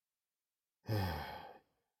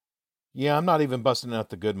Yeah, I'm not even busting out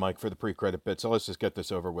the good mic for the pre-credit bit, so let's just get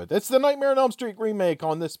this over with. It's the Nightmare on Elm Street remake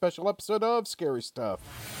on this special episode of Scary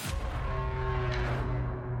Stuff.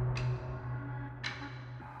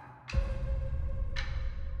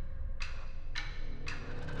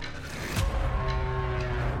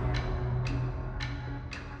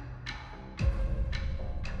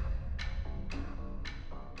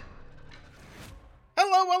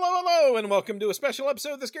 Hello, and welcome to a special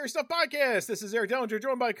episode of the Scary Stuff Podcast. This is Eric Dellinger,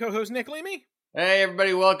 joined by co-host Nick Leamy. Hey,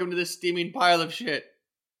 everybody, welcome to this steaming pile of shit.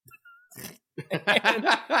 And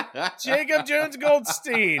Jacob Jones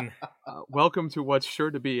Goldstein. Welcome to what's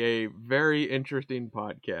sure to be a very interesting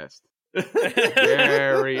podcast.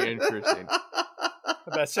 Very interesting. I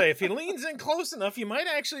was about to say, if he leans in close enough, you might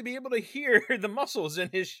actually be able to hear the muscles in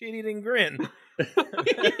his shit-eating grin.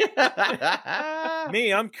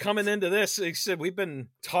 Me, I'm coming into this, except we've been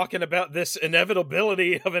talking about this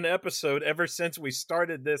inevitability of an episode ever since we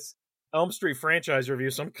started this Elm Street franchise review,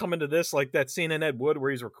 so I'm coming to this like that scene in Ed Wood where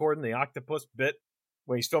he's recording the octopus bit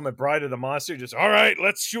when he's filming Bride of the Monster, just, all right,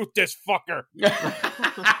 let's shoot this fucker.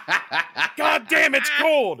 God damn, it's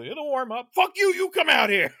cold. It'll warm up. Fuck you, you come out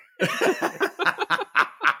here.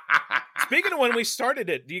 Speaking of when we started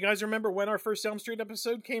it, do you guys remember when our first Elm Street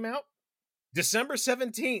episode came out? December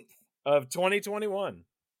 17th of 2021.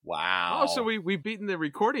 Wow. Oh, so we've beaten the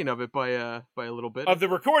recording of it by a little bit. Of the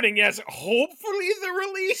recording, yes. Hopefully the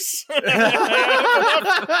release. That's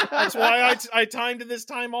why I timed this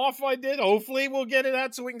time off I did. Hopefully we'll get it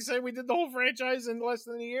out so we can say we did the whole franchise in less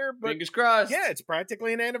than a year. But fingers crossed. Yeah, it's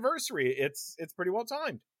practically an anniversary. It's pretty well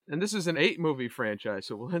timed. And this is an 8-movie franchise,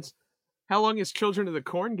 so how long is Children of the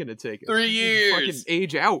Corn going to take us? 3 years. Fucking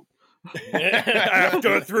age out.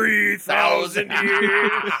 After 3,000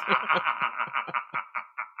 years.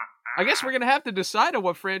 I guess we're going to have to decide on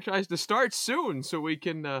what franchise to start soon so we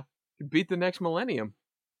can beat the next millennium.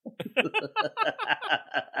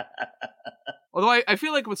 Although I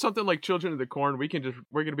feel like with something like Children of the Corn, we're going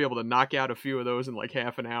to be able to knock out a few of those in like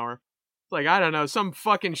half an hour. It's like, I don't know, some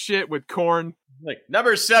fucking shit with corn. Like,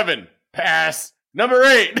 number 7, pass. Number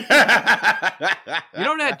 8. You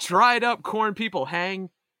know that dried up corn people hang?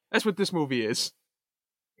 That's what this movie is.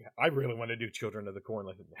 I really want to do Children of the Corn.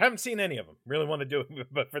 Like, haven't seen any of them. Really want to do it,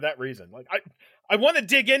 but for that reason. Like, I want to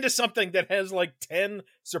dig into something that has like 10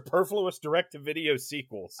 superfluous direct-to-video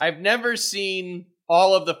sequels. I've never seen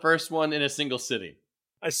all of the first one in a single sitting.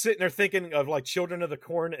 I was sitting there thinking of like Children of the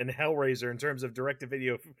Corn and Hellraiser in terms of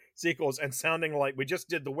direct-to-video sequels and sounding like we just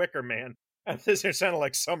did The Wicker Man. And this here sounded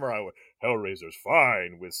like Samurai. Hellraiser's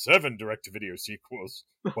fine with 7 direct-to-video sequels.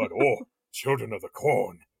 But Children of the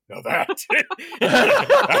Corn. Now that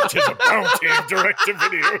is a bounty of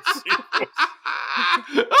direct-to-video sequels.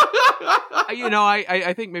 You know,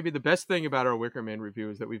 I think maybe the best thing about our Wicker Man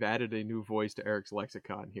review is that we've added a new voice to Eric's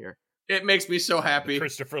lexicon here. It makes me so happy. The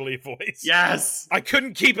Christopher Lee voice. Yes. I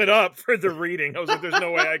couldn't keep it up for the reading. I was like, there's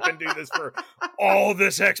no way I can do this for all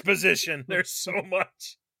this exposition. There's so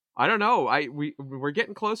much. I don't know. We're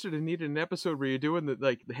getting closer to needing an episode where you're doing the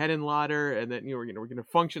Henenlotter, and then we're gonna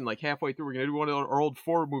function like halfway through. We're gonna do one of our old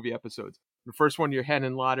 4 movie episodes. The first one you're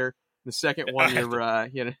Henenlotter, the second one you're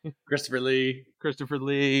Christopher Lee,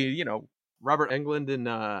 Robert Englund in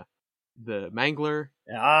the Mangler.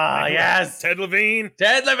 Ah, yes, Ted Levine.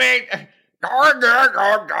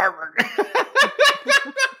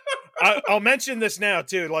 I'll mention this now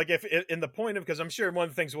too, like if in the point of, because I'm sure one of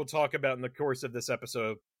the things we'll talk about in the course of this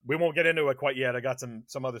episode, we won't get into it quite yet. I got some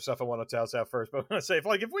other stuff I want to toss out first, but I want to say if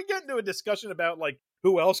we get into a discussion about like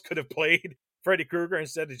who else could have played Freddy Krueger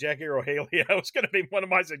instead of Jackie Earle Haley, I was going to be one of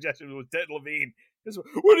my suggestions was Ted Levine.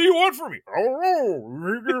 What do you want from me? Oh,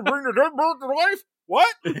 you're going to bring the dead bird to life?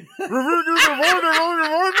 What?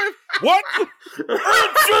 What? Answer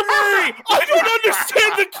me! I don't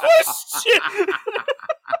understand the question!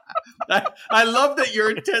 I love that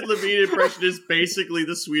your Ted Levine impression is basically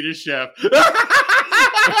the Swedish Chef.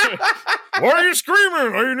 Why are you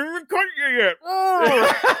screaming? I didn't even cut you yet.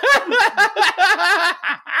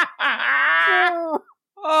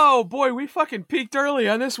 Oh boy, we fucking peaked early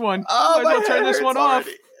on this one. Oh, might as well turn this one off.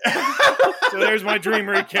 So there's my dream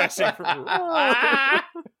recasting for you.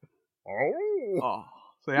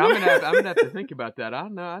 So I'm gonna have to think about that. I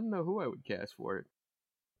don't know who I would cast for it.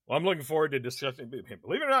 Well, I'm looking forward to discussing.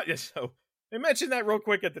 Believe it or not, yes. So I mentioned that real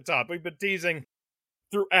quick at the top. We've been teasing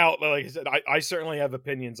throughout. Like I said, I certainly have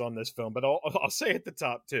opinions on this film, but I'll say at the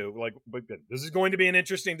top too. Like, this is going to be an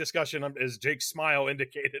interesting discussion, as Jake's smile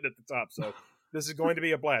indicated at the top. So this is going to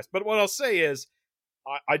be a blast. But what I'll say is,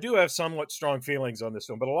 I do have somewhat strong feelings on this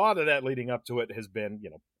film, but a lot of that leading up to it has been,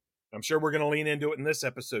 I'm sure we're going to lean into it in this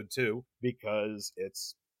episode too, because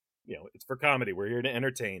it's it's for comedy. We're here to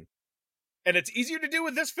entertain. And it's easier to do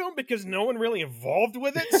with this film because no one really involved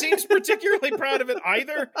with it seems particularly proud of it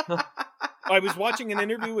either. I was watching an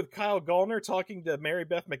interview with Kyle Gallner talking to Mary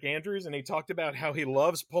Beth McAndrews, and he talked about how he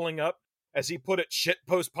loves pulling up, as he put it,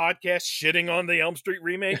 shitpost podcast, shitting on the Elm Street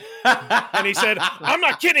remake. And he said, I'm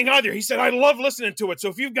not kidding either. He said, I love listening to it. So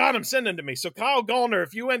if you've got them, send them to me. So Kyle Gallner,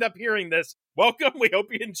 if you end up hearing this, welcome. We hope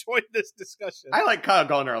you enjoyed this discussion. I like Kyle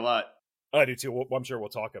Gallner a lot. I do too. I'm sure we'll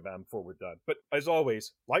talk about him before we're done. But as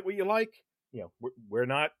always, like what you like. We're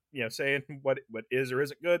not, saying what is or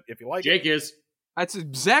isn't good. If you like Jake is. That's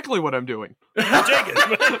exactly what I'm doing. Jake is.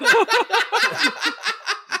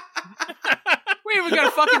 We even got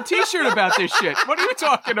a fucking t-shirt about this shit. What are you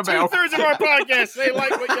talking about? 2/3 of our podcast say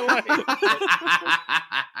like what you like.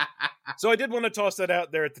 So I did want to toss that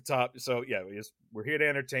out there at the top. So yeah, we're here to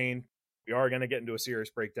entertain. We are going to get into a serious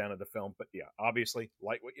breakdown of the film. But yeah, obviously,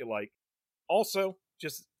 like what you like. Also,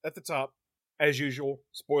 just at the top, as usual,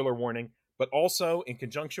 spoiler warning. But also, in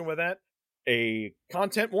conjunction with that, a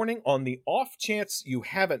content warning on the off chance you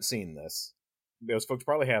haven't seen this. Those folks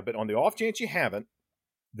probably have, but on the off chance you haven't,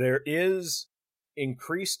 there is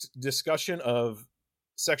increased discussion of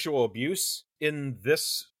sexual abuse in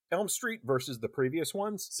this Elm Street versus the previous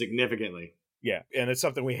ones. Significantly. Yeah, and it's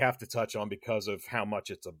something we have to touch on because of how much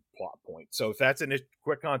it's a plot point. So if that's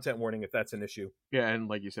quick content warning, if that's an issue. Yeah, and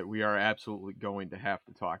like you said, we are absolutely going to have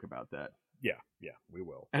to talk about that. Yeah, we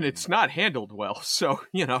will. And it's not handled well, so,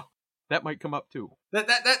 that might come up too. That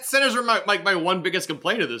centers are my one biggest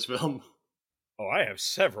complaint of this film. Oh, I have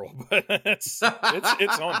several, but it's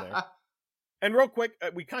on there. And real quick,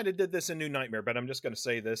 we kind of did this in New Nightmare, but I'm just going to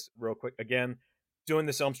say this real quick. Again, doing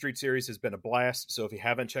this Elm Street series has been a blast, so if you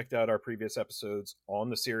haven't checked out our previous episodes on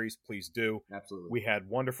the series, please do. Absolutely. We had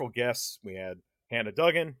wonderful guests. We had Hannah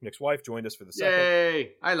Duggan, Nick's wife, joined us for the second.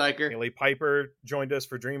 Yay! I like her. Haley Piper joined us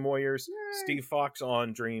for Dream Warriors. Yay. Steve Fox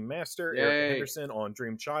on Dream Master. Yay. Eric Henderson on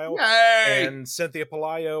Dream Child. Yay! And Cynthia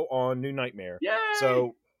Pelayo on New Nightmare. Yay!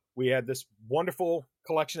 So we had this wonderful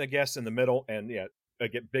collection of guests in the middle. And yeah,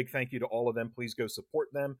 again, big thank you to all of them. Please go support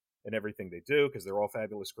them and everything they do because they're all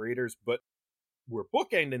fabulous creators. But we're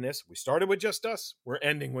bookending this. We started with just us. We're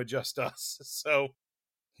ending with just us. So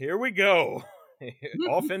here we go.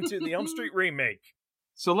 Off into the Elm Street remake.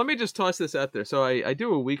 So let me just toss this out there. So I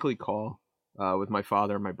do a weekly call with my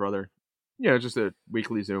father and my brother. Just a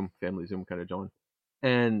weekly Zoom, family Zoom kind of joint.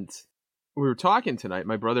 And we were talking tonight.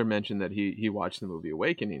 My brother mentioned that he watched the movie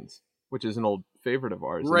Awakenings, which is an old favorite of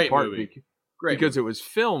ours. Great movie. Because it was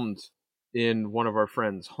filmed in one of our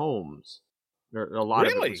friends' homes. A lot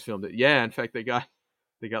of it was filmed. Yeah, in fact, they got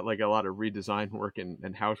like a lot of redesign work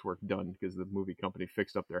and housework done because the movie company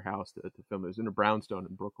fixed up their house to film. It was in a brownstone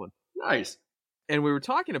in Brooklyn. Nice. And we were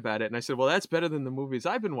talking about it, and I said, well, that's better than the movies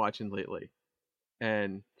I've been watching lately.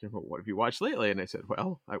 And he said, well, what have you watched lately? And I said,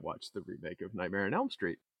 well, I watched the remake of Nightmare on Elm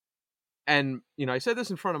Street. And, I said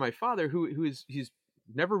this in front of my father, he's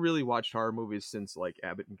never really watched horror movies since, like,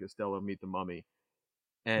 Abbott and Costello Meet the Mummy,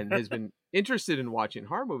 and has been interested in watching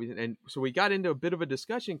horror movies. And so we got into a bit of a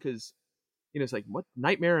discussion because, it's like, what,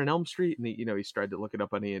 Nightmare on Elm Street? And he tried to look it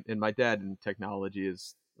up on it. And my dad in technology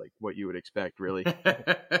is like what you would expect, really.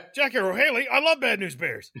 Jackie O'Haley, I love Bad News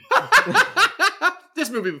Bears. This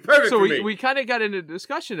movie would be perfect for me. So we kind of got into a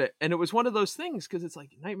discussion, and it was one of those things, because it's like,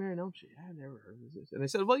 Nightmare on Elm Street, I've never heard of this. And I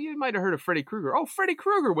said, well, you might have heard of Freddy Krueger. Oh, Freddy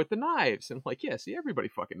Krueger with the knives. And I'm like, yeah, see, everybody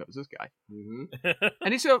fucking knows this guy. Mm-hmm.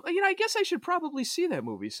 And he said, I guess I should probably see that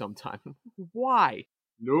movie sometime. Why?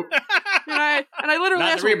 Nope. And I literally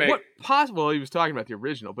Not asked the him remake. what possible. He was talking about the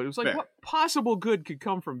original, but it was like, Fair. what possible good could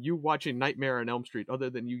come from you watching Nightmare on Elm Street other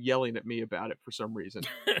than you yelling at me about it for some reason?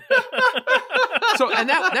 And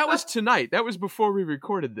that was tonight. That was before we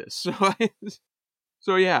recorded this.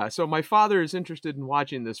 So my father is interested in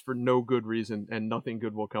watching this for no good reason, and nothing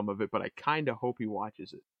good will come of it. But I kind of hope he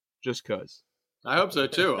watches it, just cause. I hope so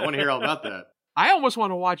too. I want to hear all about that. I almost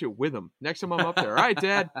want to watch it with him next time I'm up there. All right,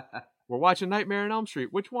 Dad. We're watching Nightmare on Elm Street.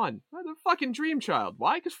 Which one? Oh, the fucking Dream Child.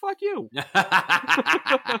 Why? Because fuck you. All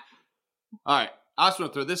right. I also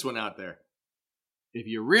want to throw this one out there. If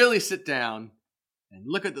you really sit down and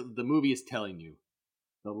look at the movie is telling you,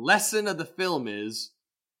 the lesson of the film is,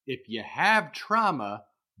 if you have trauma,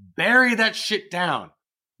 bury that shit down.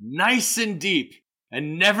 Nice and deep.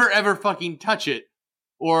 And never ever fucking touch it.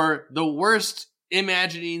 Or the worst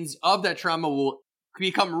imaginings of that trauma will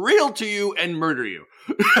become real to you and murder you.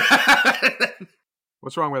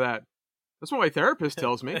 What's wrong with that? That's what my therapist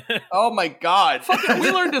tells me. Oh my God. Fucking,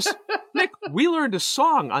 Nick, we learned a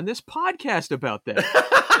song on this podcast about that.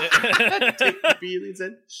 Take the feelings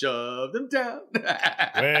and shove them down.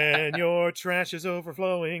 When your trash is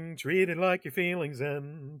overflowing, treat it like your feelings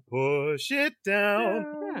and push it down.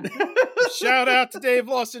 Yeah. Shout out to Dave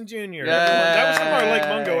Lawson Jr. Everyone, that was from our Lake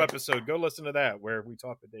Mungo episode. Go listen to that, where we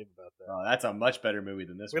talked to Dave about that. Oh, that's a much better movie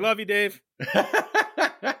than this We one. love you, Dave.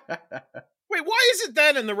 Wait, why isn't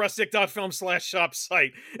that in the rustic.film/shop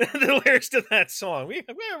site? The lyrics to that song. We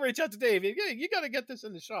gotta reach out to Dave. You gotta get this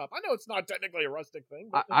in the shop. I know it's not technically a rustic thing.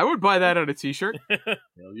 But I would buy that on a t-shirt.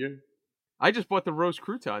 Hell yeah. I just bought the Rose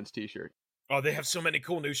Croutons t-shirt. Oh, they have so many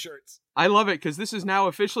cool new shirts. I love it because this is now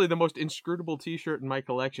officially the most inscrutable t-shirt in my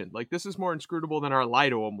collection. Like, this is more inscrutable than our Lie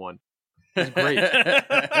to 'em one. It's great.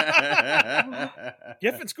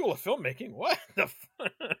 Giffen School of Filmmaking? What the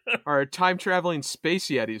Our time-traveling space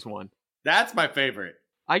yetis one. That's my favorite.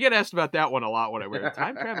 I get asked about that one a lot when I wear it.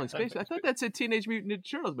 Time-traveling space? I thought that said Teenage Mutant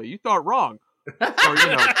Ninja Turtles, but you thought wrong. Or,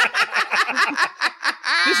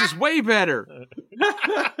 this is way better.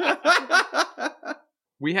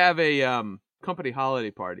 We have a company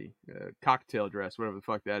holiday party, cocktail dress, whatever the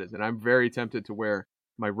fuck that is, and I'm very tempted to wear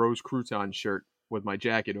my Rose Crouton shirt with my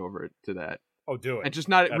jacket over it to that. Oh, do it. And just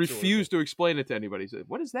not Absolutely. refuse to explain it to anybody. Say,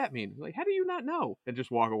 what does that mean? Like, how do you not know? And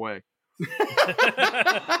just walk away.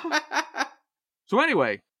 So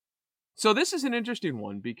anyway, so this is an interesting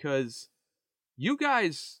one because you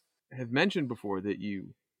guys have mentioned before that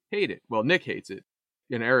you hate it. Well, Nick hates it.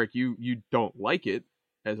 And Eric, you don't like it,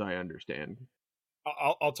 as I understand.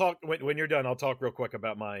 I'll talk when you're done. I'll talk real quick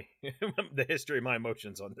about my the history of my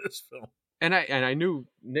emotions on this film. And I knew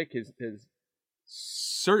Nick has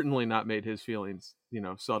certainly not made his feelings,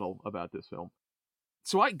 subtle about this film.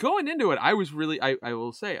 So going into it, I was really, I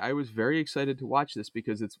will say, I was very excited to watch this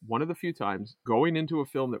because it's one of the few times going into a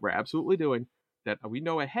film that we're absolutely doing that we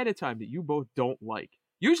know ahead of time that you both don't like.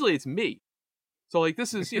 Usually it's me. So like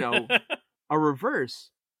this is, a reverse.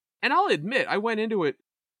 And I'll admit, I went into it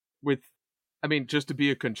with, just to be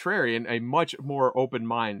a contrarian, a much more open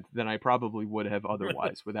mind than I probably would have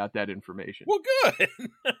otherwise without that information. Well, good.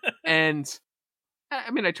 And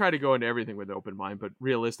I try to go into everything with an open mind, but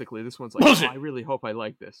realistically, this one's like, I really hope I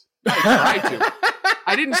like this. I tried to.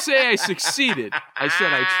 I didn't say I succeeded. I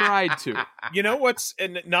said I tried to. You know what's,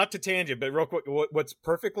 and not to tangent, but real quick, what's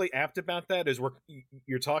perfectly apt about that is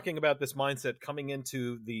you're talking about this mindset coming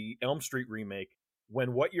into the Elm Street remake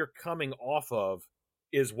when what you're coming off of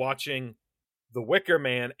is watching The Wicker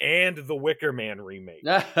Man and The Wicker Man remake.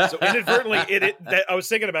 So inadvertently, I was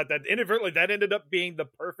thinking about that. Inadvertently, that ended up being the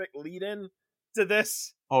perfect lead-in to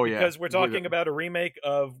this. Oh yeah, because we're talking about a remake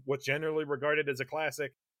of what's generally regarded as a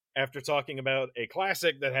classic after talking about a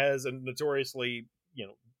classic that has a notoriously,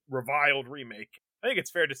 reviled remake. I think it's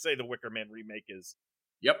fair to say the Wicker Man remake is,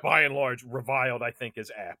 by and large, reviled, I think is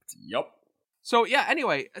apt. Yep. So yeah,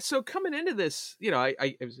 anyway, so coming into this,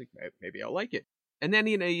 I was like, maybe I'll like it. And then,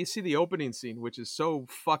 you see the opening scene, which is so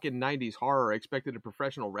fucking 90s horror. I expected a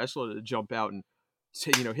professional wrestler to jump out and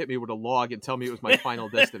hit me with a log and tell me it was my final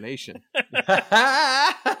destination.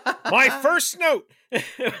 My first note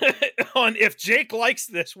on if Jake likes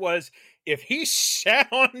this was if he shat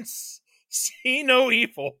on See No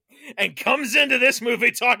Evil and comes into this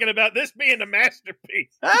movie talking about this being a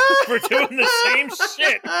masterpiece for doing the same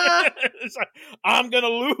shit. It's like, I'm going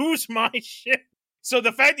to lose my shit. So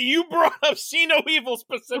the fact that you brought up See No Evil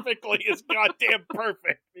specifically is goddamn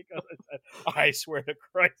perfect because I swear to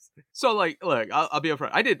Christ. So look, I'll be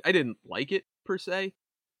upfront. I didn't like it per se.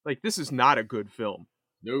 Like, this is not a good film.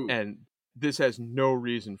 No. And this has no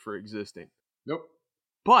reason for existing. Nope.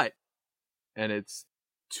 But, and it's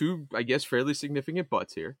two, I guess, fairly significant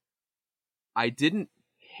buts here. I didn't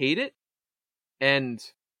hate it. And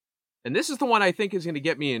this is the one I think is going to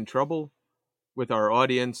get me in trouble with our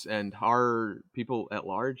audience and horror people at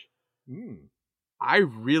large. I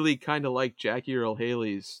really kind of like Jackie Earle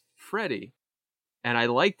Haley's Freddy, and I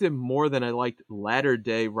liked him more than I liked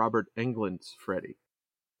latter-day Robert Englund's Freddy.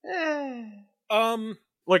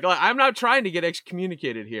 Look, I'm not trying to get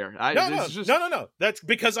excommunicated here. No. That's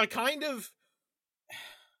because I kind of...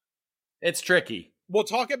 It's tricky. We'll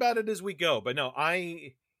talk about it as we go, but no,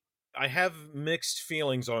 I have mixed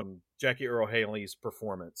feelings on Jackie Earle Haley's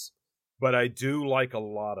performance. But I do like a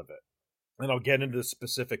lot of it. And I'll get into the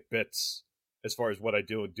specific bits as far as what I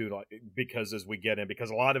do like, because as we get in,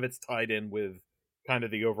 because a lot of it's tied in with kind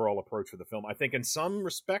of the overall approach of the film. I think in some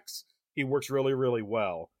respects, he works really, really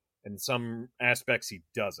well. In some aspects, he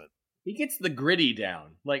doesn't. He gets the gritty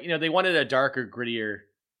down. Like, they wanted a darker, grittier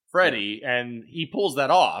Freddy, and he pulls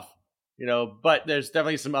that off, but there's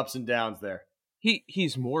definitely some ups and downs there.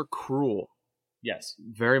 he's more cruel. Yes.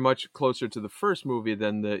 Very much closer to the first movie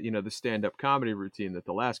than the stand-up comedy routine that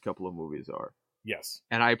the last couple of movies are. Yes.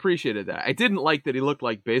 And I appreciated that. I didn't like that he looked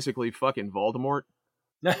like basically fucking Voldemort.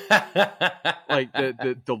 Like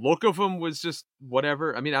the look of him was just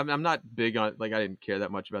whatever. I mean, I'm not big on, like, I didn't care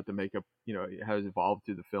that much about the makeup, how it's evolved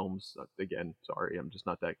through the films. Again, sorry, I'm just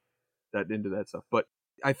not that into that stuff. But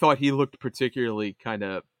I thought he looked particularly kind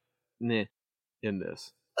of in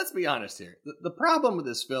this. Let's be honest here. The problem with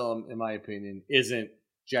this film, in my opinion, isn't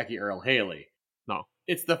Jackie Earle Haley. No.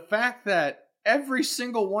 It's the fact that every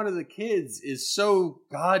single one of the kids is so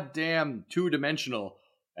goddamn two-dimensional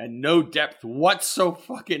and no depth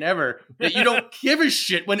whatsoever that you don't give a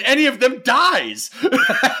shit when any of them dies.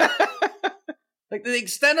 Like, the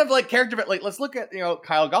extent of, like, character, like, let's look at,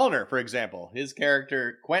 Kyle Gallner, for example. His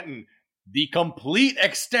character, Quentin, the complete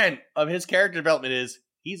extent of his character development is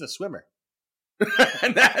he's a swimmer.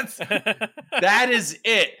 And that is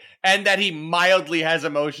it. And that he mildly has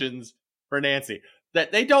emotions for Nancy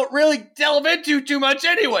that they don't really delve into too much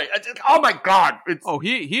anyway. Oh my God.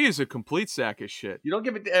 He is a complete sack of shit. You don't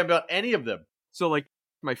give a damn about any of them. So, like,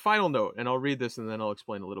 my final note, and I'll read this and then I'll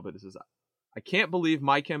explain a little bit. This is, I can't believe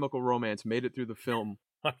My Chemical Romance made it through the film.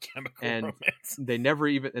 My Chemical Romance. They never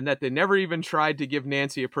even tried to give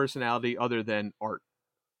Nancy a personality other than art.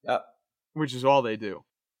 Yep. Which is all they do.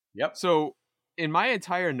 Yep. So, in my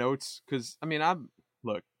entire notes, because, I mean,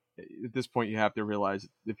 look, at this point you have to realize,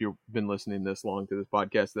 if you've been listening this long to this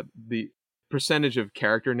podcast, that the percentage of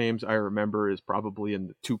character names I remember is probably in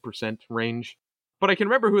the 2% range. But I can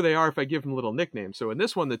remember who they are if I give them little nicknames. So in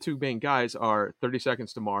this one, the two main guys are 30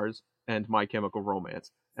 Seconds to Mars and My Chemical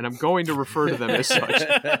Romance. And I'm going to refer to them as such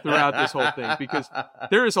throughout this whole thing, because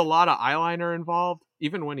there is a lot of eyeliner involved,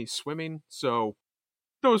 even when he's swimming. So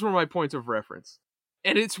those were my points of reference.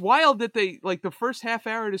 And it's wild that they, like, the first half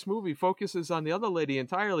hour of this movie focuses on the other lady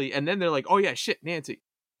entirely, and then they're like, oh yeah, shit, Nancy.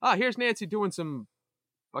 Here's Nancy doing some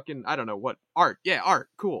fucking, I don't know what, art. Yeah, art,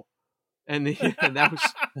 cool. And that was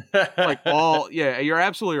like you're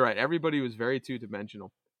absolutely right. Everybody was very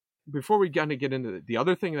two-dimensional. Before we kind of get into it, the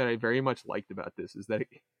other thing that I very much liked about this is that,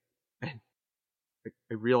 and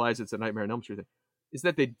I realize it's a Nightmare on Elm Street thing, is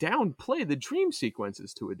that they downplay the dream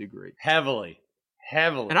sequences to a degree. Heavily.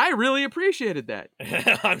 And I really appreciated that.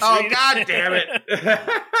 Oh, God damn it.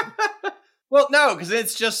 Well, no, because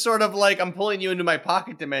it's just sort of like I'm pulling you into my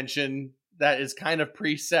pocket dimension that is kind of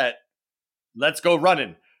preset. Let's go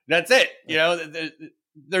running. That's it.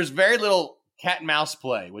 There's very little cat and mouse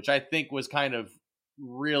play, which I think was kind of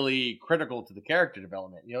really critical to the character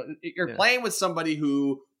development. You're playing with somebody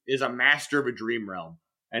who is a master of a dream realm.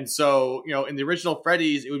 And so, in the original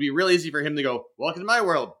Freddy's, it would be real easy for him to go, welcome to my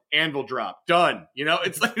world, anvil drop, done.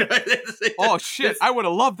 It's like... oh, shit, I would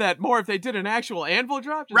have loved that more if they did an actual anvil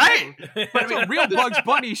drop. Right! But it's real Bugs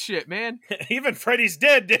Bunny shit, man. Even Freddy's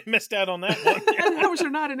Dead missed out on that one. How is there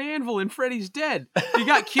not an anvil in Freddy's Dead? You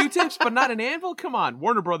got Q-tips, but not an anvil? Come on,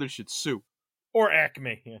 Warner Brothers should sue. Or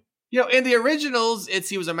Acme, yeah. In the originals,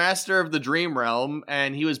 he was a master of the dream realm,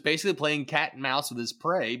 and he was basically playing cat and mouse with his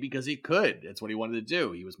prey because he could. That's what he wanted to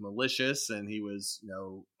do. He was malicious, and he was,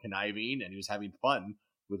 conniving, and he was having fun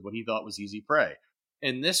with what he thought was easy prey.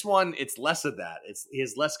 In this one, it's less of that. He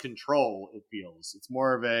has less control, it feels. It's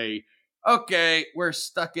more of okay, we're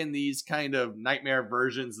stuck in these kind of nightmare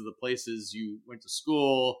versions of the places you went to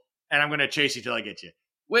school, and I'm going to chase you till I get you.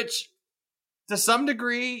 Which, to some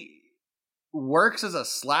degree, works as a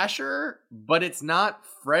slasher, but it's not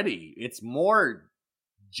Freddy. It's more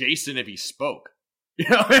Jason if he spoke.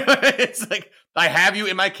 It's like, I have you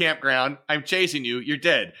in my campground. I'm chasing you. You're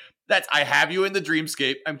dead. I have you in the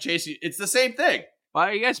dreamscape. I'm chasing you. It's the same thing. Well,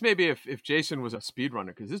 I guess maybe if Jason was a speedrunner,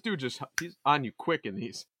 because this dude he's on you quick in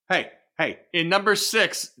these. Hey, in number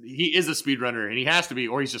 6, he is a speedrunner, and he has to be,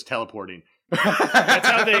 or he's just teleporting. That's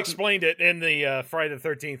how they explained it in the Friday the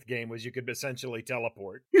 13th game, was you could essentially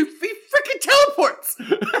teleport. He freaking teleports!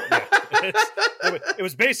 It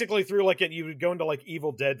was basically through you would go into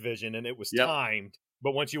Evil Dead vision, and it was timed.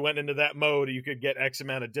 But once you went into that mode, you could get X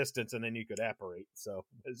amount of distance, and then you could apparate. So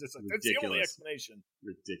it's just that's the only explanation.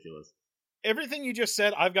 Ridiculous. Everything you just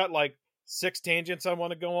said, I've got 6 tangents I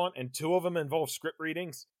want to go on, and 2 of them involve script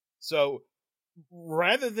readings. So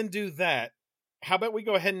rather than do that, how about we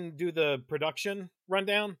go ahead and do the production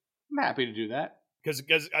rundown? I'm happy to do that.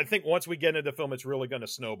 Because I think once we get into the film, it's really going to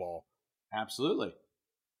snowball. Absolutely.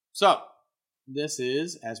 So, this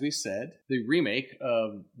is, as we said, the remake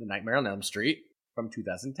of The Nightmare on Elm Street from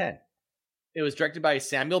 2010. It was directed by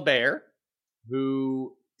Samuel Bayer,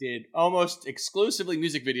 who did almost exclusively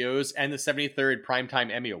music videos and the 73rd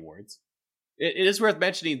Primetime Emmy Awards. It is worth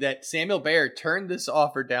mentioning that Samuel Bayer turned this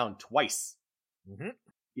offer down twice. Mm-hmm.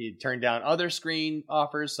 He turned down other screen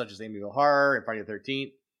offers, such as Amityville Horror and Friday the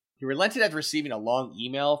 13th. He relented after receiving a long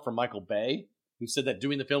email from Michael Bay, who said that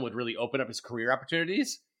doing the film would really open up his career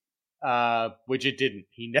opportunities, which it didn't.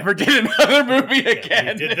 He never did another movie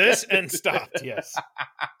again. He did this and stopped, yes.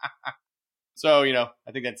 So,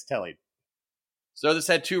 I think that's telling. So this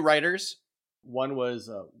had 2 writers. One was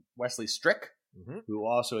Wesley Strick, who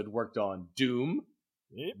also had worked on Doom,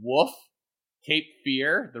 Wolf, Cape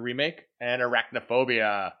Fear, the remake, and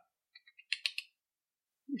Arachnophobia.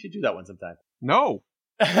 We should do that one sometime. No.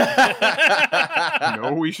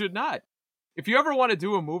 No, we should not. If you ever want to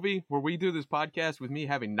do a movie where we do this podcast with me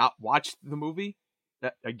having not watched the movie,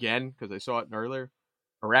 that again, because I saw it earlier,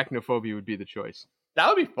 Arachnophobia would be the choice. That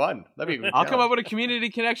would be fun. That'd be a good I'll come up with a community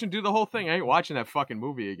connection, do the whole thing. I ain't watching that fucking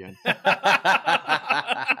movie again.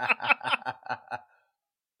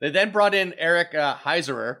 They then brought in Eric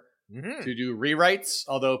Heiserer to do rewrites,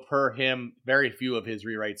 although per him, very few of his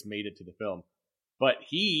rewrites made it to the film. But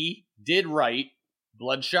he did write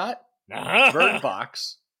Bloodshot, Bird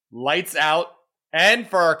Box, Lights Out, and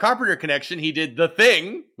for our Carpenter connection, he did The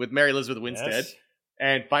Thing with Mary Elizabeth Winstead,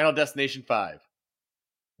 and Final Destination 5.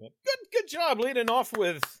 Good job leading off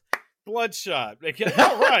with Bloodshot.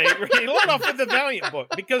 All right, he led off with the Valiant book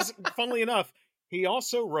because, funnily enough, he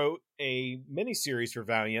also wrote a miniseries for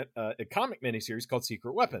Valiant, a comic miniseries called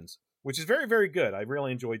Secret Weapons, which is very, very good. I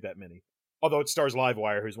really enjoyed that mini. Although it stars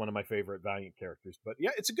Livewire, who's one of my favorite Valiant characters. But yeah,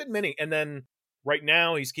 it's a good mini. And then right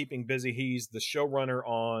now he's keeping busy. He's the showrunner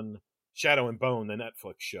on Shadow and Bone, the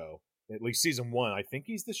Netflix show. At least season 1. I think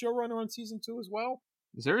he's the showrunner on season 2 as well.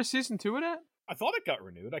 Is there a season 2 of that? I thought it got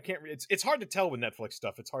renewed. I can't. It's hard to tell with Netflix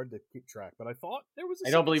stuff. It's hard to keep track. But I thought there was. I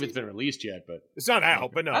don't believe it's been released yet, but it's not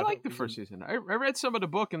out. But no, I liked the first season. I read some of the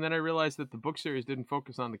book, and then I realized that the book series didn't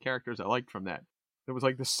focus on the characters I liked from that. It was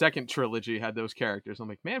like the second trilogy had those characters. I'm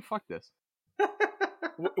like, man, fuck this.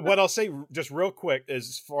 What I'll say just real quick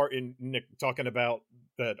is far in Nick talking about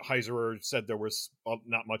that Heiserer said there was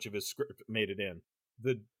not much of his script made it in.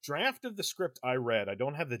 The draft of the script I read, I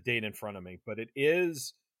don't have the date in front of me, but it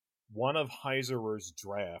is one of Heiserer's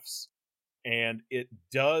drafts, and it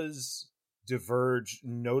does diverge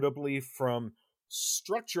notably from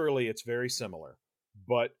structurally it's very similar,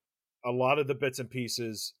 but a lot of the bits and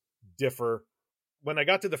pieces differ. When I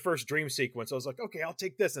got to the first dream sequence, I was like, okay, I'll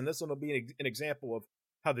take this, and this one will be an example of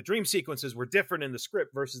how the dream sequences were different in the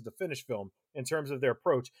script versus the finished film in terms of their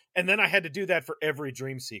approach. And then I had to do that for every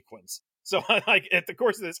dream sequence. So like at the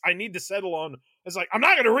course of this, I need to settle on, it's like, I'm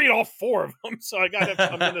not going to read all 4 of them. So I'm going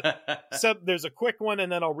to there's a quick one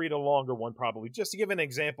and then I'll read a longer one probably just to give an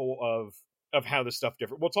example of how the stuff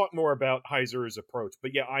different. We'll talk more about Heiserer's approach,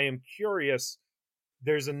 but yeah, I am curious.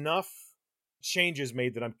 There's enough changes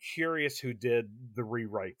made that I'm curious who did the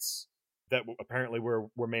rewrites that apparently were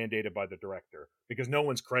mandated by the director, because no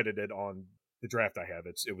one's credited on the draft I have.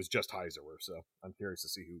 It was just Heiserer, so I'm curious to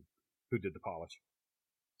see who did the polish.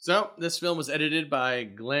 So this film was edited by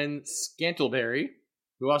Glenn Scantlebury,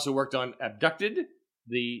 who also worked on Abducted,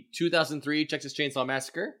 the 2003 Texas Chainsaw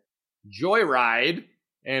Massacre, Joyride,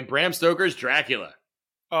 and Bram Stoker's Dracula.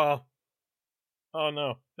 Oh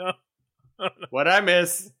no. What'd I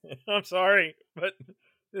miss? I'm sorry, but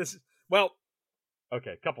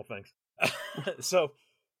okay, couple things. So,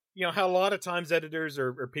 how a lot of times editors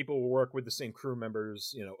or people will work with the same crew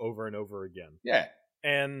members, over and over again. Yeah.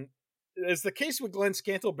 And it's the case with Glenn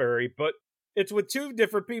Scantlebury, but it's with 2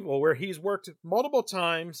 different people where he's worked multiple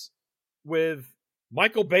times with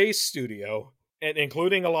Michael Bay's studio, and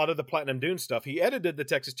including a lot of the Platinum Dune stuff. He edited the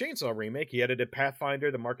Texas Chainsaw remake. He edited Pathfinder,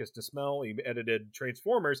 the Marcus Dismel. He edited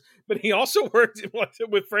Transformers, but he also worked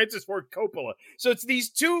with Francis Ford Coppola. So it's these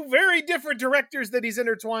 2 very different directors that he's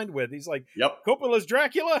intertwined with. He's like, yep. Coppola's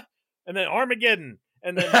Dracula, and then Armageddon,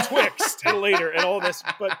 and then Twixt later, and all this.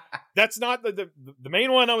 But that's not the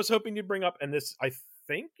main one I was hoping you'd bring up. And this, I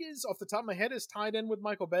think, is off the top of my head, is tied in with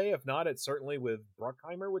Michael Bay. If not, it's certainly with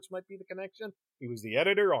Bruckheimer, which might be the connection. He was the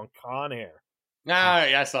editor on Con Air. Ah,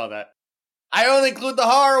 yeah, I saw that. I only include the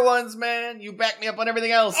horror ones, man. You back me up on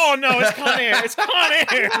everything else. Oh, no, it's Con Air. It's Con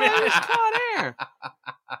Air, man. It's Con Air.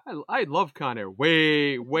 I love Con Air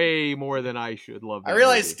way, way more than I should love that I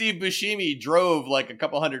realized movie. Steve Buscemi drove like a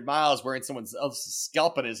couple hundred miles wearing someone else's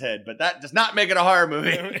scalp on his head, but that does not make it a horror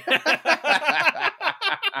movie.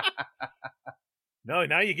 No,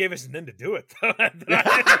 now you gave us an end to do it, though.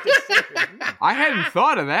 I hadn't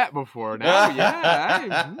thought of that before. Now,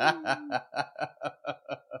 yeah.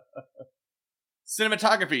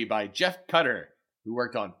 Cinematography by Jeff Cutter, who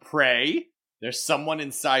worked on Prey, There's Someone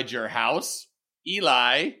Inside Your House,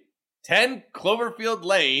 Eli, 10 Cloverfield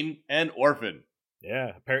Lane, and Orphan.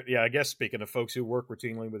 Yeah, apparently. Yeah, I guess speaking of folks who work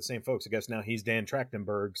routinely with the same folks, I guess now he's Dan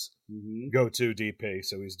Trachtenberg's go-to DP,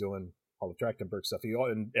 so he's doing all the Trachtenberg stuff.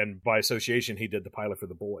 And by association, he did the pilot for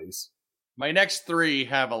The Boys. My next three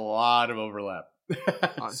have a lot of overlap.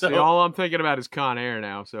 See, all I'm thinking about is Con Air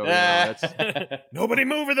now. So that's nobody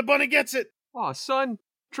move or the bunny gets it. Oh, son,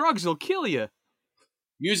 drugs will kill you.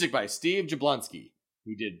 Music by Steve Jablonsky,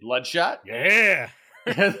 who did Bloodshot. Yeah.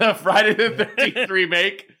 The Friday the 13th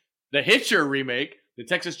remake, the Hitcher remake, the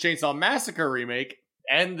Texas Chainsaw Massacre remake,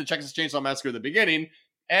 and the Texas Chainsaw Massacre: The Beginning,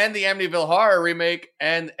 and the Amityville Horror remake,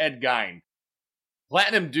 and Ed Gein.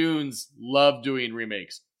 Platinum Dunes love doing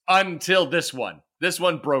remakes until this one. This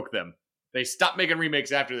one broke them. They stopped making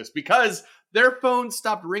remakes after this because their phone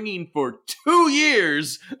stopped ringing for 2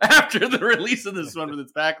 years after the release of this one with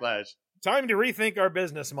its backlash. Time to rethink our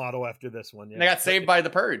business model after this one. Yeah. And they got saved by The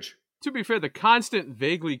Purge. To be fair, the constant,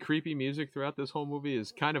 vaguely creepy music throughout this whole movie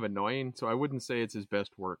is kind of annoying, so I wouldn't say it's his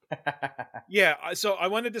best work. Yeah, so I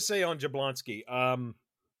wanted to say on Jablonsky,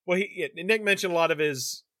 Nick mentioned a lot of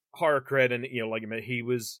his horror cred, and like he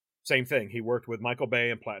was same thing. He worked with Michael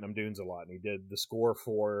Bay and Platinum Dunes a lot, and he did the score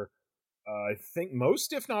for I think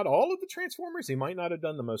most, if not all, of the Transformers. He might not have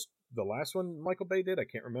done the last one Michael Bay did. I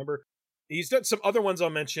can't remember. He's done some other ones I'll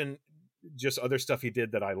mention. Just other stuff he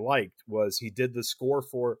did that I liked was he did the score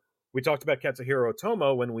for. We talked about Katsuhiro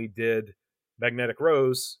Otomo when we did Magnetic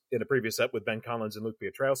Rose in a previous ep with Ben Collins and Luke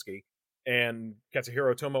Piotrowski. And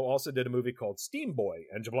Katsuhiro Otomo also did a movie called Steam Boy,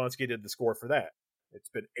 and Jablonsky did the score for that. It's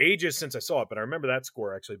been ages since I saw it, but I remember that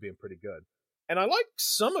score actually being pretty good. And I like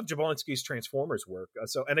some of Jablonsky's Transformers work.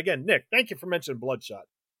 And again, Nick, thank you for mentioning Bloodshot.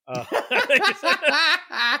 Do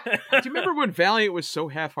you remember when Valiant was so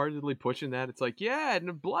half-heartedly pushing that? It's like, yeah, and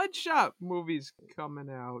the Bloodshot movie's coming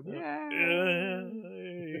out. Yeah.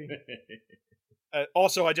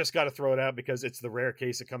 Also, I just got to throw it out because it's the rare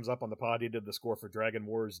case it comes up on the pod. He did the score for Dragon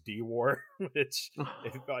Wars D-War, which,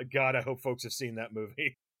 God, I hope folks have seen that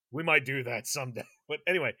movie. We might do that someday. But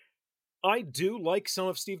anyway, I do like some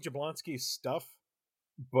of Steve Jablonsky's stuff,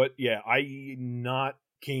 but yeah, I'm not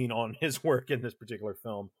keen on his work in this particular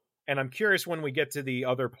film. And I'm curious when we get to the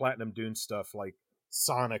other Platinum Dune stuff, like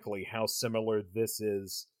sonically, how similar this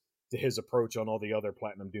is to his approach on all the other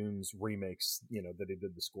Platinum Dunes remakes, that he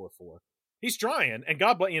did the score for. He's trying, and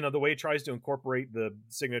God bless, the way he tries to incorporate the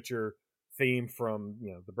signature theme from,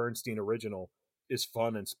 the Bernstein original is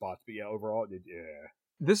fun in spots. But yeah, overall, yeah.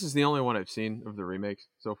 This is the only one I've seen of the remakes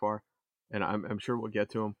so far, and I'm sure we'll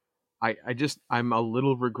get to them. I'm a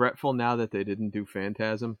little regretful now that they didn't do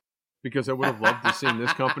Phantasm, because I would have loved to seen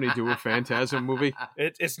this company do a Phantasm movie.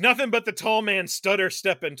 It's nothing but the tall man stutter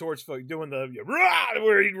stepping towards doing the rah,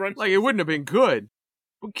 where he runs. Like, it wouldn't have been good.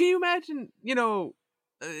 But can you imagine,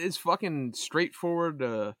 it's fucking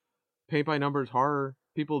straightforward paint by numbers horror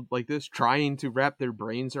people like this trying to wrap their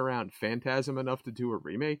brains around Phantasm enough to do a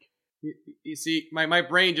remake? You see, my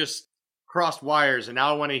brain just crossed wires, and now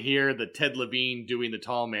I want to hear the Ted Levine doing the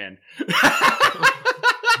tall man.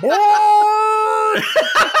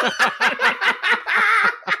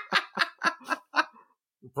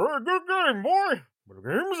 Very good game, boy. But the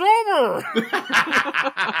game's over.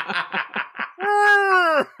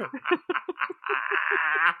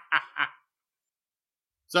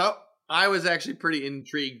 So, I was actually pretty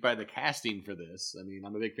intrigued by the casting for this. I mean,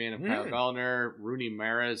 I'm a big fan of Kyle Gallner. Rooney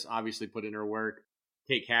Mara's obviously put in her work.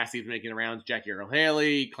 Kate Cassidy's making the rounds. Jackie Earle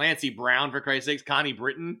Haley. Clancy Brown, for Christ's sakes. Connie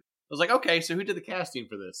Britton. I was like, okay, so who did the casting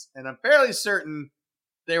for this? And I'm fairly certain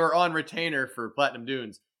they were on retainer for Platinum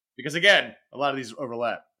Dunes. Because, again, a lot of these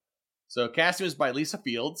overlap. So, casting was by Lisa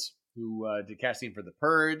Fields, who did casting for The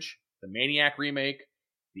Purge, the Maniac remake,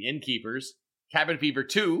 The Innkeepers, Cabin Fever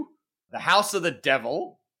 2, The House of the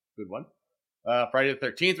Devil, good one, Friday the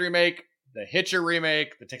 13th remake, the Hitcher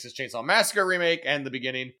remake, the Texas Chainsaw Massacre remake, and The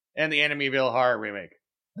Beginning, and the Amityville Horror remake.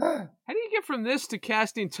 How do you get from this to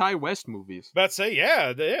casting Ty West movies? About to say,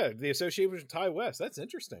 the association with Ty West. That's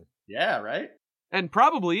interesting. Yeah, right? And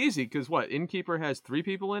probably easy, because Innkeeper has 3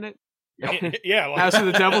 people in it? Yeah. Like, House of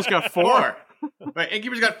the Devil's got 4. Right,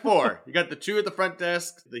 Innkeeper's got 4. You got the 2 at the front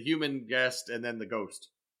desk, the human guest, and then the ghost.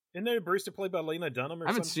 Isn't there a Brewster played by Lena Dunham or something?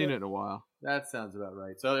 I haven't seen it in a while. That sounds about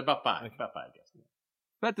right. So about 5. About 5, I guess.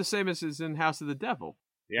 About the same as in House of the Devil.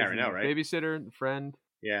 Yeah, I know, right? Babysitter, friend.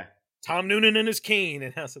 Yeah. Tom Noonan and his cane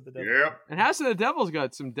in House of the Devil. Yep. And House of the Devil's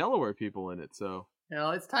got some Delaware people in it, so.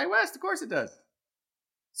 Well, it's Ty West. Of course it does.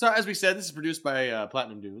 So, as we said, this is produced by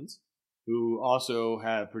Platinum Dunes, who also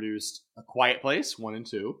have produced A Quiet Place 1 and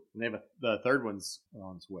 2. And they have the third one's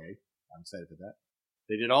on its way. I'm excited for that.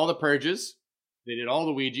 They did all the Purges. They did all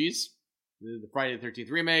the Ouijas. They did the Friday the 13th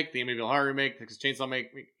remake, the Amityville Horror remake, Texas Chainsaw remake,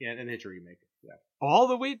 and the Hitcher remake. Yeah. All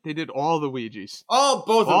the They did all the Ouijas. Oh,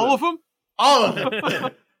 both all of them? All of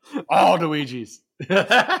them. All the Ouijas.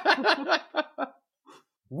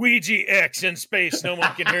 Ouija X in space. No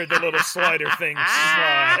one can hear the little slider thing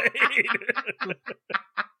slide.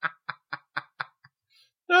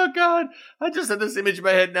 Oh, God. I just had this image in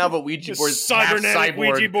my head now, but Ouija board. Cybernetic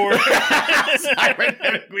Ouija board.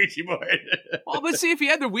 Cybernetic Ouija board. Oh, but see, if you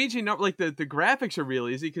had the Ouija, like the graphics are real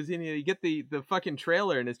easy because you get the fucking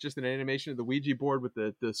trailer and it's just an animation of the Ouija board with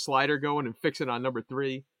the slider going and fix it on number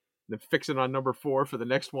 3, and then fix it on number 4 for the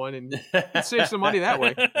next one, and save some money that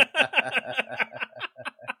way.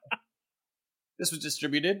 This was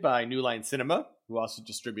distributed by New Line Cinema, who also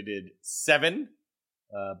distributed Seven,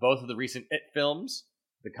 both of the recent It films,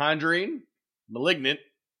 The Conjuring, Malignant,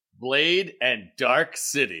 Blade, and Dark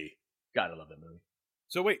City. Gotta love that movie.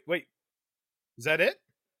 So wait. Is that it?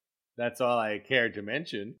 That's all I cared to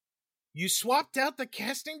mention. You swapped out the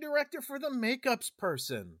casting director for the makeups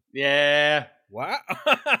person. Yeah. Wow.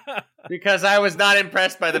 Because I was not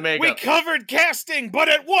impressed by the makeup. We covered casting, but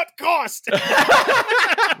at what cost?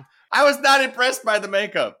 I was not impressed by the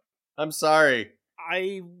makeup. I'm sorry.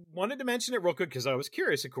 I wanted to mention it real quick because I was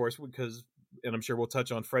curious, of course, and I'm sure we'll touch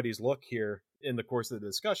on Freddy's look here in the course of the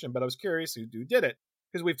discussion, but I was curious who did it.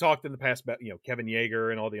 Because we've talked in the past about, Kevin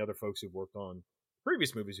Yeager and all the other folks who've worked on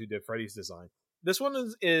previous movies who did Freddy's design. This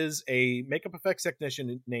one is a makeup effects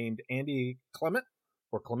technician named Andy Clement,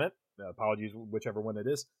 or Clement, apologies, whichever one it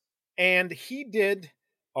is. And he did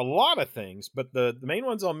a lot of things, but the main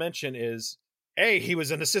ones I'll mention is, he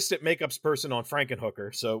was an assistant makeups person on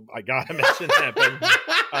Frankenhooker, so I gotta mention that. But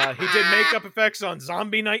he did makeup effects on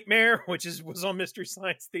Zombie Nightmare, which was on Mystery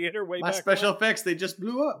Science Theater way back. My special effects, they just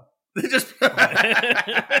blew up. They just I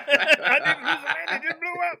didn't use them, they just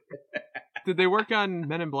blew up. Did they work on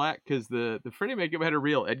Men in Black? Because the Freddy makeup had a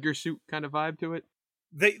real Edgar suit kind of vibe to it.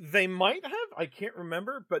 They might have. I can't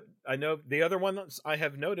remember, but I know the other one that I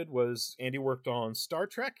have noted was Andy worked on Star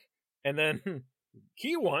Trek, and then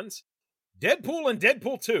key ones, Deadpool and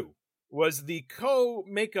Deadpool 2 was the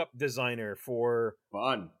co-makeup designer for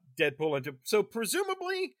Deadpool and 2. So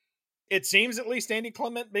presumably, it seems at least Andy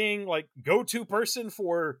Clement being like go-to person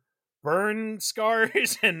for burn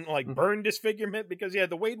scars and like burn disfigurement, because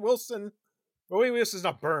the Wade Wilson. Well, Wade Wilson's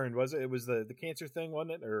not burned, was it? It was the cancer thing,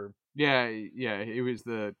 wasn't it? Or yeah, it was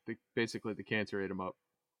the basically the cancer ate him up.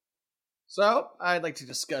 So I'd like to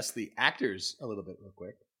discuss the actors a little bit real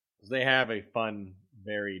quick, because they have a fun,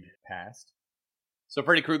 varied past. So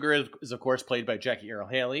Freddy Krueger is of course played by Jackie Earle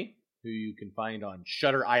Haley, who you can find on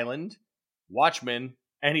Shutter Island, Watchmen,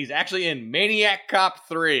 and he's actually in Maniac Cop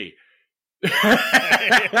 3. Just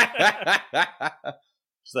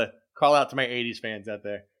a call out to my 80s fans out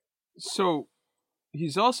there. So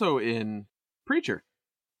he's also in Preacher.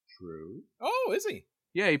 True. oh, is he?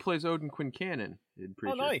 Yeah, he plays Odin Quincannon in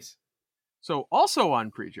Preacher. Oh, nice. So also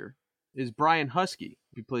on Preacher is Brian Husky,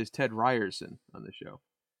 who plays Ted Ryerson on the show.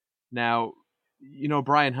 Now, you know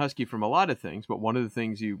Brian Husky from a lot of things, but one of the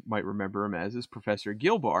things you might remember him as is Professor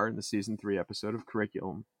Gilbar in the season 3 episode of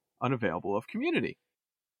Curriculum Unavailable of Community.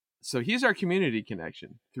 So he's our Community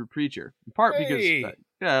connection through Preacher, in part because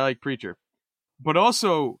I like Preacher, but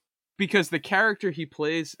also because the character he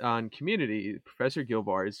plays on Community, Professor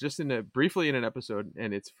Gilbar, is just briefly in an episode,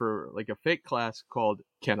 and it's for like a fake class called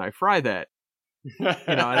 "Can I Fry That?"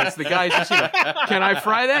 And it's the guy just "Can I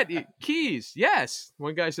fry that?" Keys, yes.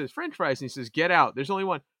 One guy says French fries, and he says "Get out." There's only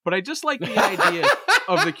one, but I just like the idea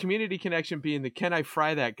of the Community connection being the "Can I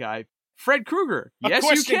fry that?" guy. Fred Krueger. Yes,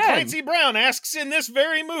 you can. Clancy Brown asks in this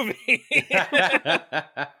very movie.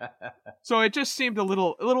 So it just seemed a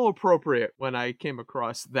little appropriate when I came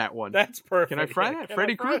across that one. That's perfect. Can I fry that?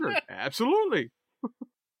 Freddy Krueger. Absolutely.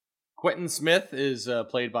 Quentin Smith is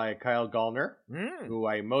played by Kyle Gallner, who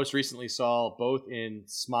I most recently saw both in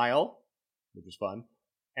Smile, which was fun,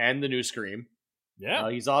 and the new Scream.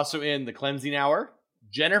 Yeah. He's also in The Cleansing Hour,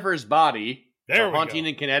 Jennifer's Body, Haunting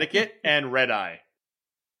in Connecticut, and Red Eye.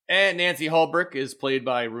 And Nancy Holbrook is played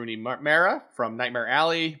by Rooney Mara from Nightmare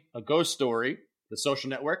Alley, A Ghost Story, The Social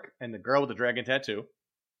Network, and The Girl with the Dragon Tattoo.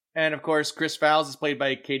 And of course, Chris Fowles is played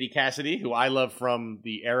by Katie Cassidy, who I love from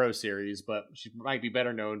the Arrow series, but she might be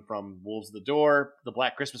better known from Wolves of the Door, the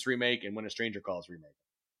Black Christmas remake, and When a Stranger Calls remake.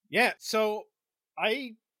 Yeah, so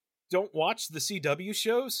I don't watch the CW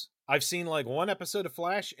shows. I've seen like one episode of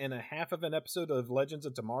Flash and a half of an episode of Legends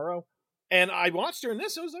of Tomorrow. And I watched her in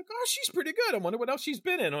this, and I was like, oh, she's pretty good. I wonder what else she's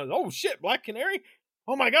been in. Oh, shit, Black Canary?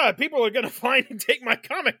 oh my God, people are going to find and take my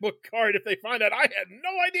comic book card if they find out I had no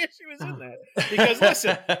idea she was in that. Because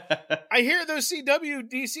listen, I hear those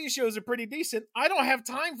CW DC shows are pretty decent. I don't have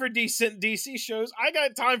time for decent DC shows. I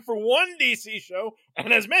got time for one DC show.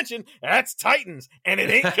 And as mentioned, that's Titans. And it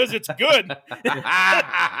ain't because it's good.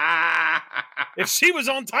 If she was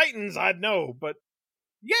on Titans, I'd know. But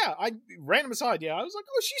yeah, random aside, I was like,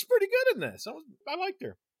 oh, she's pretty good in this. I liked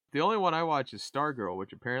her. The only one I watch is Stargirl,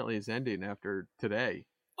 which apparently is ending after today.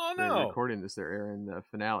 Oh, They're no. recording this. They're airing the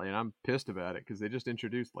finale, and I'm pissed about it because they just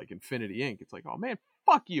introduced, like, Infinity Inc. It's like, oh, man,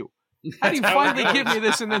 fuck you. How do you finally give me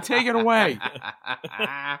this and then take it away?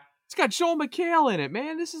 It's got Joel McHale in it,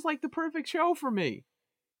 man. This is, like, the perfect show for me.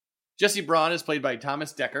 Jesse Braun is played by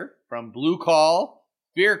Thomas Dekker from Blue Call,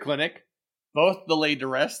 Fear Clinic, both The Laid to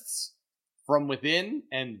Rests, From Within,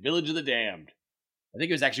 and Village of the Damned. I think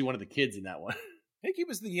it was actually one of the kids in that one. I think he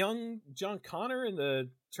was the young John Connor in the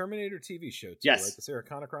Terminator TV show, too, yes. right? The Sarah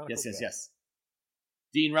Connor Chronicles? Yes.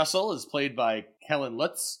 Dean Russell is played by Kellen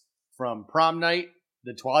Lutz from Prom Night,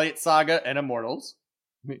 The Twilight Saga, and Immortals.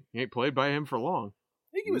 He ain't played by him for long.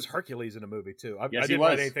 I think he was Hercules in a movie, too. I Yes, didn't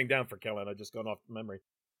write anything down for Kellen. I just gone off memory.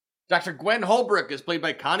 Dr. Gwen Holbrook is played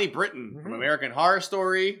by Connie Britton from American Horror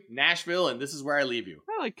Story, Nashville, and This Is Where I Leave You.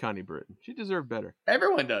 I like Connie Britton. She deserved better.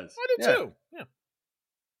 Everyone does. I did, too. Yeah.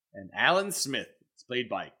 And Alan Smith is played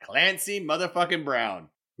by Clancy motherfucking Brown,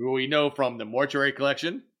 who we know from The Mortuary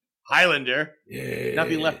Collection, Highlander,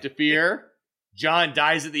 Nothing Left to Fear, John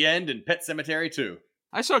Dies at the End, and Pet Sematary 2.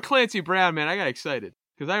 I saw Clancy Brown, man. I got excited.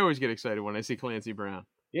 Because I always get excited when I see Clancy Brown.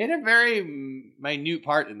 He had a very minute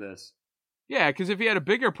part in this. Yeah, because if he had a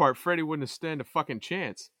bigger part, Freddie wouldn't have stand a fucking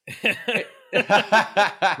chance.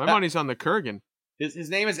 My money's on the Kurgan.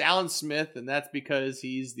 His name is Alan Smith, and that's because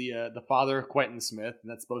he's the father of Quentin Smith,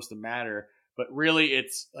 and that's supposed to matter. But really,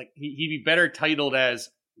 it's like he'd be better titled as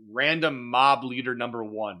Random Mob Leader Number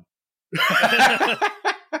 1.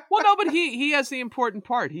 Well, no, but he has the important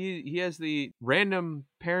part. He has the random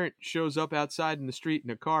parent shows up outside in the street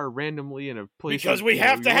in a car randomly in a place. Because we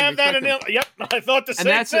have to have that in Yep, I thought the same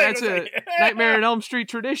thing. And that's a Nightmare on Elm Street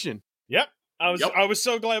tradition. Yep. I was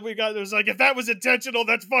so glad we got it. It was like, if that was intentional,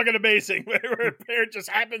 that's fucking amazing. Where a parent just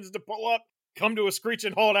happens to pull up, come to a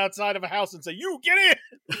screeching halt outside of a house and say, you get in!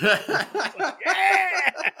 Like,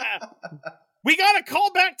 yeah! We got a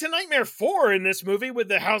call back to Nightmare 4 in this movie with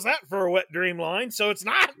the how's that for a wet dream line, so it's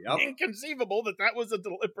not inconceivable that was a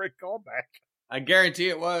deliberate callback. I guarantee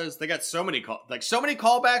it was. They got so many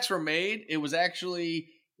callbacks were made, it was actually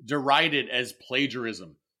derided as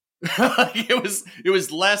plagiarism. It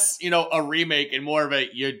was less, a remake and more of a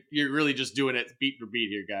you're really just doing it beat for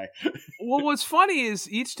beat here, guy. Well, what's funny is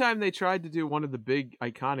each time they tried to do one of the big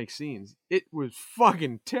iconic scenes, it was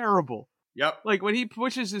fucking terrible. Yep. Like when he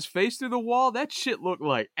pushes his face through the wall, that shit looked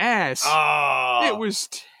like ass. Oh. It was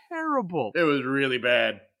terrible. It was really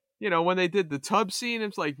bad. When they did the tub scene,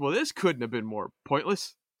 it's like, well, this couldn't have been more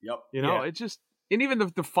pointless. Yep. It just, and even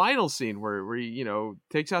the final scene where he,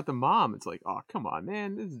 takes out the mom, it's like, oh, come on,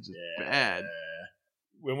 man, this is just bad.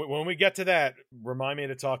 When we get to that, remind me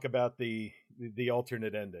to talk about the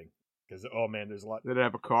alternate ending. Because, oh man, there's a lot. Did it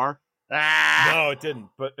have a car? No, it didn't.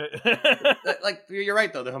 But like you're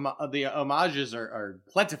right though. The homages are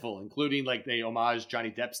plentiful, including like they homage Johnny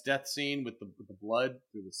Depp's death scene with the blood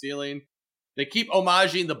through the ceiling. They keep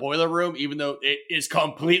homaging the boiler room, even though it is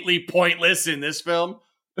completely pointless in this film.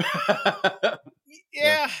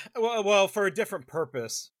 Yeah. Well, for a different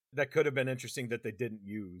purpose that could have been interesting that they didn't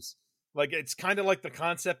use. Like it's kind of like the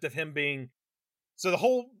concept of him being. So the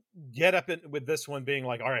whole get up with this one being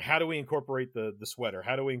like, all right, how do we incorporate the sweater?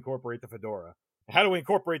 How do we incorporate the fedora? How do we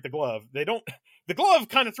incorporate the glove? The glove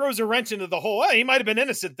kind of throws a wrench into the whole, he might have been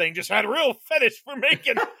innocent thing, just had a real fetish for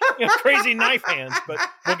making crazy knife hands. But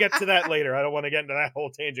we'll get to that later. I don't want to get into that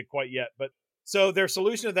whole tangent quite yet. But so their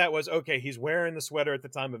solution to that was, okay, he's wearing the sweater at the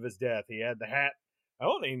time of his death. He had the hat.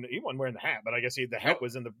 He wasn't wearing the hat, but I guess the hat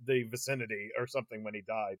was in the vicinity or something when he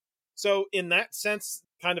died. So in that sense,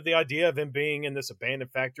 kind of the idea of him being in this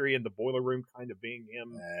abandoned factory and the boiler room kind of being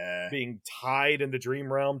him being tied in the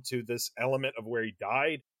dream realm to this element of where he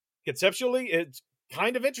died. Conceptually, it's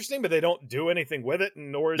kind of interesting, but they don't do anything with it,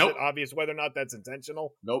 nor is it obvious whether or not that's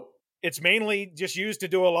intentional. Nope. It's mainly just used to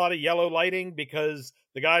do a lot of yellow lighting because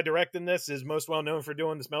the guy directing this is most well known for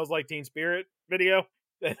doing the Smells Like Teen Spirit video.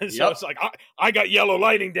 And so it's like, I got yellow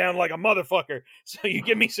lighting down like a motherfucker. So you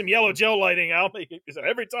give me some yellow gel lighting, I'll make it. So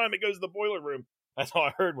every time it goes to the boiler room, that's all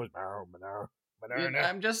I heard was,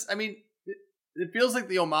 it feels like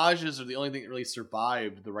the homages are the only thing that really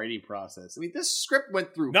survived the writing process. I mean, this script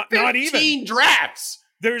went through not 15 drafts.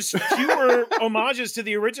 There's fewer homages to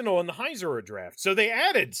the original in the Heiserer draft, so they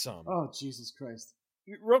added some. Oh, Jesus Christ.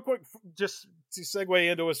 real quick, just to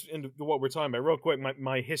segue into what we're talking about, real quick,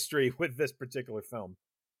 my history with this particular film.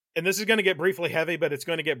 And this is going to get briefly heavy, but it's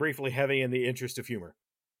going to get briefly heavy in the interest of humor.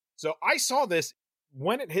 So I saw this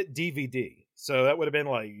when it hit DVD. So that would have been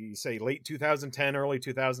like, you say, late 2010, early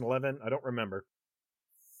 2011. I don't remember.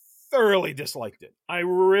 Thoroughly disliked it. I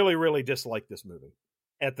really, really disliked this movie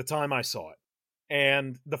at the time I saw it.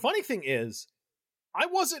 And the funny thing is, I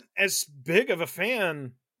wasn't as big of a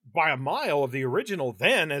fan by a mile of the original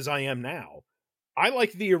then as I am now. I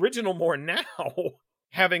like the original more now,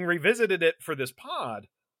 having revisited it for this pod,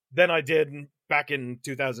 than I did back in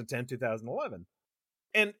 2010, 2011.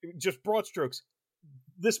 And just broad strokes,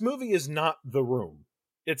 this movie is not The Room.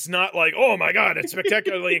 It's not like, oh my God, it's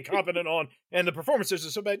spectacularly incompetent on, and the performances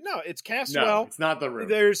are so bad. No, it's cast well. It's not The Room.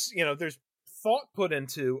 There's thought put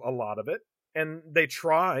into a lot of it, and they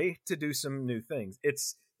try to do some new things.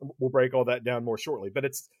 We'll break all that down more shortly, but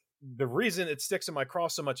it's the reason it sticks in my craw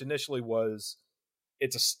so much initially was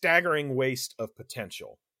it's a staggering waste of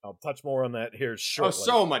potential. I'll touch more on that here shortly. Oh,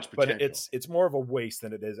 so much potential. But it's more of a waste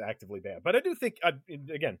than it is actively bad. But I do think,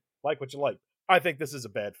 again, like what you like. I think this is a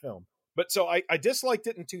bad film. But so I disliked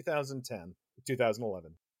it in 2010,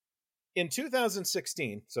 2011. In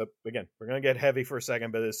 2016, so again, we're going to get heavy for a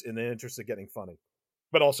second, but it's in the interest of getting funny.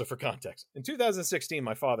 But also for context. In 2016,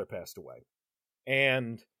 my father passed away.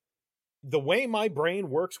 And the way my brain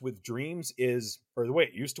works with dreams is, or the way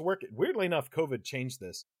it used to work, weirdly enough, COVID changed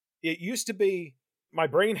this. It used to be, my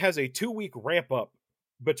brain has a 2-week ramp up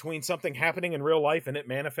between something happening in real life and it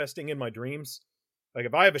manifesting in my dreams. Like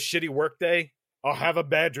if I have a shitty work day, I'll have a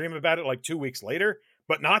bad dream about it like 2 weeks later,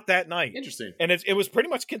 but not that night. Interesting. And it was pretty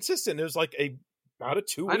much consistent. It was like about a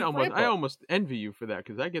 2-week ramp up. I almost envy you for that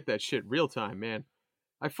because I get that shit real time, man.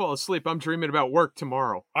 I fall asleep. I'm dreaming about work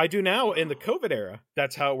tomorrow. I do now in the COVID era.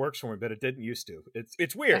 That's how it works for me, but it didn't used to.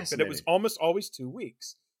 It's weird, but it was almost always 2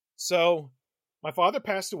 weeks. So my father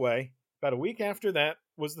passed away. About a week after that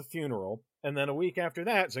was the funeral. And then a week after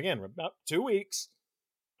that, so again, about 2 weeks,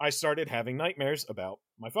 I started having nightmares about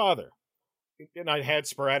my father. And I had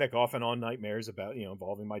sporadic off and on nightmares about,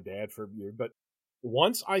 involving my dad for a year. But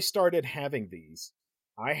once I started having these,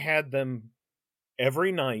 I had them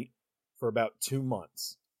every night for about 2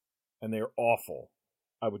 months. And they're awful.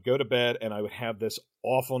 I would go to bed and I would have this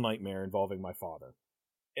awful nightmare involving my father.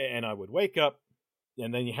 And I would wake up,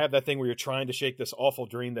 and then you have that thing where you're trying to shake this awful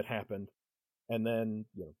dream that happened. And then,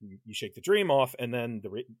 you shake the dream off, and then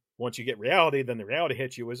once you get reality, then the reality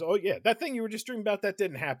hits you is, oh yeah, that thing you were just dreaming about, that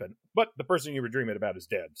didn't happen. But the person you were dreaming about is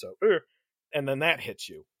dead. So, and then that hits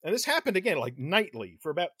you. And this happened again, like nightly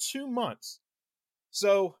for about 2 months.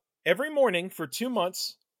 So every morning for 2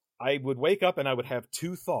 months, I would wake up and I would have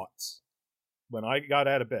 2 thoughts when I got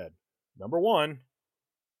out of bed. Number 1,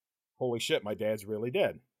 holy shit, my dad's really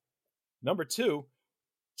dead. Number 2,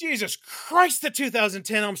 Jesus Christ, the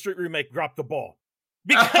 2010 Elm Street remake dropped the ball.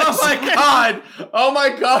 Because, Oh my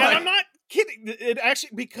God! And I'm not kidding. It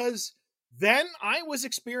actually, because then I was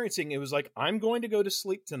experiencing, it was like, I'm going to go to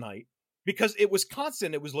sleep tonight, because it was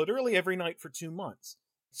constant. It was literally every night for 2 months.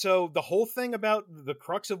 So the whole thing about the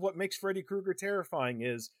crux of what makes Freddy Krueger terrifying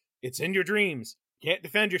is it's in your dreams. You can't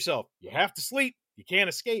defend yourself. You have to sleep. You can't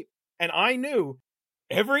escape. And I knew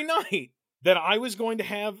every night that I was going to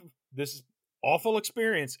have this awful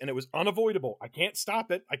experience, and it was unavoidable. I can't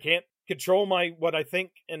stop it. I can't control what I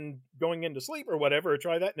think and going into sleep or whatever, or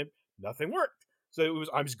try that, and nothing worked. So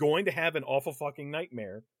I was going to have an awful fucking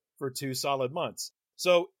nightmare for 2 solid months.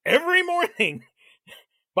 So every morning,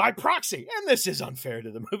 by proxy, and this is unfair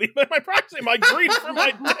to the movie, but by proxy, my grief for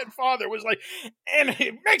my dead father was like, and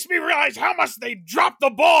it makes me realize how much they dropped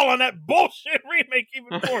the ball on that bullshit remake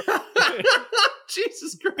even more.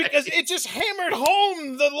 Jesus Christ. Because it just hammered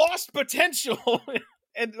home the lost potential.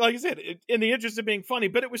 And like I said, in the interest of being funny,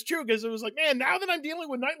 but it was true, because it was like, man, now that I'm dealing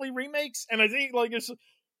with nightly remakes, and I think like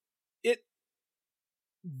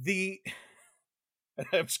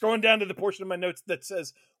I'm scrolling down to the portion of my notes that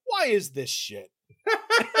says, why is this shit?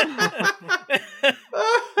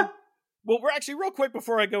 Well, we're actually, real quick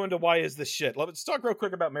before I go into why is this shit, let's talk real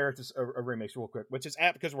quick about merit of remakes real quick, which is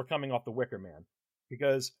apt because we're coming off The Wicker Man.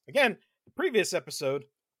 Because, again, the previous episode,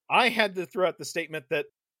 I had to throw out the statement that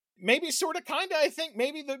maybe sort of kind of, I think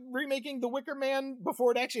maybe the remaking The Wicker Man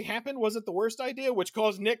before it actually happened wasn't the worst idea, which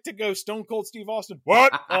caused Nick to go Stone Cold Steve Austin,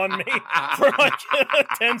 what? On me for like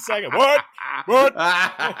 10 seconds. What?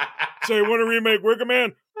 So you want to remake Wicker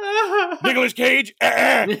Man? Nicolas Cage?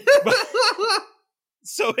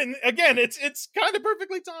 So, again, it's kind of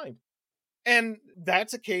perfectly timed. And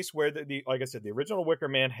that's a case where, like I said, the original Wicker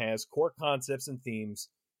Man has core concepts and themes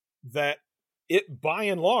that it, by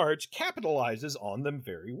and large, capitalizes on them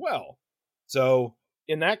very well. So,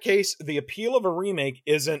 in that case, the appeal of a remake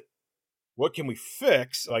isn't what can we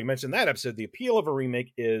fix. Like I mentioned in that episode, the appeal of a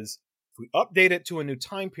remake is if we update it to a new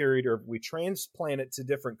time period or if we transplant it to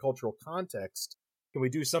different cultural context, can we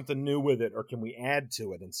do something new with it or can we add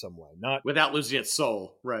to it in some way? Not without losing its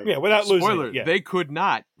soul, right? Yeah, without losing Spoiler, it. Yeah. they could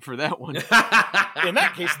not for that one. In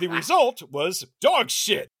that case, the result was dog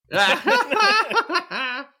shit.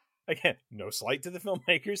 Again, no slight to the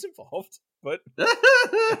filmmakers involved, but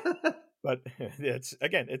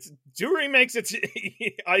it's two remakes. It's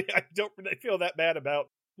I don't really feel that bad about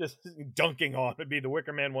just dunking on it'd be the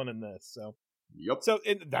Wicker Man one and this. So yep. So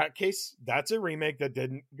in that case, that's a remake that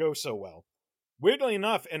didn't go so well. Weirdly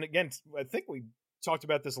enough, and again, I think we talked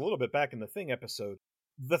about this a little bit back in the Thing episode.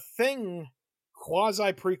 The Thing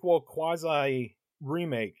quasi prequel, quasi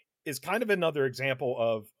remake is kind of another example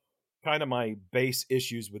of kind of my base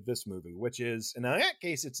issues with this movie, which is, and in that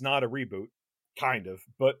case, it's not a reboot, kind of,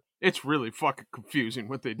 but it's really fucking confusing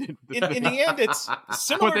what they did. In the end, it's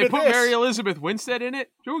similar but they to put this. Mary Elizabeth Winstead in it.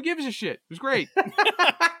 Who gives a shit? It was great.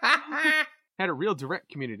 Had a real direct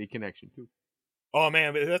community connection too. Oh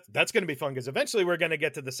man, that's going to be fun because eventually we're going to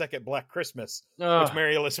get to the second Black Christmas. Which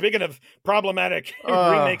Mary Elizabeth. Speaking of problematic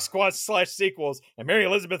remakes / sequels, and Mary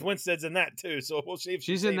Elizabeth Winstead's in that too. So we'll see if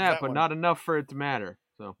she's in that, but one. not enough for it to matter.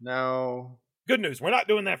 So no. Good news, we're not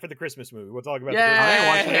doing that for the Christmas movie. We'll talk about. I ain't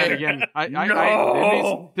watching that again.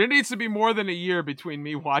 No. There needs to be more than a year between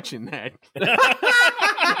me watching that.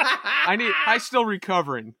 I still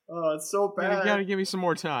recovering. Oh, it's so bad. You gotta give me some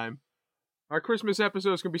more time. Our Christmas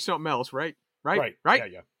episode is gonna be something else, right? Right.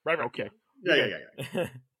 Yeah. Right. Okay. Yeah.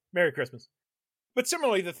 Merry Christmas. But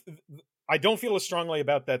similarly, I don't feel as strongly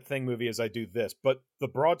about that Thing movie as I do this, but the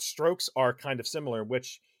broad strokes are kind of similar,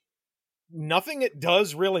 which nothing it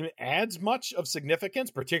does really adds much of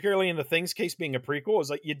significance, particularly in the Thing's case being a prequel.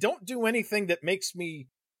 Is like, you don't do anything that makes me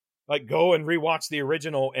like go and rewatch the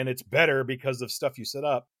original and it's better because of stuff you set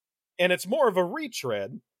up. And it's more of a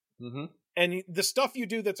retread. Mm-hmm. And the stuff you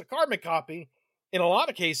do that's a carbon copy, in a lot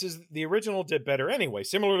of cases, the original did better anyway,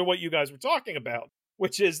 similar to what you guys were talking about,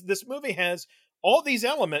 which is this movie has all these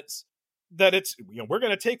elements that we're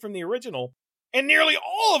going to take from the original, and nearly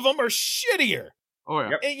all of them are shittier. Oh,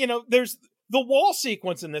 yeah. And, there's the wall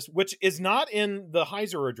sequence in this, which is not in the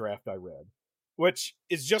Heiserer draft I read, which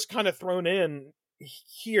is just kind of thrown in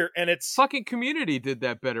here, and it's... Fucking Community did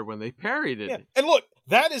that better when they parried it. Yeah. And look,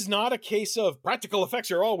 that is not a case of practical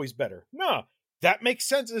effects are always better. No. That makes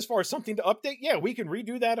sense as far as something to update. Yeah, we can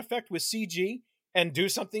redo that effect with CG and do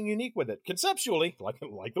something unique with it. Conceptually, like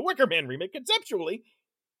the Wicker Man remake, conceptually,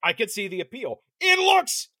 I could see the appeal. It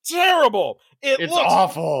looks terrible. It's looks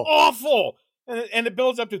awful. Awful. And it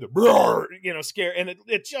builds up to the scare, and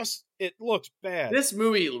it looks bad. This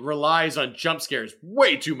movie relies on jump scares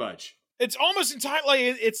way too much. It's almost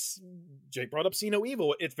entirely, Jake brought up See No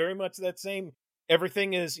Evil. It's very much that same.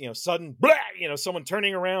 Everything is, sudden, blah, someone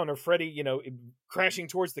turning around or Freddy, crashing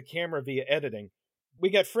towards the camera via editing. We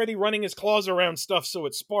got Freddy running his claws around stuff so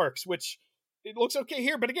it sparks, which it looks okay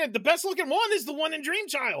here. But again, the best looking one is the one in Dream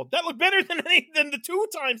Child. That looked better than the two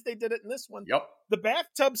times they did it in this one. Yep. The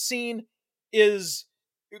bathtub scene is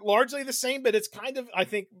largely the same, but it's kind of, I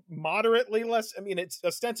think, moderately less. I mean, it's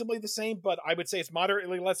ostensibly the same, but I would say it's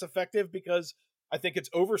moderately less effective because I think it's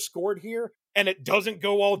overscored here, and it doesn't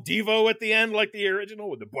go all Devo at the end like the original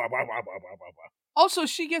with the blah, blah, blah, blah, blah, blah, blah. Also,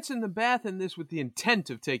 she gets in the bath in this with the intent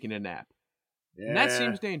of taking a nap. Yeah. And that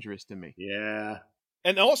seems dangerous to me. Yeah.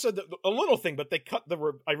 And also, a little thing, but they cut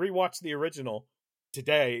I rewatched the original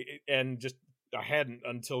today, and I hadn't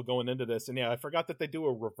until going into this, and I forgot that they do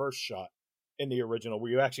a reverse shot in the original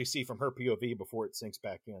where you actually see from her POV before it sinks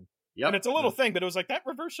back in. Yep. And it's a little thing, but it was like that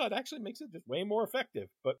reverse shot actually makes it just way more effective.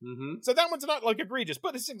 But So that one's not like egregious,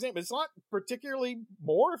 but it's an example. It's not particularly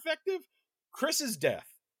more effective. Chris's death,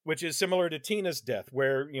 which is similar to Tina's death,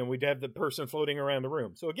 where we'd have the person floating around the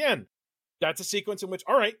room. So again, that's a sequence in which,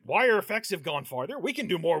 all right, wire effects have gone farther. We can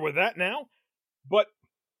do more with that now. But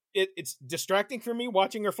it's distracting for me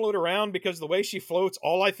watching her float around because the way she floats,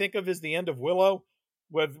 all I think of is the end of Willow.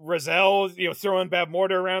 With Rozelle, throwing bad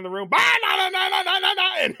mortar around the room.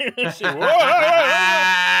 And she,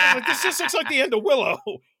 whoa! This just looks like the end of Willow.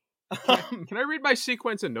 Can I read my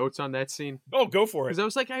sequence of notes on that scene? Oh, go for it. Because I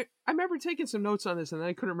was like, I remember taking some notes on this, and then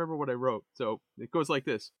I couldn't remember what I wrote. So it goes like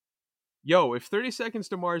this. Yo, if 30 Seconds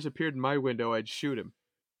to Mars appeared in my window, I'd shoot him.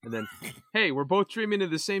 And then, hey, we're both dreaming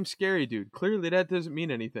of the same scary dude. Clearly that doesn't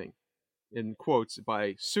mean anything. In quotes,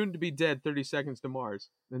 by soon-to-be-dead 30 Seconds to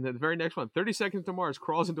Mars. And then the very next one, 30 Seconds to Mars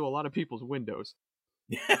crawls into a lot of people's windows.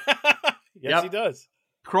 Yes, he does.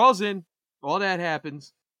 Crawls in, all that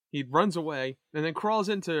happens, he runs away, and then crawls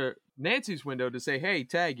into Nancy's window to say, hey,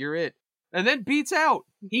 Tag, you're it. and then beats out.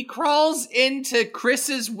 He crawls into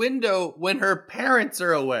Chris's window when her parents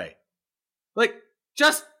are away. Like,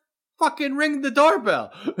 just fucking ring the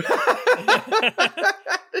doorbell.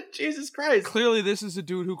 Jesus Christ. Clearly, this is a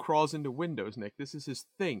dude who crawls into windows, Nick. This is his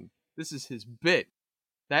thing. This is his bit.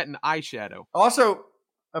 That and eyeshadow. Also,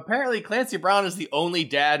 apparently Clancy Brown is the only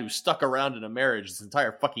dad who stuck around in a marriage this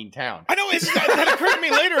entire fucking town. I know, that occurred to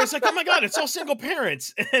me later. It's like, oh my God, it's all single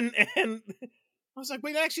parents. And I was like,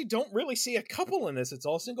 we actually don't really see a couple in this. It's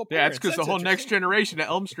all single parents. Yeah, it's because the whole next generation of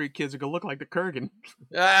Elm Street kids are going to look like the Kurgan.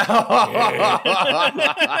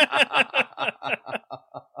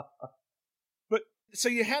 But so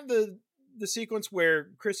you have the sequence where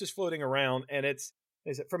Chris is floating around, and it's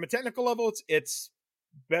from a technical level, it's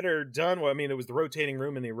better done. Well, I mean, it was the rotating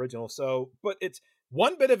room in the original, but it's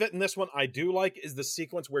one bit of it in this one I do like is the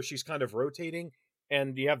sequence where she's kind of rotating,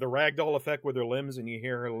 and you have the ragdoll effect with her limbs, and you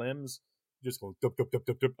hear her limbs just go dup, dup, dup,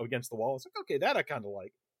 dup, dup against the wall. It's like, okay, that I kind of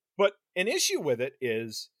like. But an issue with it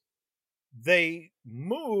is they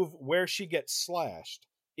move where she gets slashed.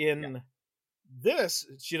 In this,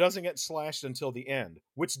 she doesn't get slashed until the end,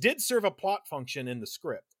 which did serve a plot function in the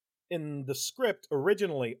script. In the script,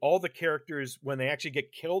 originally, all the characters, when they actually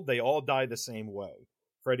get killed, they all die the same way.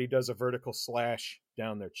 Freddy does a vertical slash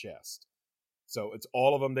down their chest. So it's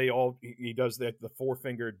all of them, he does the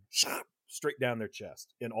four-fingered straight down their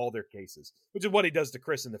chest in all their cases, which is what he does to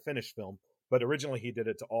Chris in the finished film, but originally he did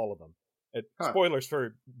it to all of them. Spoilers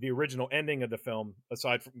for the original ending of the film,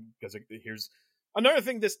 aside from, because here's another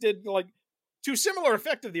thing this did, like, to similar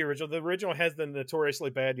effect of the original. The original has the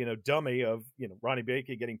notoriously bad, dummy of, Ronnie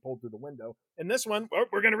Baker getting pulled through the window. And this one,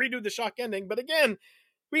 we're going to redo the shock ending, but again,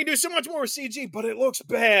 we can do so much more with CG, but it looks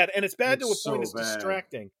bad, and it's bad to a point it's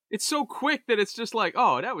distracting. It's so quick that it's just like,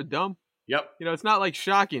 oh, that was dumb. Yep. It's not like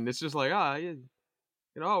shocking. It's just like,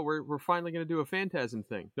 we're finally going to do a Phantasm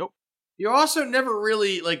thing. Nope. You also never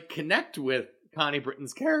really, connect with Connie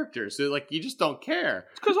Britton's character, so, you just don't care.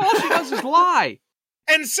 It's because all she does is lie.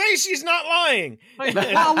 And say she's not lying. I'm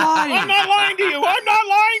not lying. I'm not lying to you. I'm not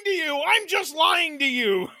lying to you. I'm just lying to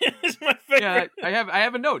you. It's my favorite. Yeah, I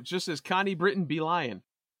have a note. Just says Connie Britton be lying.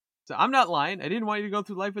 So I'm not lying. I didn't want you to go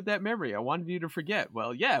through life with that memory. I wanted you to forget.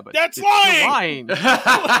 Well, yeah, but that's lying. I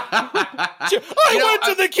went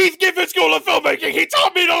to the Keith Giffen School of Filmmaking. He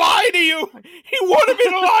taught me to lie to you. He wanted me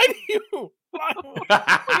to lie to you. We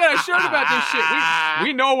got a shirt about this shit.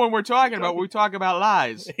 We know when we're talking about when we talk about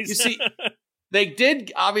lies. You see, they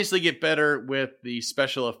did obviously get better with the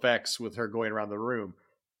special effects with her going around the room.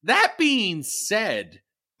 That being said,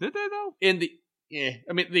 did they though? In the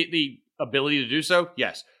the ability to do so,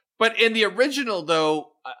 yes. But in the original,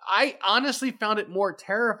 though, I honestly found it more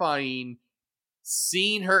terrifying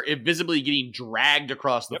seeing her invisibly getting dragged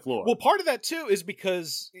across the floor. Well, part of that, too, is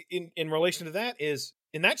because in relation to that is,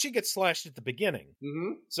 in that she gets slashed at the beginning.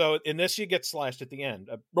 Mm-hmm. So in this, she gets slashed at the end.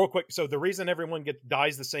 Real quick, so the reason everyone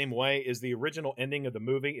dies the same way is the original ending of the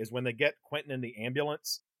movie is when they get Quentin in the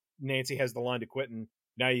ambulance, Nancy has the line to Quentin,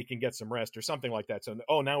 now you can get some rest, or something like that. So,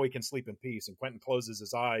 now we can sleep in peace. And Quentin closes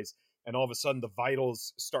his eyes, and all of a sudden the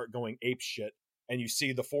vitals start going ape shit, and you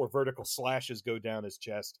see the 4 vertical slashes go down his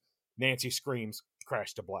chest. Nancy screams,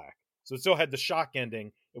 crash to black. So it still had the shock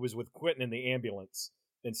ending. It was with Quentin in the ambulance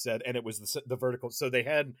instead, and it was the vertical. So they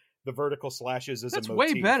had the vertical slashes as a motif. That's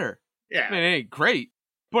way better. Yeah. I mean, it ain't great,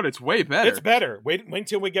 but it's way better. It's better. Wait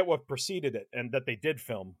until we get what preceded it, and that they did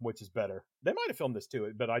film, which is better. They might have filmed this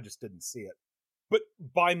too, but I just didn't see it. But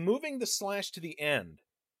by moving the slash to the end,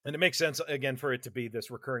 and it makes sense, again, for it to be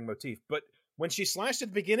this recurring motif, but when she slashed at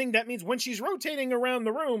the beginning, that means when she's rotating around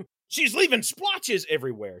the room, she's leaving splotches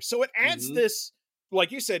everywhere. So it adds this,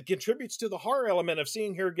 like you said, contributes to the horror element of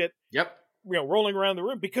seeing her get, rolling around the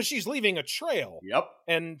room, because she's leaving a trail. Yep.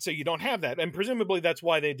 And so you don't have that. And presumably that's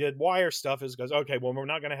why they did wire stuff, is because, okay, well, we're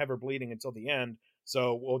not going to have her bleeding until the end,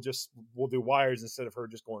 so we'll do wires instead of her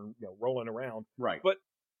just going, rolling around. Right. But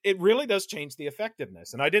it really does change the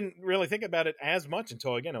effectiveness. And I didn't really think about it as much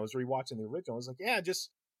until, again, I was rewatching the original. I was like, yeah, just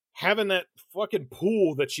having that fucking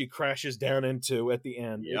pool that she crashes down into at the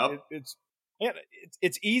end. Yep.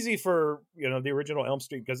 It's easy for, the original Elm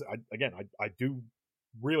Street, because, I do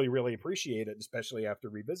really, really appreciate it, especially after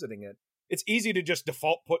revisiting it. It's easy to just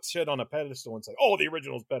default put shit on a pedestal and say, oh, the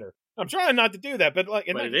original's better. I'm trying not to do that, but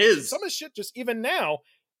it is. Some of the shit just even now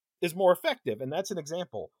is more effective, and that's an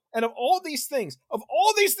example. And of all these things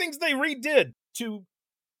they redid to,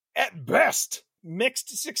 at best,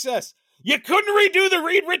 mixed success, you couldn't redo the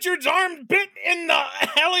Reed Richards arm bit in the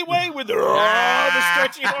alleyway with the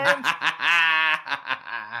stretchy arms.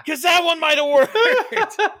 Because that one might have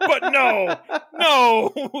worked. But no.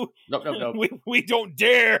 Nope. We don't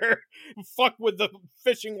dare fuck with the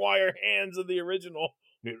fishing wire hands of the original.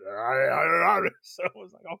 So I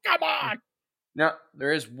was like, oh, come on. Now,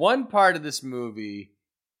 there is one part of this movie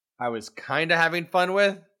I was kind of having fun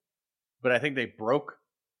with, but I think they broke.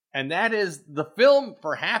 And that is the film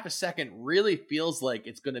for half a second really feels like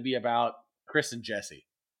it's going to be about Chris and Jesse.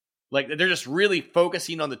 Like they're just really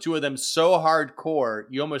focusing on the two of them so hardcore,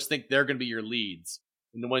 you almost think they're going to be your leads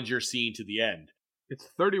and the ones you're seeing to the end. It's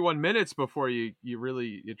 31 minutes before it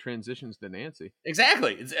transitions to Nancy.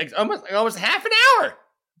 Exactly. It's almost half an hour.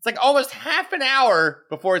 It's like almost half an hour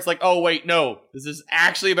before it's like, oh, wait, no, this is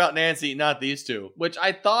actually about Nancy, not these two. Which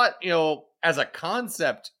I thought, as a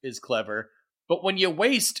concept is clever. But when you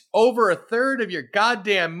waste over a third of your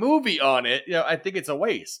goddamn movie on it, I think it's a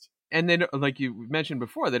waste. And then, like you mentioned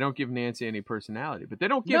before, they don't give Nancy any personality. But they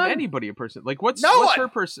don't give None. anybody a person. Like, what's one. her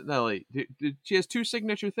personality? She has two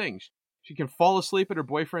signature things. She can fall asleep at her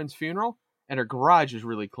boyfriend's funeral, and her garage is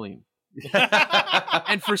really clean.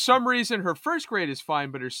 And for some reason, her first grade is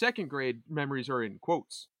fine, but her second grade memories are in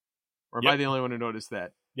quotes. Or am I the only one who noticed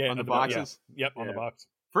that? Yeah, on the boxes? Yeah. Yep, on the box.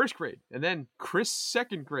 First grade. And then Chris'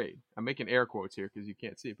 second grade. I'm making air quotes here because you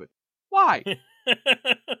can't see it, but why? I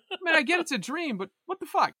mean, I get it's a dream, but what the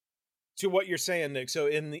fuck? To what you're saying, Nick, so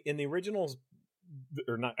in the originals,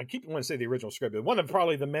 or not, I keep wanting to say the original script, but one of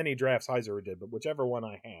probably the many drafts Heiser did, but whichever one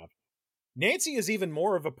I have, Nancy is even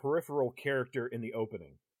more of a peripheral character in the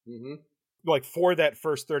opening. Mm-hmm. Like for that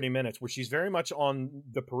first 30 minutes, where she's very much on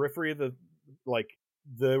the periphery of the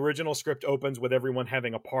original script opens with everyone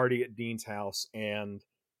having a party at Dean's house, and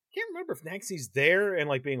I can't remember if Nancy's there and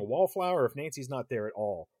like being a wallflower or if Nancy's not there at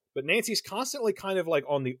all. But Nancy's constantly kind of like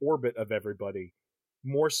on the orbit of everybody,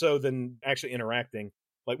 more so than actually interacting.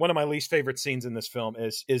 Like one of my least favorite scenes in this film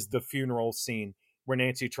is the funeral scene where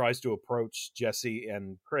Nancy tries to approach Jesse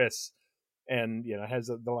and Chris, and has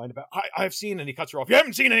the line about I've seen, and he cuts her off. You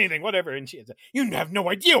haven't seen anything, whatever. And she, you have no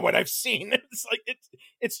idea what I've seen. It's like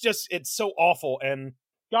it's so awful. And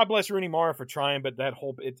God bless Rooney Mara for trying, but that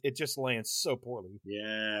whole it just lands so poorly.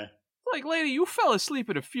 Yeah, like, lady, you fell asleep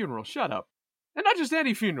at a funeral. Shut up. And not just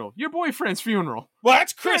any funeral, your boyfriend's funeral. Well,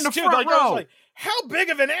 that's Chris in the too. Front I was row. like, how big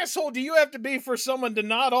of an asshole do you have to be for someone to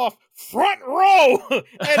nod off front row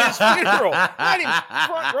at his funeral? Not even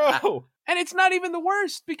front row. And it's not even the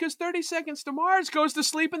worst, because 30 Seconds to Mars goes to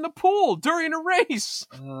sleep in the pool during a race.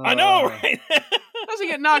 I know, right? Doesn't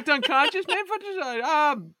get knocked unconscious, man.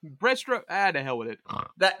 Breaststroke. The hell with it.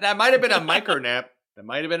 that might have been a micro nap. That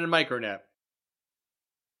might have been a micro nap.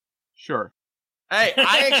 Sure. Hey,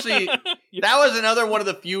 I actually, that was another one of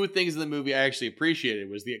the few things in the movie I actually appreciated,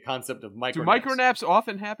 was the concept of micronaps. Do micronaps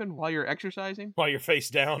often happen while you're exercising? While you're face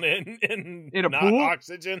down in a not pool?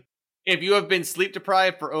 Oxygen. If you have been sleep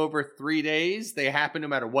deprived for over 3 days, they happen no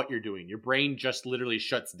matter what you're doing. Your brain just literally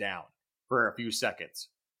shuts down for a few seconds.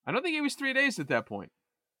 I don't think it was 3 days at that point.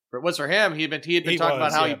 But it was for him. He had been talking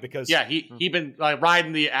about how he'd been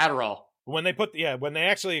riding the Adderall. When they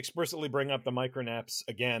actually explicitly bring up the micronaps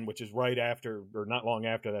again, which is right after or not long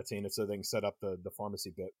after that scene, it's so they can set up the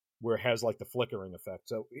pharmacy bit where it has like the flickering effect.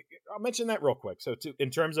 So I'll mention that real quick. So in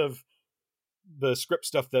terms of the script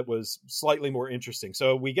stuff that was slightly more interesting.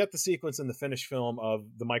 So we get the sequence in the finished film of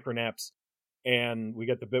the micronaps, and we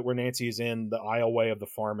get the bit where Nancy is in the aisleway of the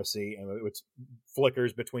pharmacy, and it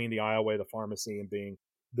flickers between the aisleway of the pharmacy and being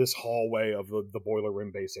this hallway of the boiler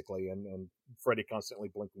room, basically, and Freddy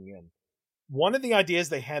constantly blinking in. One of the ideas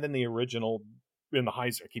they had in the original, in the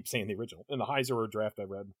Heiser, I keep saying the original, in the Heiser draft I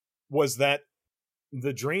read, was that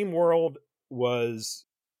the dream world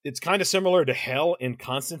it's kind of similar to Hell in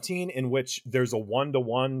Constantine, in which there's a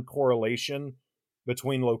 1-to-1 correlation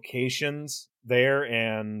between locations there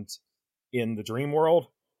and in the dream world.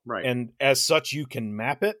 Right. And as such, you can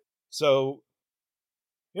map it. So,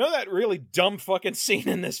 that really dumb fucking scene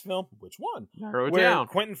in this film? Which one? Narrow it where down.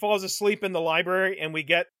 Quentin falls asleep in the library and we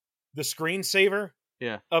get the screensaver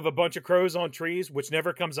of a bunch of crows on trees, which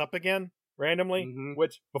never comes up again randomly. Mm-hmm.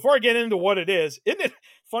 Which, before I get into what it is, isn't it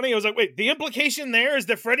funny? I was like, wait, the implication there is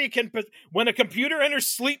that Freddy can, when a computer enters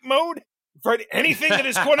sleep mode, Freddy, anything that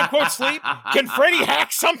is quote unquote sleep, can Freddy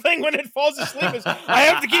hack something when it falls asleep? I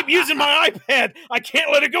have to keep using my iPad. I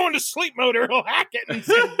can't let it go into sleep mode or he'll hack it and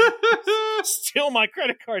steal my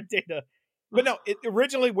credit card data. But no,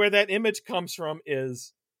 originally where that image comes from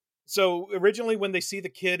is, so originally when they see the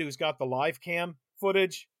kid who's got the live cam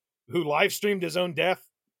footage, who live streamed his own death,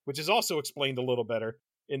 which is also explained a little better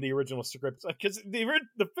in the original script, because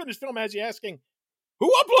the finished film has you asking,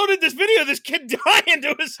 Who uploaded this video of this kid dying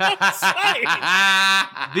to his own site?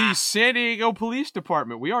 The San Diego Police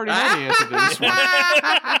Department. We already know the answer to this one.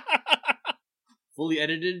 Fully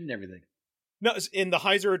edited and everything. No, in the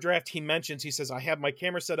Heiser draft, he says, I have my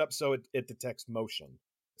camera set up so it detects motion.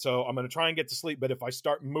 So I'm going to try and get to sleep, but if I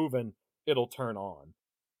start moving, it'll turn on.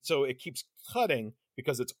 So it keeps cutting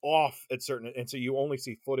because it's off at certain, and so you only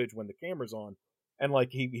see footage when the camera's on. And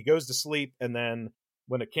like he goes to sleep, and then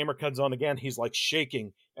when the camera comes on again, he's like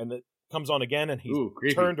shaking, and it comes on again, and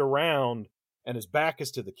he's turned around, and his back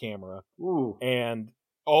is to the camera. Ooh. And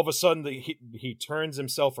all of a sudden, he turns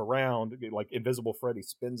himself around, like Invisible Freddy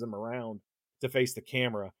spins him around to face the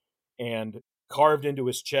camera, and carved into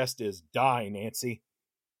his chest is "Die, Nancy."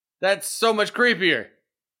 That's so much creepier.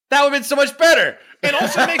 That would have been so much better. It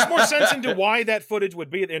also makes more sense into why that footage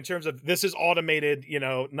would be in terms of this is automated,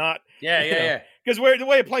 not... Yeah. Because the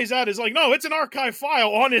way it plays out is like, no, it's an archive file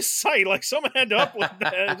on his site. Like, someone had to upload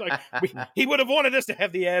that. It's like, he would have wanted us to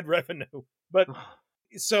have the ad revenue. But,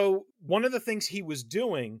 so, one of the things he was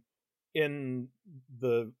doing in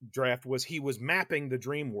the draft was he was mapping the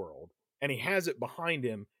dream world. And he has it behind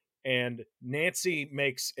him. And Nancy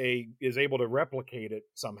is able to replicate it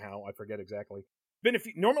somehow. I forget exactly.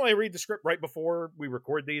 Normally I read the script right before we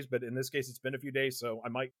record these, but in this case it's been a few days, so I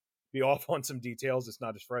might be off on some details. It's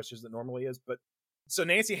not as fresh as it normally is. But so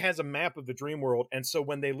Nancy has a map of the dream world, and so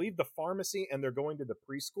when they leave the pharmacy and they're going to the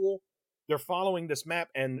preschool, they're following this map,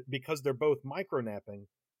 and because they're both micronapping,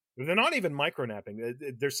 they're not even micronapping.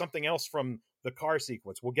 There's something else from the car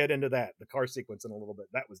sequence. We'll get into that, the car sequence in a little bit.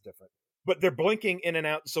 That was different. But they're blinking in and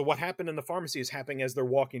out. So what happened in the pharmacy is happening as they're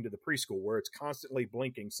walking to the preschool, where it's constantly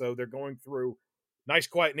blinking. So they're going through nice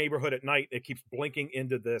quiet neighborhood at night. It keeps blinking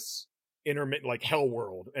into this intermittent like hell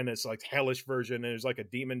world, and it's like hellish version, and there's like a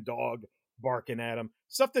demon dog barking at him,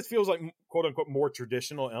 stuff that feels like quote unquote more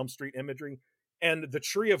traditional Elm Street imagery. And the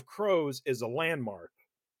Tree of Crows is a landmark.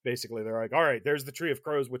 Basically they're like, all right, there's the Tree of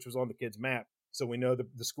Crows, which was on the kid's map, so we know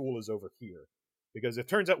the school is over here, because it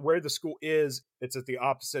turns out where the school is, it's at the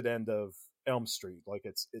opposite end of Elm Street. Like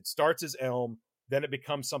it starts as Elm, then it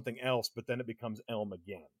becomes something else, but then it becomes Elm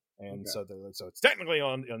again. And so it's technically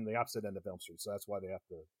on the opposite end of Elm Street, so that's why they have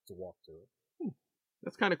to walk to it.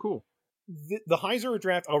 That's kind of cool. The Heiser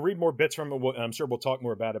draft, I'll read more bits from it, and I'm sure we'll talk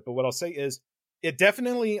more about it, but what I'll say is, it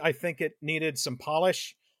definitely, I think it needed some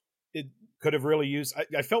polish. It could have really used...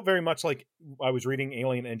 I felt very much like I was reading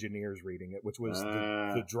Alien Engineers reading it, which was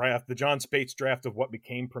the draft, the John Spates draft of what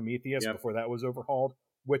became Prometheus before that was overhauled,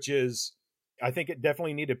 which is... I think it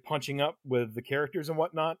definitely needed punching up with the characters and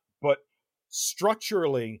whatnot, but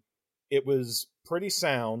structurally, it was pretty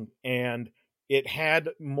sound, and it had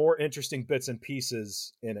more interesting bits and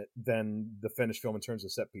pieces in it than the finished film in terms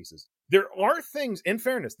of set pieces. There are things, in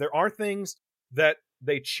fairness, that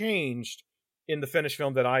they changed in the finished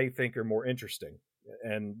film that I think are more interesting,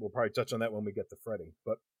 and we'll probably touch on that when we get to Freddy.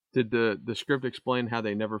 But did the script explain how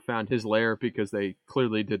they never found his lair because they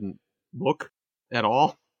clearly didn't look at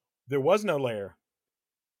all? There was no lair.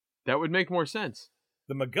 That would make more sense.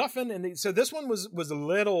 The MacGuffin, so this one was a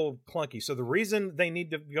little clunky. So the reason they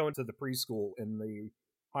need to go into the preschool in the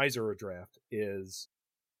Heiser draft is,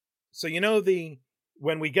 so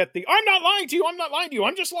when we get the I'm not lying to you,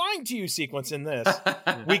 I'm just lying to you sequence in this,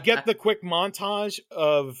 we get the quick montage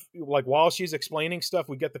of, like, while she's explaining stuff,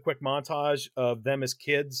 we get the quick montage of them as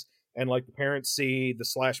kids, and like the parents see the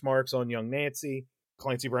slash marks on young Nancy.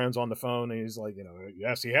 Clancy Brown's on the phone, and he's like,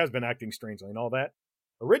 yes, he has been acting strangely and all that.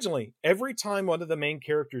 Originally, every time one of the main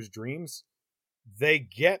characters dreams, they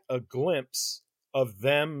get a glimpse of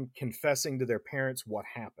them confessing to their parents what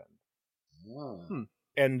happened. Oh.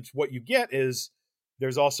 And what you get is,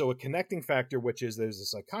 there's also a connecting factor, which is there's a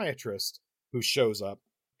psychiatrist who shows up.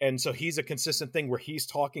 And so he's a consistent thing where he's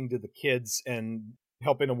talking to the kids and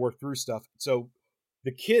helping them work through stuff. So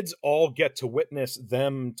the kids all get to witness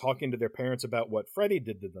them talking to their parents about what Freddy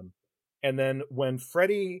did to them. And then when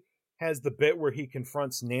Freddy has the bit where he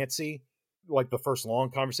confronts Nancy, like the first long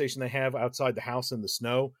conversation they have outside the house in the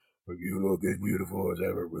snow, but you look as beautiful as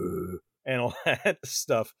ever, and all that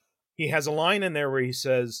stuff. He has a line in there where he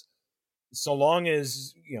says, so long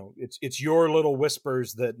as, it's your little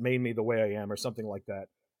whispers that made me the way I am, or something like that.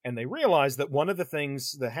 And they realize that one of the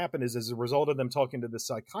things that happened is, as a result of them talking to the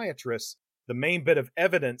psychiatrist, the main bit of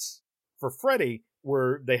evidence for Freddy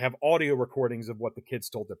were they have audio recordings of what the kids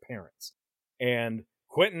told their parents. And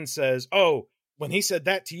Quentin says, oh, when he said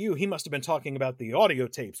that to you, he must have been talking about the audio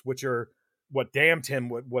tapes, which are what damned him,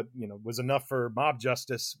 what was enough for mob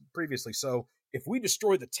justice previously. So if we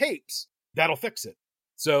destroy the tapes, that'll fix it.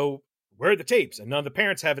 So where are the tapes? And none of the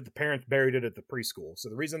parents have it. The parents buried it at the preschool. So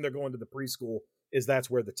the reason they're going to the preschool is that's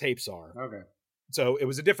where the tapes are. Okay. So it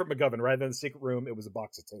was a different MacGuffin. Rather than the secret room, it was a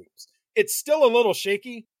box of tapes. It's still a little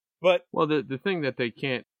shaky, but... Well, the thing that they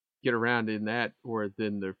can't get around in that, or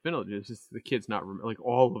then their final, is just the kids not, like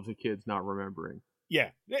all of the kids not remembering. Yeah.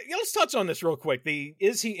 Let's touch on this real quick. The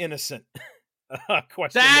is he innocent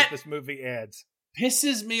question that this movie adds.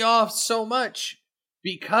 Pisses me off so much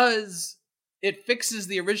because it fixes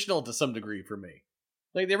the original to some degree for me.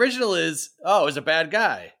 Like, the original is, oh, it was a bad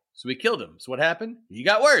guy, so we killed him. So what happened? He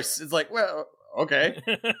got worse. It's like, well, okay.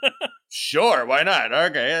 Sure, why not?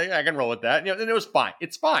 Okay, I can roll with that. And it was fine.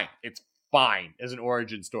 It's fine. It's fine as an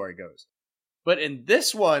origin story goes. But in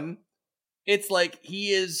this one, it's like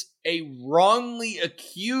he is a wrongly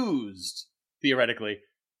accused, theoretically,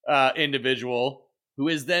 individual who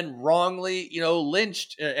is then wrongly,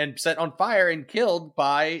 lynched and set on fire and killed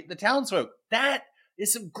by the townsfolk. That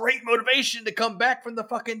is some great motivation to come back from the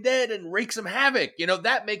fucking dead and wreak some havoc.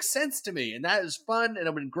 That makes sense to me. And that is fun and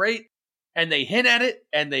it would be great. And they hint at it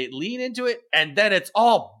and they lean into it. And then it's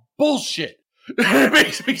all bullshit. It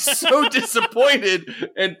makes me so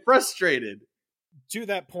disappointed and frustrated. To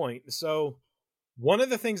that point, so one of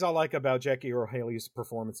the things I like about Jackie Earle Haley's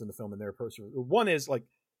performance in the film and their approach, one is like,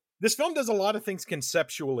 this film does a lot of things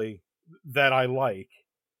conceptually that I like.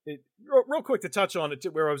 Real quick to touch on it,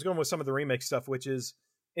 where I was going with some of the remake stuff, which is,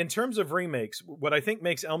 in terms of remakes, what I think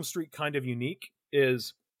makes Elm Street kind of unique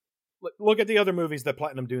is, look at the other movies that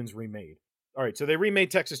Platinum Dunes remade. All right, so they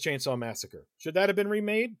remade Texas Chainsaw Massacre. Should that have been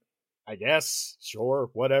remade? I guess, sure,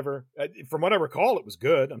 whatever. From what I recall, it was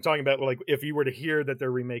good. I'm talking about, like, if you were to hear that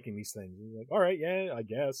they're remaking these things. You're like, all right, yeah, I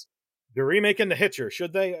guess. They're remaking The Hitcher.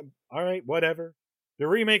 Should they? All right, whatever. They're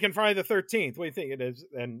remaking Friday the 13th. What do you think it is?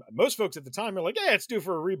 And most folks at the time are like, yeah, it's due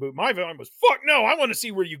for a reboot. My vibe was, fuck no, I want to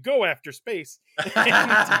see where you go after space. And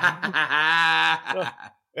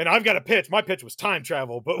I've got a pitch. My pitch was time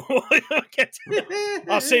travel, but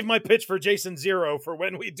I'll save my pitch for Jason Zero for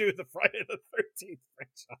when we do the Friday the 13th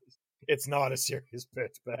franchise. It's not a serious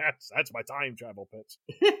pitch, but that's my time travel pitch.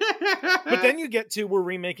 But then you get to, we're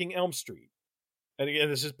remaking Elm Street. And again,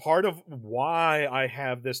 this is part of why I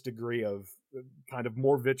have this degree of kind of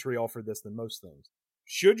more vitriol for this than most things.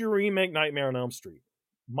 Should you remake Nightmare on Elm Street?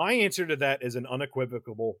 My answer to that is an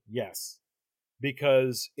unequivocal yes.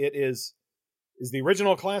 Because it is the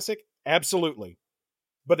original classic? Absolutely.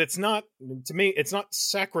 But it's not, to me, it's not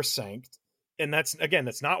sacrosanct. And that's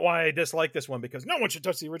not why I dislike this one, because no one should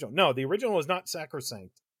touch the original. No, the original is not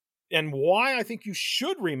sacrosanct. And why I think you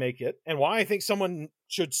should remake it, and why I think someone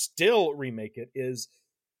should still remake it, is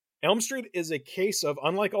Elm Street is a case of,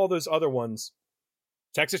 unlike all those other ones,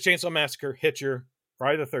 Texas Chainsaw Massacre, Hitcher,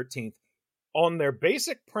 Friday the 13th, on their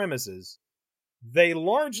basic premises, they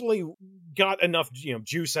largely got enough,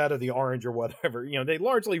 juice out of the orange or whatever. They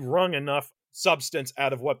largely wrung enough substance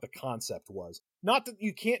out of what the concept was. Not that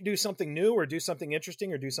you can't do something new or do something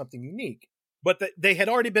interesting or do something unique, but that they had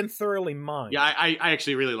already been thoroughly mined. Yeah, I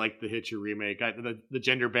actually really like the Hitcher remake. The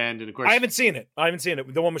gender bend, and of course, I haven't seen it.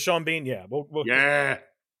 The one with Sean Bean. Yeah, yeah.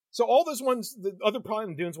 So all those ones, the other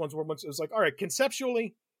Platinum Dunes ones, it was like, all right,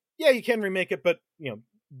 conceptually, yeah, you can remake it, but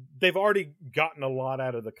they've already gotten a lot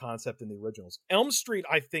out of the concept in the originals. Elm Street,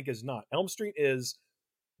 I think, is not. Elm Street is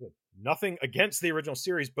nothing against the original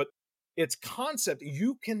series, but its concept,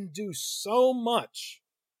 you can do so much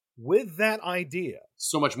with that idea.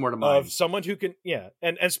 So much more to mine. Of someone who can,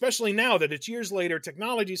 and especially now that it's years later,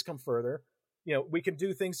 technology's come further, we can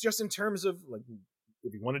do things just in terms of, like,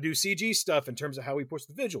 if you want to do CG stuff in terms of how we push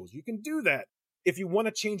the visuals, you can do that. If you want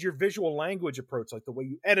to change your visual language approach, like the way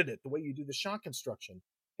you edit it, the way you do the shot construction,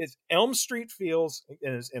 it's Elm Street feels,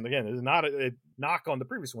 and again, it's not a knock on the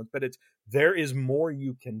previous ones, but there is more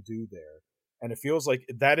you can do there. And it feels like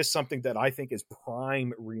that is something that I think is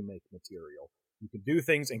prime remake material. You can do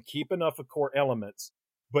things and keep enough of core elements,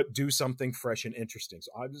 but do something fresh and interesting.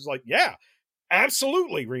 So I was like, yeah,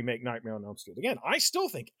 absolutely remake Nightmare on Elm Street. Again, I still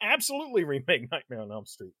think absolutely remake Nightmare on Elm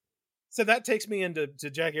Street. So that takes me into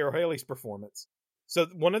Jackie Earle Haley's performance. So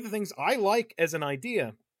one of the things I like as an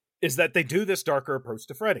idea is that they do this darker approach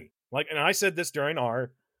to Freddy. And I said this during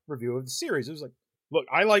our review of the series. It was like, look,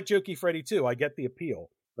 I like Jokey Freddy too. I get the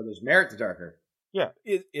appeal. But there's merit to darker. Yeah,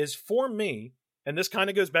 it is for me, and this kind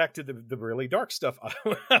of goes back to the really dark stuff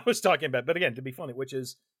I was talking about. But again, to be funny, which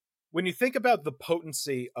is, when you think about the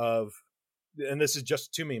potency of, and this is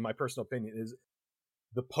just to me, my personal opinion, is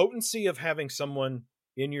the potency of having someone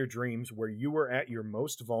in your dreams where you were at your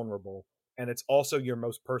most vulnerable, and it's also your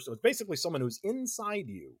most personal. It's basically someone who's inside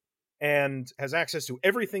you and has access to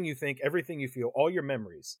everything you think, everything you feel, all your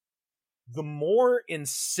memories. The more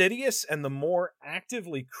insidious and the more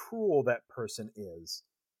actively cruel that person is,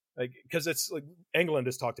 Like, because it's like England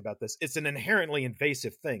has talked about this. It's an inherently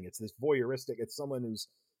invasive thing. It's this voyeuristic. It's someone who's,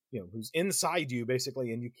 who's inside you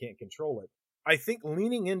basically, and you can't control it. I think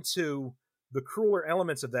leaning into the crueler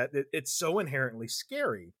elements of that, it's so inherently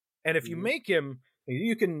scary. And if you make him,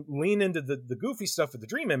 you can lean into the goofy stuff with the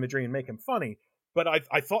dream imagery and make him funny. But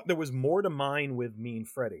I thought there was more to mine with Mean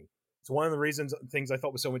Freddy. It's one of the things I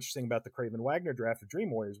thought was so interesting about the Craven Wagner draft of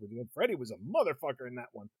Dream Warriors. With Freddy was a motherfucker in that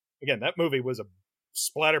one. Again, that movie was a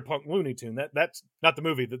splatterpunk Looney Tune. That's not the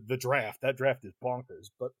movie, the draft. That draft is bonkers.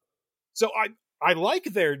 But so I like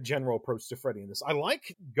their general approach to Freddy in this. I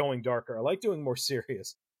like going darker. I like doing more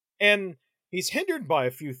serious. And he's hindered by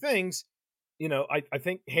a few things. I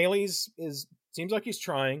think Haley's seems like he's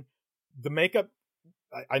trying. The makeup,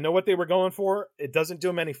 I know what they were going for. It doesn't do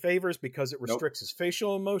him any favors because it restricts his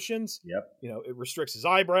facial emotions. Yep. It restricts his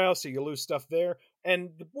eyebrows, so you lose stuff there.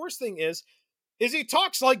 And the worst thing is he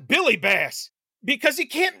talks like Billy Bass. Because he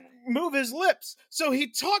can't move his lips. So he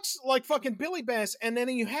talks like fucking Billy Bass, and then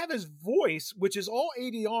you have his voice, which is all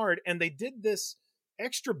ADR'd, and they did this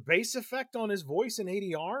extra bass effect on his voice in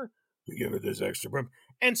ADR to give it this extra bump.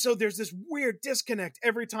 And so there's this weird disconnect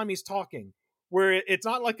every time he's talking, where it's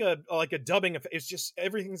not like a dubbing effect. It's just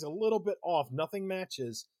everything's a little bit off. Nothing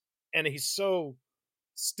matches. And he's so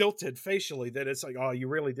stilted facially that it's like, oh, you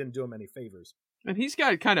really didn't do him any favors. And he's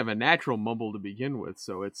got kind of a natural mumble to begin with,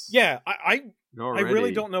 so it's... Yeah, I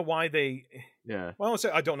really don't know why they... Yeah. Well,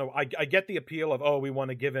 I don't know. I get the appeal of, we want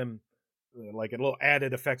to give him like a little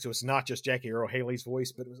added effect so it's not just Jackie Earle Haley's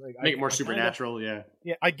voice, but it was like... Make it more supernatural, yeah.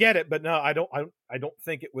 Yeah, I get it, but no, I don't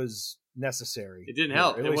think it was necessary. It didn't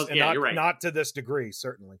help. It wasn't, you're right. Not to this degree,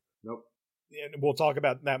 certainly. Nope. And we'll talk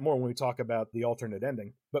about that more when we talk about the alternate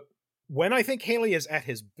ending. But when I think Haley is at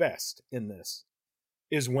his best in this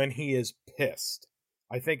is when he is pissed.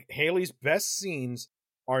 I think Haley's best scenes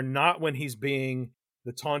are not when he's being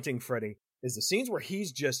the taunting Freddy, is the scenes where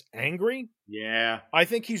he's just angry. Yeah. I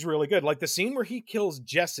think he's really good. Like the scene where he kills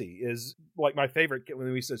Jesse is like my favorite,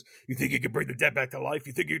 when he says, "You think you can bring the dead back to life?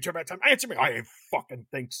 You think you can turn back time? Answer me." I fucking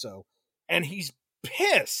think so. And he's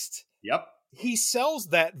pissed. Yep. He sells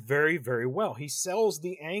that very, very well. He sells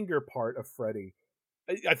the anger part of Freddy.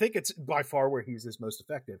 I think it's by far where he's his most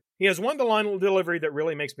effective. He has one line delivery that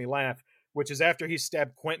really makes me laugh, which is after he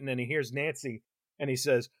stabbed Quentin and he hears Nancy and he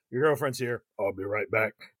says, "Your girlfriend's here. I'll be right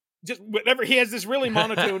back." Just whatever. He has this really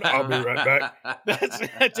monotone, "I'll be right back."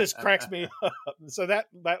 That just cracks me up. So that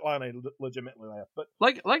line I legitimately laugh. But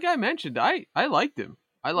like I mentioned, I liked him.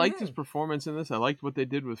 I liked his performance in this. I liked what they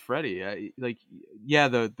did with Freddy.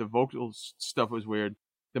 The vocal stuff was weird.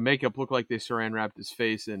 The makeup looked like they saran wrapped his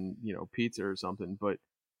face in, pizza or something. But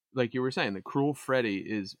like you were saying, the cruel Freddy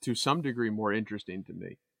is to some degree more interesting to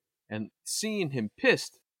me. And seeing him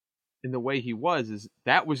pissed in the way he was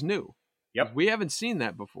was new. Yep. We haven't seen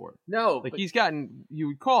that before. No. Like he's gotten, you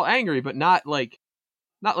would call angry, but not like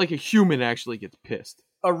a human actually gets pissed.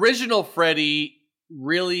 Original Freddy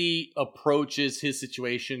really approaches his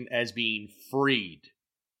situation as being freed.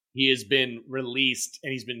 He has been released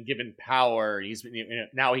and he's been given power. He's been,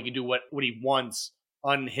 now he can do what he wants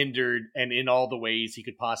unhindered and in all the ways he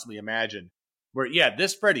could possibly imagine. Where,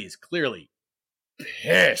 this Freddy is clearly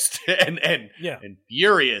pissed and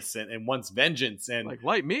furious and wants vengeance and like,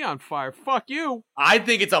 light me on fire. Fuck you. I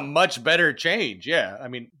think it's a much better change. Yeah. I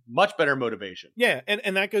mean, much better motivation. Yeah.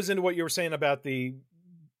 And that goes into what you were saying about the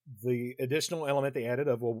additional element they added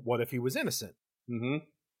of, well, what if he was innocent? Mm-hmm.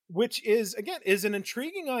 Which is an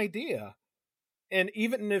intriguing idea. And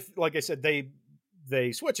even if, like I said,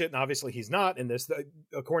 they switch it, and obviously he's not in this.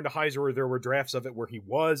 According to Heiser, there were drafts of it where he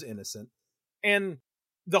was innocent. And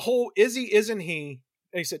the whole is he, isn't he?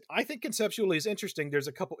 They said, I think conceptually is interesting. There's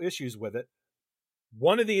a couple issues with it.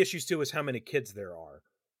 One of the issues, too, is how many kids there are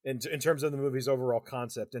in terms of the movie's overall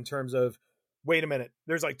concept, in terms of, wait a minute,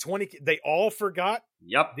 there's like 20, they all forgot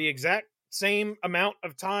the exact same amount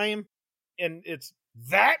of time, and it's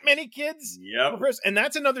that many kids? Yep. And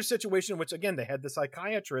that's another situation in which, again, they had the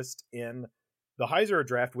psychiatrist in the Heiser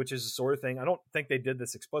draft, which is the sort of thing, I don't think they did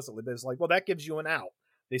this explicitly, but it's like, well, that gives you an out.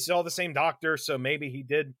 They saw the same doctor, so maybe he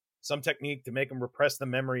did some technique to make him repress the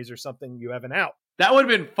memories or something. You have an out. That would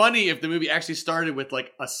have been funny if the movie actually started with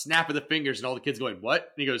like a snap of the fingers and all the kids going, "What?" And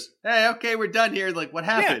he goes, "Hey, okay, we're done here." Like, what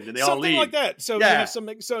happened? And they all leave. Something like that. So you have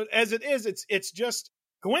something. So as it is, it's just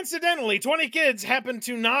coincidentally 20 kids happen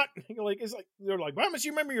to not like. It's like they're like, "Why must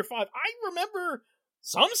you remember you're 5?" I remember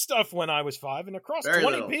some stuff when I was 5, and across Very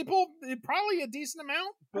 20 little. people, probably a decent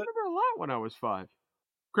amount. But I remember a lot when I was 5.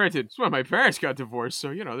 Granted, it's when my parents got divorced,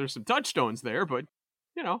 so there's some touchstones there, but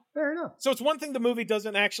Fair enough. So it's one thing the movie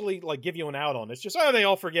doesn't actually like give you an out on. It's just, they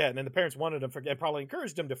all forget, and then the parents wanted them to forget, probably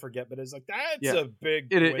encouraged them to forget. But it's like that's a big.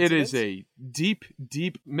 It is a deep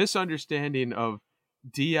misunderstanding of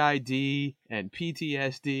DID and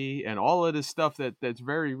PTSD and all of this stuff that's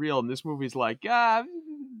very real. And this movie's like,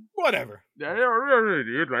 whatever.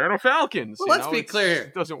 Atlanta Falcons. Well, let's be clear.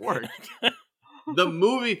 It doesn't work. The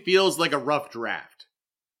movie feels like a rough draft.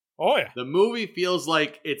 Oh yeah. The movie feels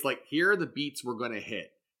like it's like, here are the beats we're going to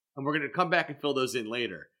hit, and we're going to come back and fill those in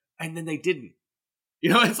later. And then they didn't.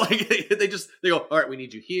 It's like they go, all right, we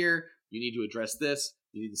need you here. You need to address this.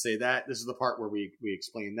 You need to say that. This is the part where we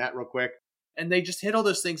explain that real quick. And they just hit all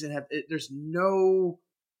those things and there's no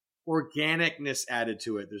organicness added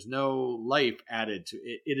to it. There's no life added to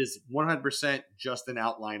it. It is 100% just an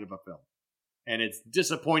outline of a film. And it's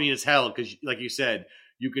disappointing as hell because, like you said,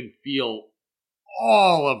 you can feel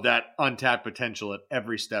all of that untapped potential at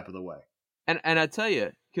every step of the way. And I tell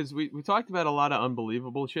you, because we talked about a lot of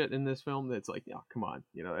unbelievable shit in this film that's like, oh, come on,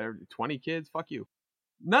 20 kids, fuck you.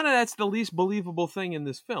 None of that's the least believable thing in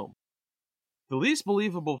this film. The least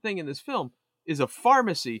believable thing in this film is a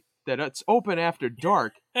pharmacy that it's open after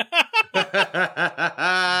dark with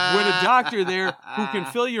a doctor there who can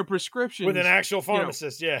fill your prescriptions. With an actual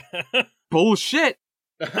pharmacist, yeah. Bullshit.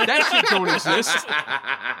 That shit don't exist.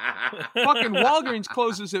 Fucking Walgreens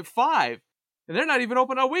closes at 5. And they're not even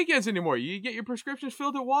open on weekends anymore. You get your prescriptions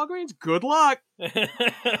filled at Walgreens? Good luck.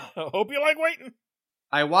 Hope you like waiting.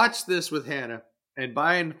 I watched this with Hannah, and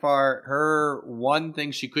by and far, her one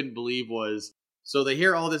thing she couldn't believe was, so they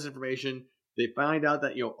hear all this information, they find out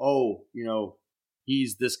that,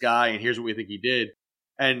 he's this guy, and here's what we think he did.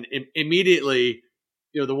 And immediately,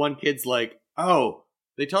 the one kid's like, oh,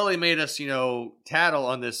 they totally made us, tattle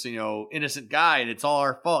on this, innocent guy, and it's all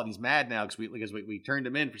our fault. And he's mad now because we turned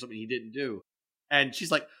him in for something he didn't do. And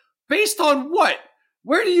she's like, based on what?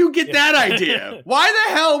 Where do you get that idea? Why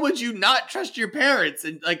the hell would you not trust your parents?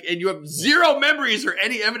 And you have zero memories or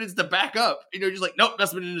any evidence to back up. And you're just like, nope,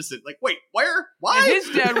 that's been innocent. Like, wait, where? Why? And his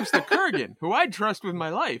dad was the Kurgan, who I trust with my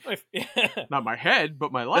life. Not my head,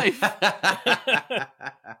 but my life.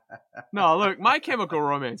 No, look, My Chemical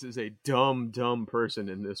Romance is a dumb person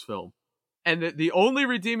in this film. And the only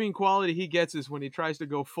redeeming quality he gets is when he tries to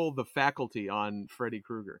go full The Faculty on Freddy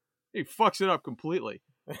Krueger. He fucks it up completely.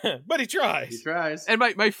 But he tries. He tries. And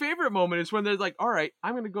my favorite moment is when they're like, all right,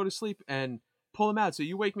 I'm going to go to sleep and pull him out. So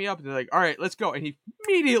you wake me up. And they're like, all right, let's go. And he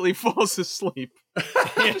immediately falls asleep.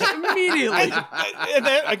 Just immediately. And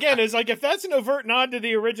that, again, is like, if that's an overt nod to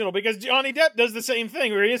the original, because Johnny Depp does the same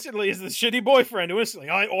thing where he instantly is the shitty boyfriend who instantly,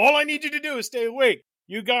 all I need you to do is stay awake.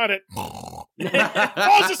 You got it.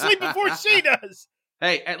 Falls asleep before she does.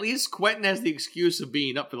 Hey, at least Quentin has the excuse of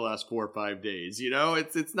being up for the last 4 or 5 days.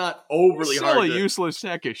 It's not overly Still hard. A useless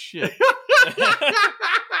sack of shit.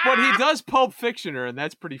 But he does Pulp Fiction her, and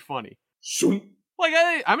that's pretty funny. Like,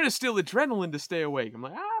 I'm going to steal adrenaline to stay awake. I'm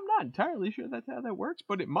like, I'm not entirely sure that's how that works,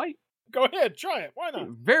 but it might. Go ahead, try it. Why not?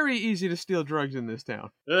 Very easy to steal drugs in this town.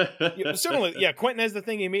 Similarly, Quentin has the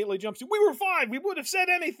thing he immediately jumps to. We were fine. We would have said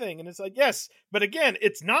anything. And it's like, yes. But again,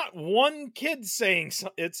 it's not one kid saying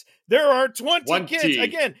there are 20 kids.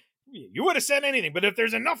 Again, you would have said anything. But if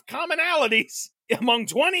there's enough commonalities among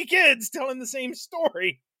 20 kids telling the same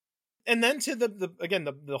story. And then to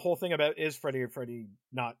the whole thing about, is Freddy or Freddy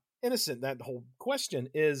not innocent? That whole question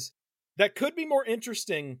is, that could be more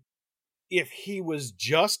interesting if he was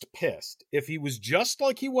just pissed, if he was just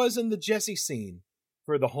like he was in the Jesse scene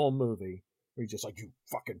for the whole movie, where he's just like, you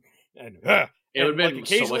fucking, it would have been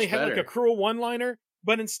occasionally so much better. Like a cruel one-liner,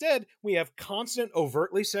 but instead we have constant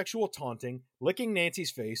overtly sexual taunting, licking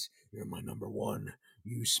Nancy's face. You're my number one.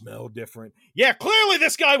 You smell different. Yeah, clearly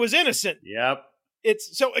this guy was innocent. Yep.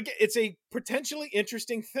 It's a potentially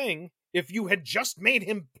interesting thing if you had just made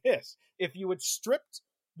him piss, if you had stripped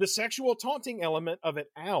the sexual taunting element of it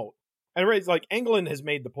out. And like Englund has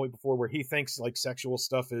made the point before where he thinks like sexual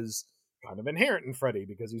stuff is kind of inherent in Freddy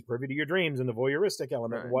because he's privy to your dreams and the voyeuristic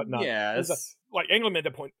element and whatnot. Yeah, like Englund made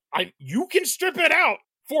the point. You can strip it out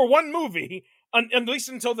for one movie, at least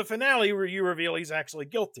until the finale where you reveal he's actually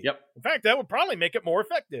guilty. Yep. In fact, that would probably make it more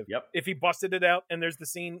effective. Yep. If he busted it out and there's the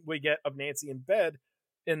scene we get of Nancy in bed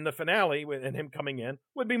in the finale and him coming in,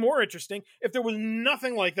 would be more interesting if there was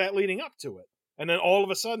nothing like that leading up to it. And then all of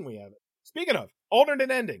a sudden we have it. Speaking of,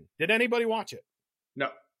 alternate ending. Did anybody watch it?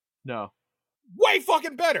 No. Way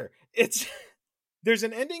fucking better. There's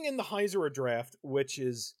an ending in the Heisera draft, which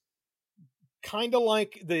is kind of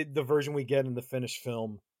like the version we get in the finished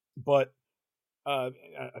film. But,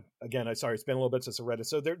 again, sorry, it's been a little bit since I read it.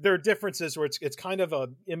 So there are differences where it's kind of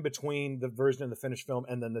in between the version in the finished film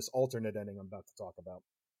and then this alternate ending I'm about to talk about.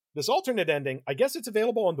 This alternate ending, I guess it's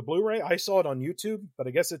available on the Blu-ray. I saw it on YouTube, but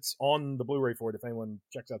I guess it's on the Blu-ray for it if anyone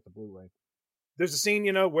checks out the Blu-ray. There's a scene,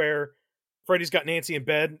 where Freddy's got Nancy in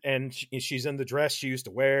bed and she's in the dress she used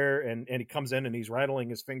to wear, and he comes in and he's rattling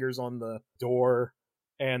his fingers on the door.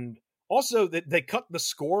 And also they cut the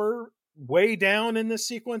score way down in this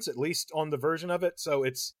sequence, at least on the version of it. So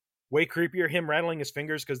it's way creepier, him rattling his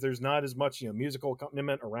fingers, because there's not as much, musical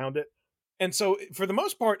accompaniment around it. And so for the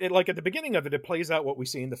most part, at the beginning of it, it plays out what we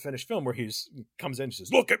see in the finished film, where he comes in and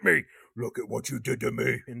says, "Look at me, look at what you did to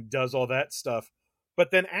me," and does all that stuff. But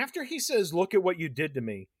then after he says, "Look at what you did to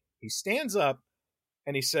me," he stands up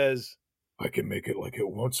and he says, "I can make it like it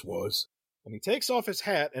once was." And he takes off his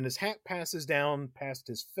hat, and his hat passes down past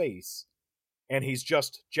his face, and he's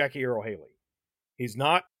just Jackie Earle Haley. He's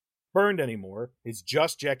not burned anymore. It's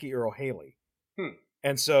just Jackie Earle Haley.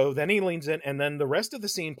 And so then he leans in, and then the rest of the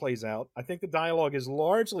scene plays out. I think the dialogue is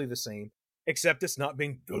largely the same, except it's not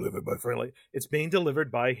being delivered by Freddy. It's being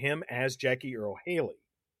delivered by him as Jackie Earle Haley.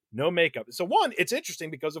 No makeup. So one, it's interesting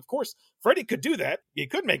because, of course, Freddy could do that. He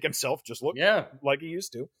could make himself just look like he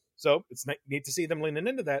used to. So it's neat to see them leaning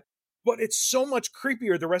into that. But it's so much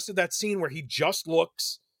creepier, the rest of that scene, where he just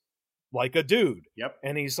looks like a dude. Yep.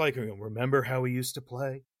 And he's like, "Remember how he used to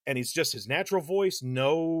play?" And he's just his natural voice,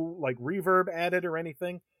 no reverb added or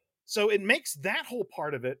anything. So it makes that whole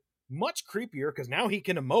part of it much creepier, because now he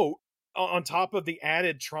can emote on top of the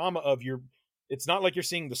added trauma of it's not like you're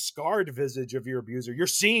seeing the scarred visage of your abuser. You're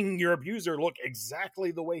seeing your abuser look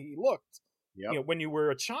exactly the way he looked when you were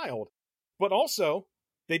a child. But also,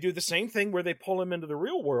 they do the same thing where they pull him into the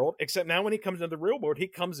real world, except now when he comes into the real world, he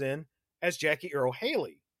comes in as Jackie Earle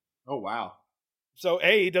Haley. Oh, wow. So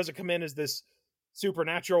he doesn't come in as this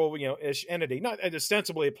supernatural, ish entity. Not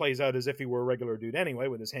ostensibly, it plays out as if he were a regular dude anyway,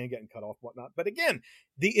 with his hand getting cut off, whatnot. But again,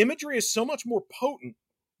 the imagery is so much more potent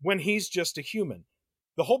when he's just a human.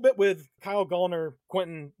 The whole bit with Kyle Gallner,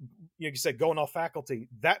 Quentin, you said going off faculty,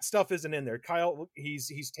 that stuff isn't in there. Kyle,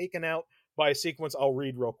 he's taken out by a sequence I'll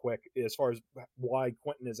read real quick as far as why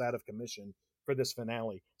Quentin is out of commission for this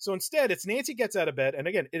finale. So instead, it's Nancy gets out of bed, and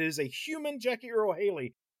again, it is a human Jackie Earle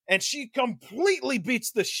Haley, and she completely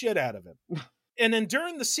beats the shit out of him. And then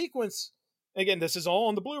during the sequence, again, this is all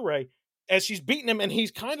on the Blu-ray, as she's beating him and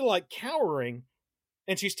he's kind of cowering,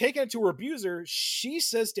 and she's taking it to her abuser, she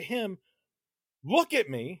says to him, "Look at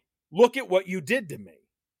me, look at what you did to me."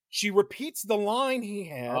 She repeats the line he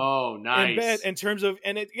had in bed in terms of,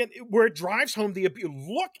 and where it drives home the abuse.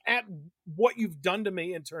 Look at what you've done to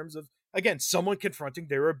me, in terms of, again, someone confronting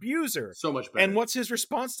their abuser. So much better. And what's his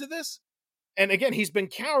response to this? And again, he's been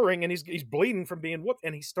cowering and he's bleeding from being whooped,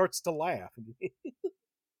 and he starts to laugh.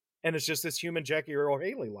 And it's just this human Jackie Earle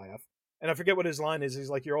Haley laugh. And I forget what his line is. He's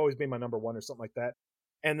like, "You'll always be my number one," or something like that.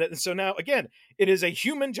 And so now, again, it is a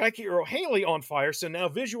human Jackie Earle Haley on fire. So now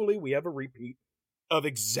visually, we have a repeat of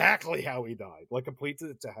exactly how he died, complete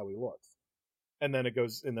to how he looks. And then it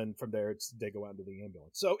goes, and then from there, they go out into the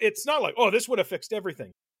ambulance. So it's not like, this would have fixed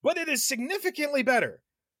everything. But it is significantly better.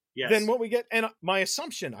 Yes. Than what we get. And my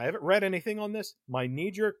assumption, I haven't read anything on this, my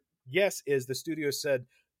knee-jerk guess is the studio said,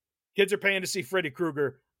 kids are paying to see Freddy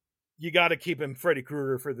Krueger, you got to keep him Freddy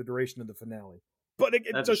Krueger for the duration of the finale. But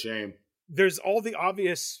that's a shame. There's all the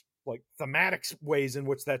obvious thematic ways in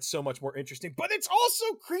which that's so much more interesting, but it's also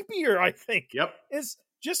creepier, I think. Yep. Is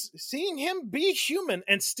just seeing him be human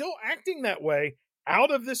and still acting that way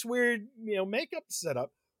out of this weird, makeup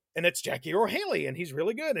setup. And it's Jackie Earle Haley, and he's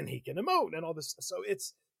really good, and he can emote and all this. So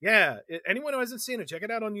it's, anyone who hasn't seen it, check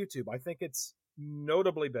it out on YouTube. I think it's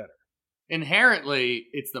notably better. Inherently,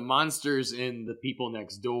 it's the monsters in The People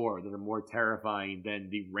Next Door that are more terrifying than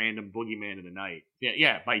the random boogeyman in the night.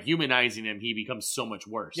 Yeah. By humanizing him, he becomes so much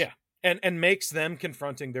worse. Yeah, and makes them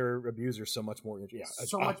confronting their abuser so much more. Yeah,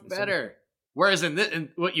 so much better. Whereas in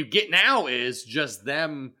what you get now is just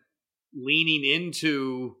them leaning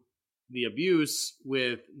into the abuse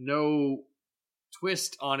with no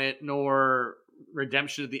twist on it, nor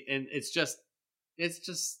redemption of the end. It's just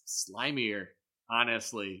slimier,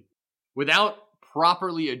 honestly. Without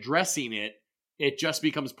properly addressing it, it just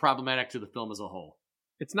becomes problematic to the film as a whole.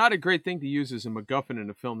 It's not a great thing to use as a MacGuffin in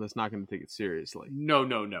a film that's not going to take it seriously. No,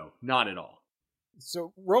 not at all.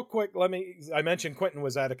 So real quick, I mentioned Quentin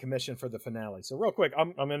was out of commission for the finale. So real quick,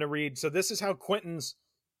 I'm going to read. So this is how Quentin's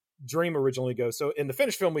dream originally goes. So in the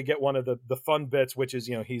finished film, we get one of the fun bits, which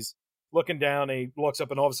is, he's looking down, and he looks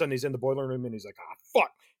up, and all of a sudden he's in the boiler room, and he's like,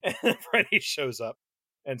 fuck. And Freddy shows up.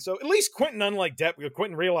 And so at least Quentin, unlike Depp,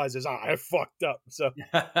 Quentin realizes, I fucked up. So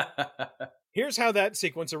here's how that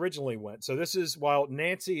sequence originally went. So this is while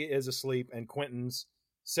Nancy is asleep and Quentin's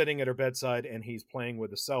sitting at her bedside, and he's playing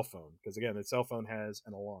with a cell phone. Because again, the cell phone has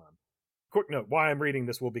an alarm. Quick note, why I'm reading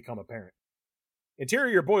this will become apparent.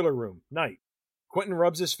 Interior boiler room, night. Quentin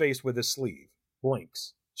rubs his face with his sleeve,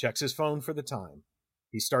 blinks, checks his phone for the time.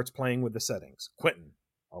 He starts playing with the settings. Quentin,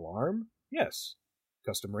 alarm? Yes.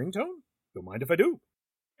 Custom ringtone? Don't mind if I do.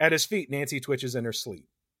 At his feet, Nancy twitches in her sleep.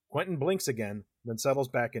 Quentin blinks again, then settles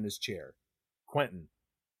back in his chair. Quentin,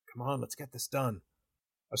 come on, let's get this done.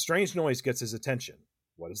 A strange noise gets his attention.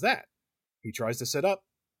 What is that? He tries to sit up,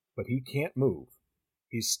 but he can't move.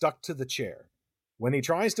 He's stuck to the chair. When he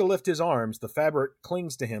tries to lift his arms, the fabric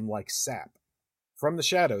clings to him like sap. From the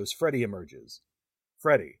shadows, Freddy emerges.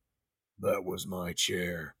 Freddy, that was my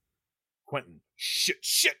chair. Quentin, shit!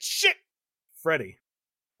 Freddy,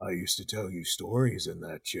 I used to tell you stories in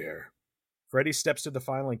that chair. Freddy steps to the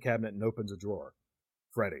filing cabinet and opens a drawer.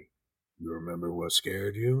 Freddy, you remember what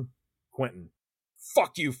scared you? Quentin,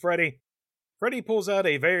 fuck you, Freddy. Freddy pulls out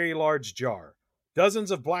a very large jar.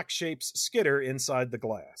 Dozens of black shapes skitter inside the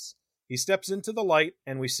glass. He steps into the light,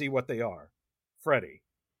 and we see what they are. Freddy.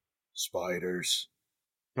 Spiders.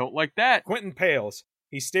 Don't like that. Quentin pales.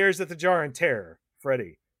 He stares at the jar in terror.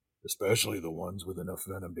 Freddy. Especially the ones with enough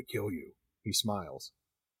venom to kill you. He smiles.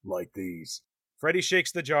 Like these. Freddy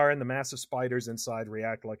shakes the jar, and the massive spiders inside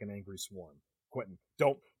react like an angry swarm. Quentin.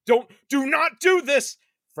 Do not do this!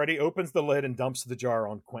 Freddy opens the lid and dumps the jar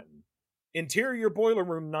on Quentin. Interior boiler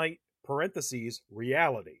room night, parentheses,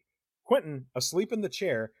 reality. Quentin, asleep in the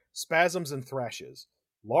chair, spasms and thrashes.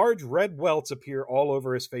 Large red welts appear all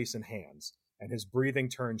over his face and hands, and his breathing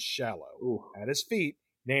turns shallow. Ooh. At his feet,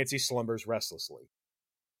 Nancy slumbers restlessly.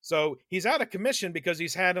 So he's out of commission because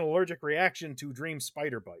he's had an allergic reaction to Dream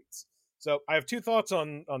spider bites. So I have two thoughts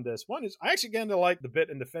on this. One is I actually get to like the bit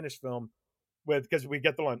in the finished film because we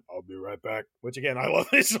get the line, I'll be right back, which again, I love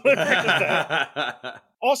this.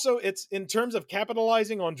 Also, it's in terms of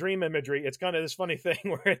capitalizing on dream imagery, it's kind of this funny thing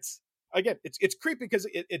where it's creepy because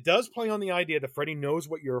it does play on the idea that Freddy knows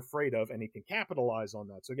what you're afraid of and he can capitalize on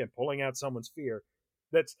that. So again, pulling out someone's fear.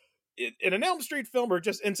 That's in an Elm Street film or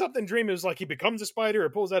just in something Dream, it was like he becomes a spider or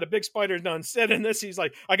pulls out a big spider. Now instead in this, he's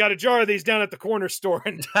like, I got a jar of these down at the corner store.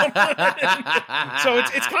 And so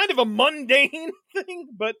it's kind of a mundane thing.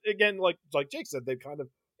 But again, like Jake said, they've kind of,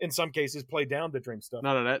 in some cases, played down the Dream stuff.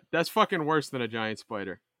 No, that's fucking worse than a giant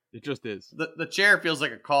spider. It just is. The chair feels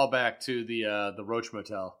like a callback to the Roach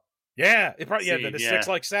Motel. Yeah, it probably that it sticks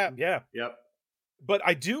like sap. Yeah. Yep. But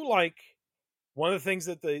I do like one of the things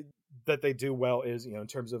that they do well is, in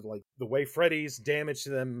terms of like the way Freddy's damage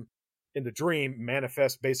to them in the Dream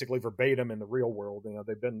manifests basically verbatim in the real world.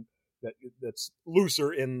 They've been that's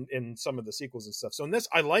looser in some of the sequels and stuff. So in this,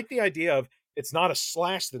 I like the idea of it's not a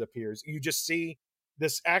slash that appears. You just see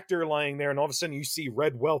this actor lying there, and all of a sudden you see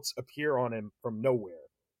red welts appear on him from nowhere.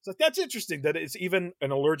 So that's interesting that it's even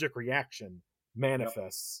an allergic reaction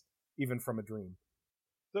manifests even from a dream.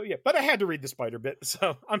 So yeah, but I had to read the spider bit,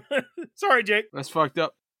 so I'm sorry, Jake. That's fucked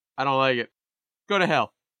up. I don't like it. Go to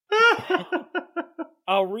hell.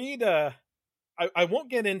 I'll read. I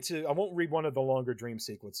won't read one of the longer dream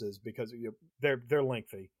sequences because they're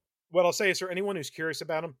lengthy. What I'll say is, for anyone who's curious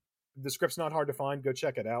about them, the script's not hard to find. Go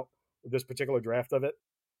check it out. This particular draft of it.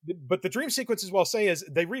 But the dream sequences, what I'll say is,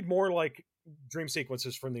 they read more like dream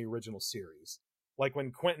sequences from the original series. Like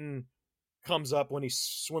when Quentin comes up, when he's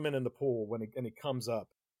swimming in the pool, and he comes up.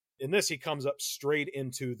 In this, he comes up straight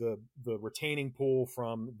into the retaining pool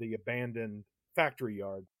from the abandoned factory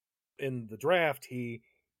yard. In the draft, he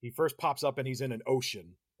first pops up and he's in an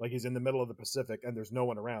ocean, like he's in the middle of the Pacific, and there's no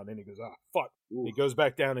one around, and he goes, fuck. Ooh. He goes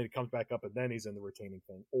back down and he comes back up, and then he's in the retaining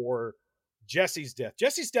thing. Or Jesse's death.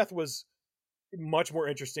 Jesse's death was much more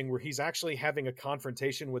interesting, where he's actually having a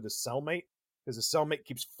confrontation with his cellmate, because his cellmate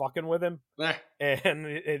keeps fucking with him, and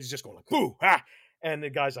it's just going like, boo, ha! And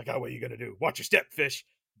the guy's like, what are you going to do? Watch your step, fish.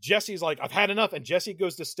 Jesse's like, I've had enough. And Jesse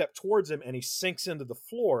goes to step towards him, and he sinks into the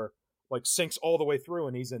floor, like sinks all the way through,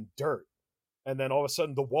 and he's in dirt. And then all of a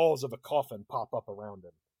sudden, the walls of a coffin pop up around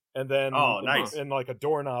him. And then, nice. And like a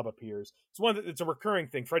doorknob appears. It's a recurring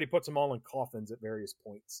thing. Freddy puts them all in coffins at various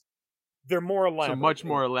points. They're more elaborate. So much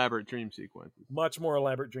more elaborate dream sequences. Much more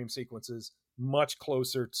elaborate dream sequences. Much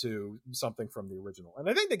closer to something from the original. And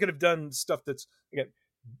I think they could have done stuff that's, again,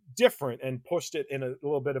 different and pushed it in a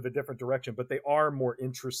little bit of a different direction, but they are more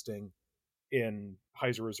interesting in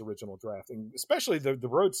Heiser's original draft, and especially the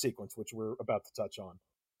road sequence, which we're about to touch on.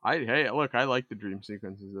 I like the dream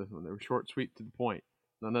sequences this one. They were short, sweet, to the point.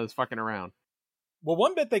 None of this fucking around. Well,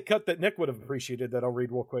 one bit they cut that Nick would have appreciated that I'll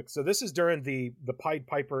read real quick. So this is during the Pied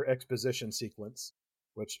Piper exposition sequence,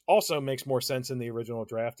 which also makes more sense in the original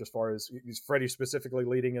draft as far as Freddy specifically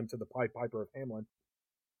leading him to the Pied Piper of Hamelin.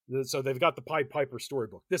 So they've got the Pied Piper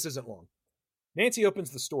storybook. This isn't long. Nancy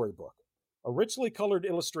opens the storybook. A richly colored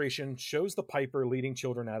illustration shows the Piper leading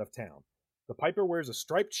children out of town. The Piper wears a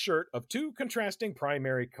striped shirt of two contrasting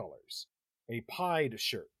primary colors. A pied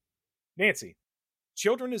shirt. Nancy,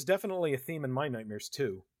 children is definitely a theme in my nightmares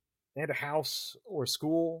too. And a house or a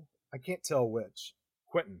school, I can't tell which.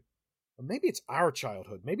 Quentin, or maybe it's our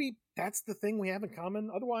childhood. Maybe that's the thing we have in common.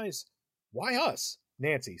 Otherwise, why us?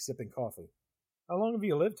 Nancy, sipping coffee. How long have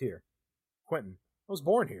you lived here? Quentin, I was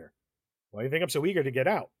born here. Why do you think I'm so eager to get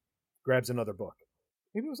out? Grabs another book.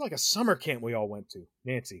 Maybe it was like a summer camp we all went to.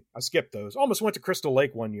 Nancy, I skipped those. Almost went to Crystal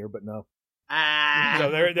Lake one year, but no. So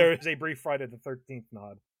there is a brief Friday the 13th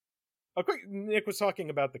nod. A quick, Nick was talking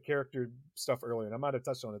about the character stuff earlier, and I might have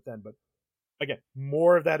touched on it then, but again,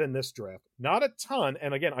 more of that in this draft. Not a ton,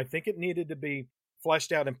 and again, I think it needed to be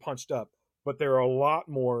fleshed out and punched up, but there are a lot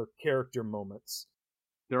more character moments.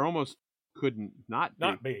 There almost couldn't not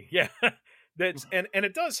be. Yeah. That's and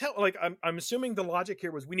it does help. Like I'm assuming the logic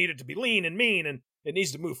here was we need it to be lean and mean, and it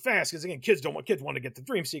needs to move fast because again, kids want to get the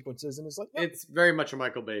dream sequences, and it's like no. It's very much a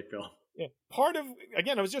Michael Bay film. Yeah, part of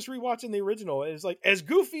again, I was just rewatching the original. It's like as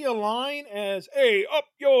goofy a line as "Hey, up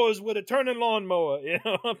yours with a turning lawnmower," you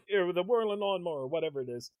know, up here with a whirling lawnmower, whatever it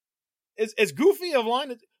is. As goofy a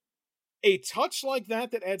line, a touch like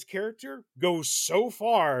that adds character goes so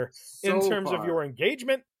far in terms of your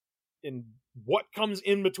engagement in what comes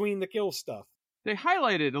in between the kill stuff. They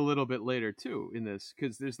highlight it a little bit later too in this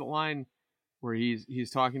because there's the line where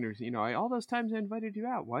he's talking to her, you know, all those times I invited you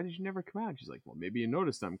out, why did you never come out? She's like, well, maybe you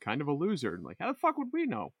noticed I'm kind of a loser. And like, how the fuck would we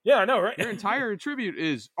know? Yeah, I know, right? Your entire tribute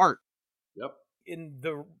is art. Yep. In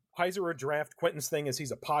the Heiserer draft, Quentin's thing is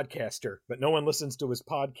he's a podcaster, but no one listens to his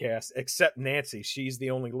podcast except Nancy. She's the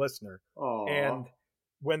only listener. Aww. And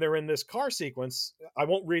when they're in this car sequence, I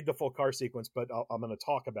won't read the full car sequence, but I'm going to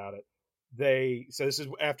talk about it. So this is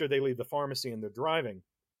after they leave the pharmacy and they're driving.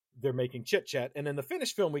 They're making chit chat, and in the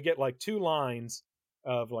finished film, we get like two lines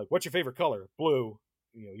of like, "What's your favorite color?" Blue.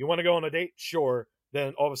 You want to go on a date? Sure.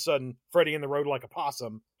 Then all of a sudden, Freddy in the road like a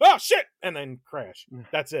possum. Oh shit! And then crash.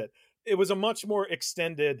 That's it. It was a much more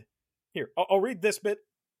extended. Here, I'll read this bit.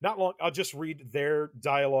 Not long. I'll just read their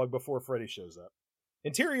dialogue before Freddy shows up.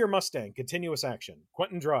 Interior Mustang, continuous action.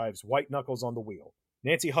 Quentin drives, white knuckles on the wheel.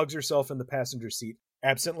 Nancy hugs herself in the passenger seat,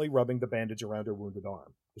 absently rubbing the bandage around her wounded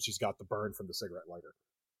arm, but she's got the burn from the cigarette lighter.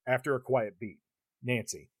 After a quiet beat,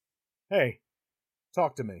 Nancy. Hey,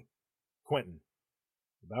 talk to me. Quentin.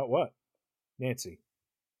 About what? Nancy.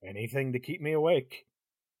 Anything to keep me awake.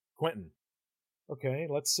 Quentin. Okay,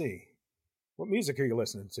 let's see. What music are you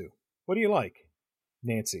listening to? What do you like?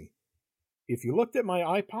 Nancy. If you looked at my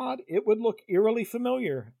iPod, it would look eerily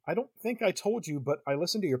familiar. I don't think I told you, but I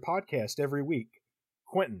listen to your podcast every week.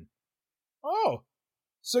 Quentin. Oh,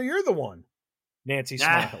 so you're the one. Nancy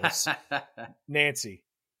smiles. Nancy.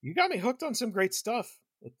 You got me hooked on some great stuff.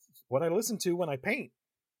 It's what I listen to when I paint.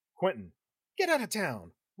 Quentin. Get out of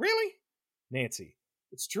town. Really? Nancy.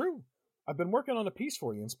 It's true. I've been working on a piece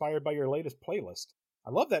for you inspired by your latest playlist. I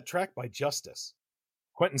love that track by Justice.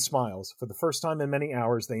 Quentin smiles. For the first time in many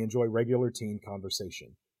hours, they enjoy regular teen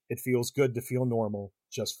conversation. It feels good to feel normal,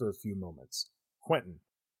 just for a few moments. Quentin.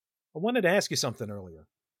 I wanted to ask you something earlier.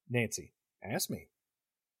 Nancy. Ask me.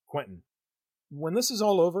 Quentin. When this is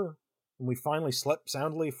all over, and we finally slept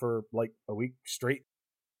soundly for like a week straight,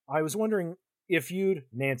 I was wondering if you'd...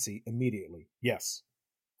 Nancy, immediately. Yes.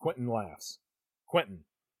 Quentin laughs. Quentin.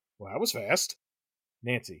 Well, that was fast.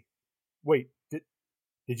 Nancy. Wait, did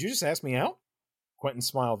you just ask me out? Quentin's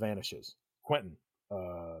smile vanishes. Quentin.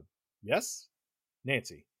 Yes?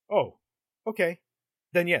 Nancy. Oh, okay.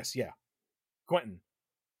 Then yes, yeah. Quentin.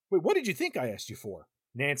 Wait, what did you think I asked you for?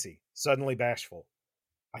 Nancy, suddenly bashful.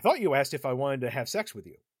 I thought you asked if I wanted to have sex with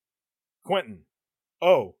you. Quentin.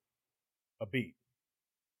 Oh. A beat.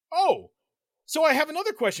 Oh! So I have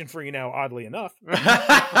another question for you now, oddly enough.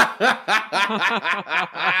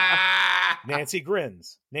 Nancy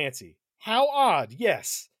grins. Nancy. How odd,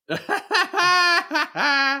 yes. Then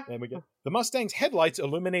we get the Mustang's headlights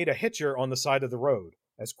illuminate a hitcher on the side of the road.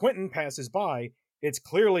 As Quentin passes by, it's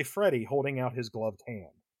clearly Freddy holding out his gloved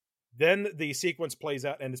hand. Then the sequence plays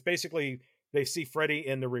out, and it's basically they see Freddy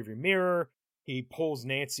in the rearview mirror. He pulls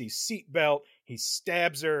Nancy's seatbelt. He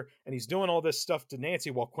stabs her, and he's doing all this stuff to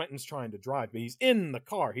Nancy while Quentin's trying to drive. But he's in the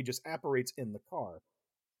car. He just apparates in the car.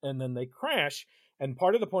 And then they crash, and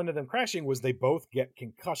part of the point of them crashing was they both get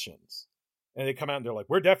concussions. And they come out and they're like,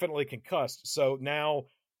 we're definitely concussed. So now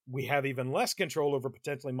we have even less control over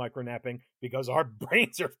potentially micronapping because our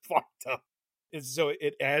brains are fucked up. So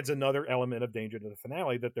it adds another element of danger to the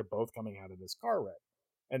finale that they're both coming out of this car wreck.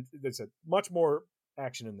 And there's a much more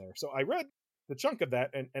action in there. So I read the chunk of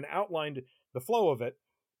that and outlined the flow of it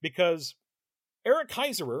because Eric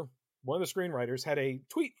Heiserer one of the screenwriters, had a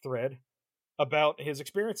tweet thread about his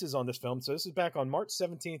experiences on this film. So this is back on March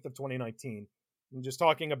 17th of 2019. And just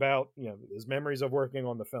talking about, his memories of working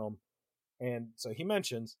on the film. And so he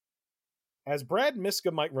mentions, as Brad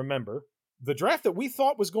Miska might remember, the draft that we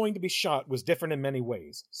thought was going to be shot was different in many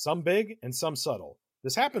ways, some big and some subtle.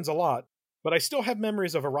 This happens a lot, but I still have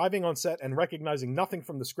memories of arriving on set and recognizing nothing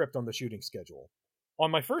from the script on the shooting schedule. On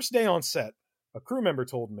my first day on set, a crew member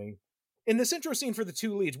told me, in this intro scene for the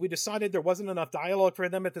two leads, we decided there wasn't enough dialogue for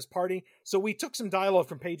them at this party, so we took some dialogue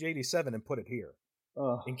from page 87 and put it here.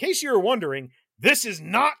 In case you were wondering, this is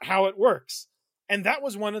not how it works. And that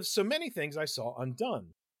was one of so many things I saw undone.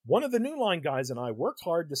 One of the new line guys and I worked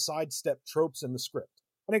hard to sidestep tropes in the script.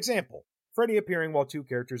 An example, Freddy appearing while two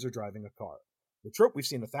characters are driving a car. The trope we've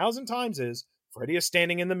seen 1,000 times is, Freddy is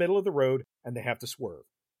standing in the middle of the road and they have to swerve.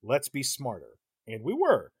 Let's be smarter. And we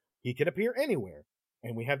were. He can appear anywhere.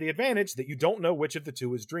 And we have the advantage that you don't know which of the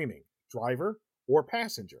two is dreaming, driver or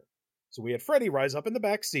passenger. So we had Freddy rise up in the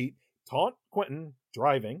back seat, taunt Quentin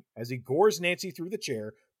driving as he gores Nancy through the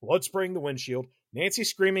chair, blood spraying the windshield, Nancy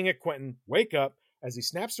screaming at Quentin, wake up, as he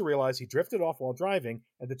snaps to realize he drifted off while driving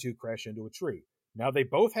and the two crash into a tree. Now they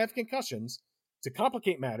both have concussions. To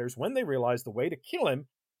complicate matters, when they realize the way to kill him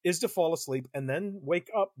is to fall asleep and then wake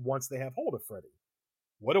up once they have hold of Freddy.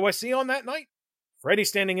 What do I see on that night? Freddy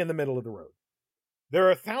standing in the middle of the road. There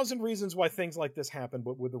are 1,000 reasons why things like this happen,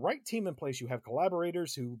 but with the right team in place, you have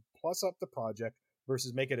collaborators who plus up the project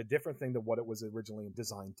versus make it a different thing than what it was originally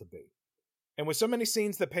designed to be. And with so many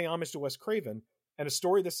scenes that pay homage to Wes Craven, and a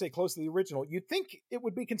story that stay close to the original, you'd think it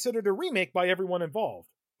would be considered a remake by everyone involved.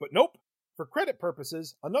 But nope. For credit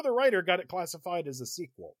purposes, another writer got it classified as a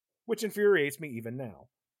sequel, which infuriates me even now.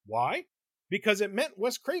 Why? Because it meant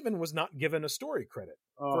Wes Craven was not given a story credit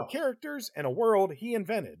for characters and a world he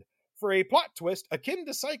invented. For a plot twist akin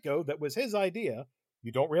to Psycho that was his idea,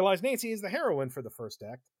 you don't realize Nancy is the heroine for the first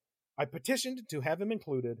act. I petitioned to have him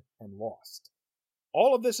included and lost.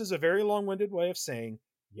 All of this is a very long-winded way of saying,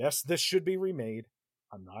 yes, this should be remade.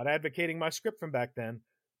 I'm not advocating my script from back then,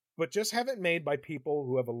 but just have it made by people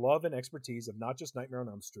who have a love and expertise of not just Nightmare on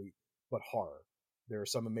Elm Street, but horror. There are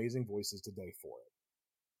some amazing voices today for it.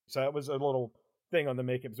 So that was a little thing on the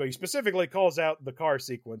making. So he specifically calls out the car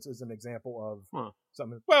sequence as an example of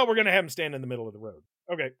something. Well, we're going to have him stand in the middle of the road.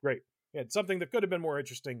 Okay, great. Yeah, something that could have been more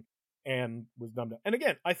interesting and was dumbed down. And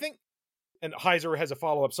again, I think, and Heiser has a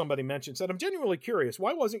follow-up, somebody mentioned, said, I'm genuinely curious,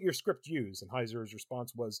 why wasn't your script used? And Heiser's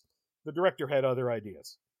response was, the director had other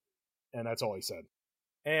ideas. And that's all he said.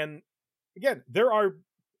 And again, there are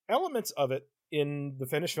elements of it in the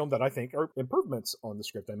finished film that I think are improvements on the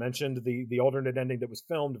script. I mentioned the alternate ending that was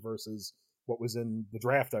filmed versus what was in the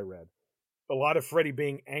draft I read. A lot of Freddy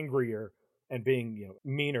being angrier and being,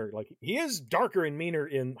 meaner. Like, he is darker and meaner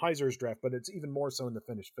in Heiser's draft, but it's even more so in the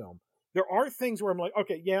finished film. There are things where I'm like,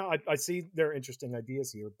 okay, yeah, I see there are interesting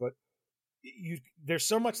ideas here, but there's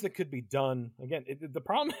so much that could be done. Again, the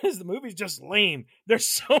problem is the movie's just lame. There's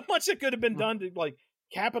so much that could have been done to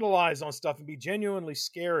capitalize on stuff and be genuinely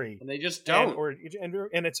scary, and they just don't.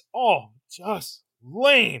 And it's all just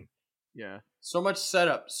lame. Yeah, so much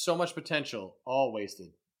setup, so much potential, all wasted.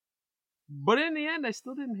 But in the end, I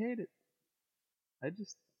still didn't hate it. I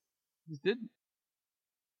just didn't.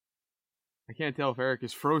 I can't tell if Eric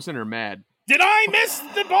is frozen or mad. Did I miss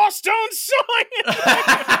the Boston song? No,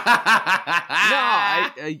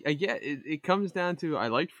 I get it. It comes down to I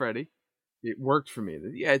liked Freddy. It worked for me.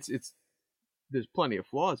 Yeah, it's there's plenty of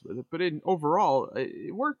flaws with it, but overall,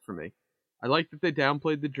 it worked for me. I like that they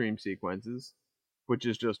downplayed the dream sequences, which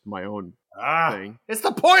is just my own thing. It's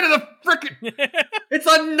the point of the frickin'... It's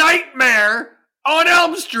a nightmare on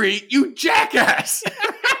Elm Street, you jackass!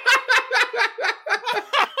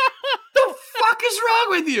 What is wrong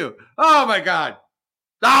with you? Oh my god.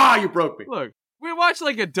 You broke me. Look, we watched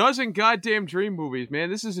like a dozen goddamn dream movies, man.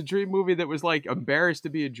 This is a dream movie that was like embarrassed to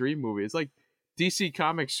be a dream movie. It's like DC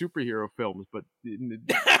Comics superhero films, but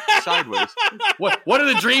sideways. What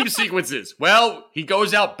are the dream sequences? Well, he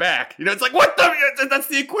goes out back. It's like, what the... That's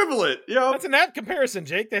the equivalent. That's an apt comparison,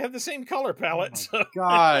 Jake. They have the same color palette. Oh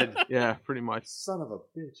god. Yeah, pretty much. Son of a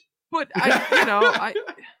bitch. But I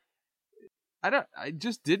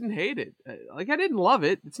just didn't hate it. I didn't love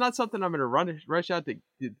it. It's not something I'm going to rush out to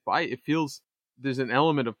buy. It feels there's an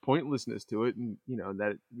element of pointlessness to it, and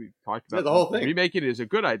that we talked about. The whole thing. Remaking it is a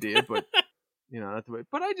good idea, but not the way.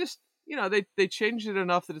 But I just they changed it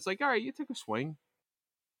enough that it's like, all right, you took a swing.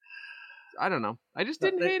 I don't know. I just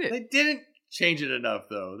didn't hate it. They didn't change it enough,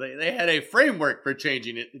 though. They had a framework for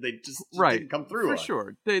changing it. They just didn't come through for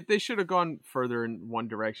sure. They should have gone further in one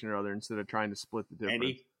direction or other instead of trying to split the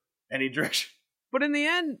difference. Any direction. But in the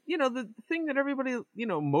end, the thing that everybody,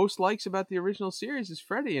 most likes about the original series is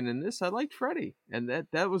Freddy. And in this, I liked Freddy. And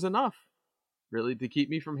that was enough, really, to keep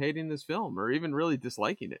me from hating this film or even really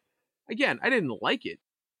disliking it. Again, I didn't like it.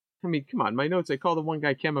 I mean, come on, my notes, I call the one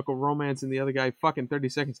guy Chemical Romance and the other guy fucking 30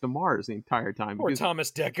 Seconds to Mars the entire time. Or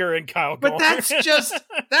Thomas Dekker and Kyle But Gorn. that's just,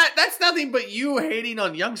 that's nothing but you hating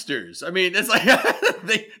on youngsters. I mean, it's like,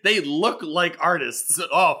 they look like artists.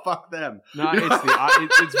 Oh, fuck them. No,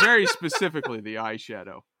 it's very specifically the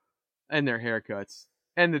eyeshadow and their haircuts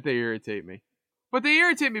and that they irritate me. But they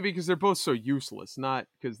irritate me because they're both so useless, not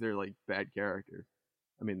because they're like bad characters.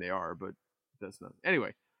 I mean, they are, but that's not.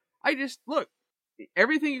 Anyway, look.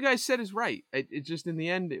 Everything you guys said is right. It just in the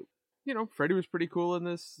end, Freddy was pretty cool in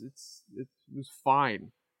this. It was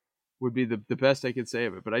fine. Would be the best I could say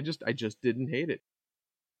of it. But I just didn't hate it.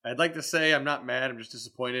 I'd like to say I'm not mad. I'm just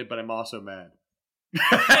disappointed, but I'm also mad.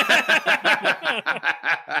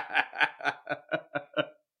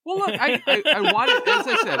 Well, look, I wanted, as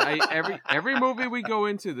I said, every movie we go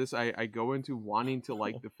into this, I go into wanting to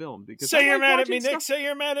like the film because say you're mad at me, Nick. Say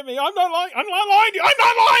you're mad at me. I'm not lying to you. I'm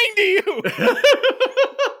not lying to you.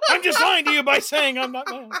 I'm just lying to you by saying I'm not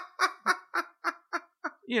mad.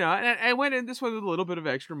 And I went in this with a little bit of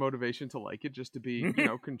extra motivation to like it, just to be,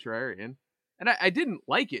 contrarian. And I didn't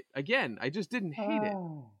like it. Again, I just didn't hate it.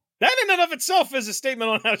 That in and of itself is a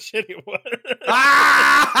statement on how shitty it was.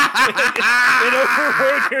 It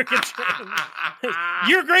overrode your control.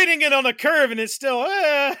 You're grading it on a curve, and it's still.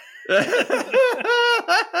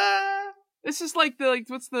 This is like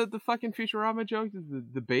what's the fucking Futurama joke?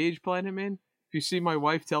 The beige planet man. If you see my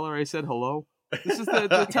wife, tell her I said hello. This is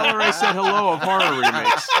the tell her I said hello of horror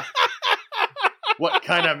remakes. What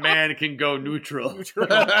kind of man can go neutral?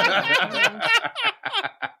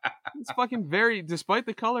 It's fucking despite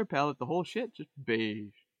the color palette, the whole shit just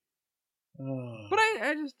beige. But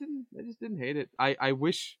I just didn't hate it. I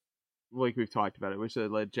wish, like we've talked about, I wish I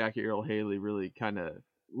let Jackie Earle Haley really kind of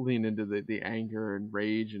lean into the anger and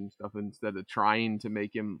rage and stuff instead of trying to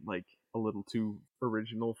make him like a little too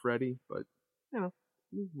original Freddy. But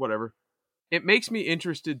whatever. It makes me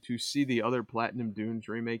interested to see the other Platinum Dunes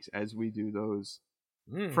remakes as we do those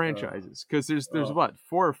franchises, because there's what,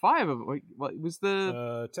 4 or 5 of them. Like, what was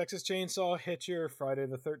the Texas Chainsaw, Hitcher, Friday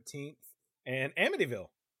the 13th, and Amityville.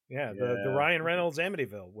 Yeah, the Ryan Reynolds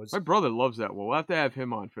Amityville was. My brother loves that one. We'll have to have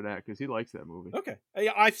him on for that because he likes that movie. Okay,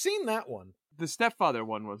 I've seen that one. The Stepfather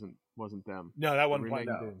one wasn't them. No, that wasn't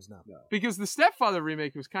Platinum Dunes. No, because the Stepfather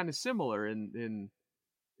remake was kind of similar in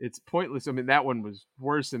it's pointless. I mean, that one was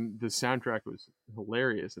worse, and the soundtrack was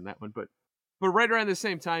hilarious in that one. But right around the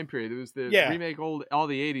same time period, it was the remake all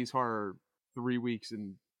the 80s horror 3 weeks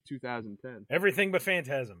in 2010. Everything but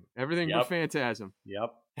Phantasm. Everything but Phantasm.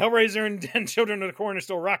 Yep. Hellraiser and Children of the Corn are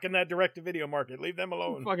still rocking that direct-to-video market. Leave them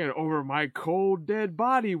alone. Fucking over my cold dead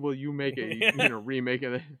body will you make a remake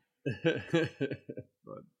of it.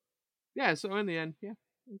 But yeah, so in the end,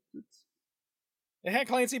 it had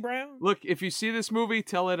Clancy Brown. Look, if you see this movie,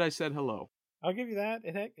 tell it I said hello. I'll give you that.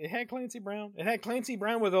 It had Clancy Brown. It had Clancy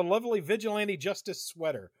Brown with a lovely vigilante justice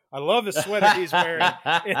sweater. I love the sweater he's wearing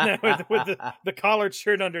with the collared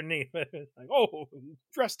shirt underneath. Like, oh,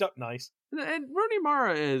 dressed up nice. And Rooney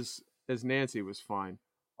Mara as Nancy was fine.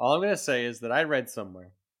 All I'm going to say is that I read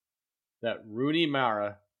somewhere that Rooney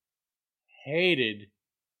Mara hated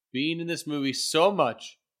being in this movie so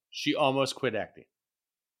much she almost quit acting.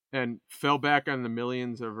 And fell back on the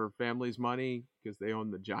millions of her family's money because they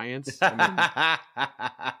own the Giants. Do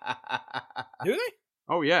they?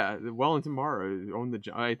 Oh yeah, Wellington Mara owned the.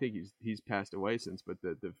 I think he's passed away since, but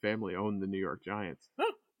the family owned the New York Giants.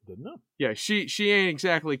 Huh? Didn't know. Yeah, she ain't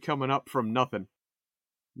exactly coming up from nothing.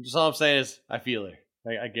 Just all I'm saying is I feel her.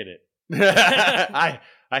 I get it. I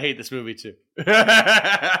hate this movie too.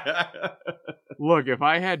 Look, if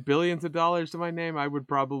I had billions of dollars to my name, I would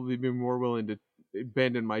probably be more willing to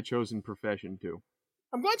abandon my chosen profession too.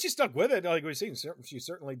 I'm glad she stuck with it. Like we've seen, she's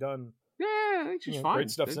certainly done. Yeah, I think she's fine. Great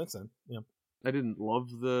stuff since then. Yeah, I didn't love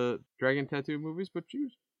the Dragon Tattoo movies, but she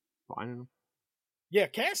was fine in them. Yeah,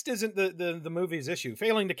 cast isn't the movie's issue.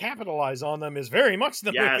 Failing to capitalize on them is very much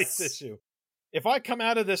the movie's issue. If I come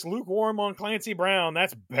out of this lukewarm on Clancy Brown,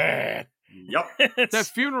 that's bad. Yep.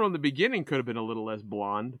 That funeral in the beginning could have been a little less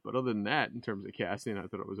blonde, but other than that, in terms of casting, I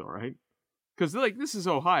thought it was all right. Because this is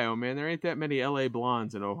Ohio, man. There ain't that many LA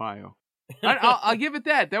blondes in Ohio. I'll give it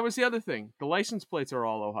that. That was the other thing. The license plates are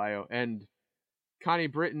all Ohio, and Connie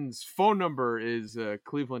Britton's phone number is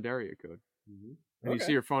Cleveland area code. Mm-hmm. And you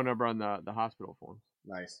see her phone number on the hospital forms.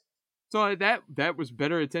 Nice. So that was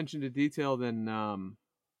better attention to detail than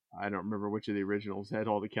I don't remember which of the originals had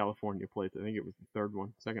all the California plates. I think it was the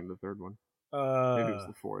second or the third one. Maybe it was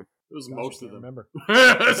the fourth. It was most of them. Remember?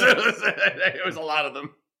 It was a lot of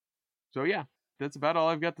them. So yeah, that's about all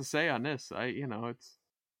I've got to say on this. I've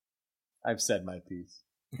said my piece.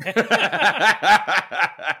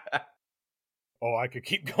 Oh, I could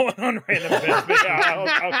keep going on random bits, but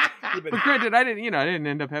yeah, But granted, I didn't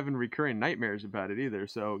end up having recurring nightmares about it either.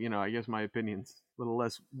 So I guess my opinion's a little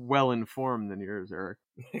less well informed than yours, Eric.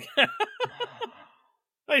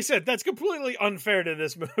 Like I said, that's completely unfair to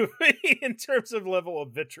this movie in terms of level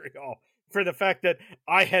of vitriol for the fact that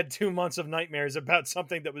I had 2 months of nightmares about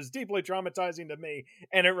something that was deeply traumatizing to me,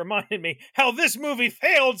 and it reminded me how this movie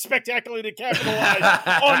failed spectacularly to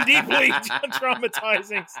capitalize on deeply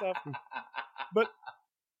traumatizing stuff. But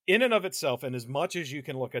in and of itself, and as much as you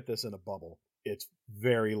can look at this in a bubble, it's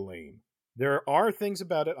very lame. There are things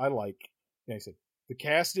about it I like. Like I said, the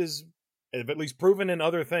cast is at least proven in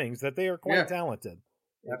other things that they are quite talented.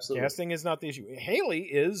 Absolutely. Casting is not the issue. Haley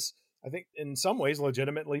is, I think, in some ways,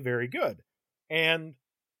 legitimately very good. And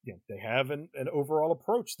they have an overall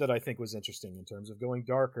approach that I think was interesting in terms of going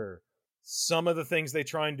darker. Some of the things they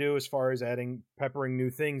try and do as far as peppering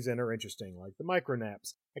new things in are interesting, like the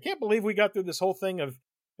micronaps. I can't believe we got through this whole thing of,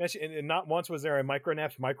 and not once was there a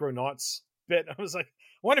micronauts bit. I was like,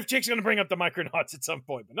 I wonder if Jake's going to bring up the micronauts at some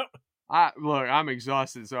point, but no. Look, I'm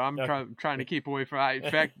exhausted, so I'm trying to keep away from it.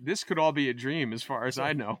 In fact, this could all be a dream as far as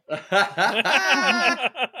I know.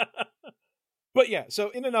 But yeah, so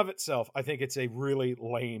in and of itself, I think it's a really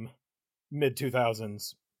lame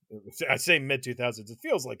mid-2000s. I say mid-2000s. It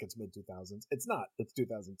feels like it's mid-2000s. It's not. It's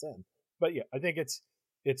 2010. But yeah, I think it's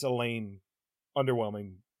a lame,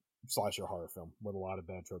 underwhelming slasher horror film with a lot of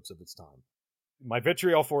bad tropes of its time. My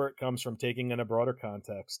vitriol for it comes from taking in a broader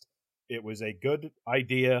context. It was a good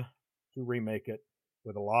idea to remake it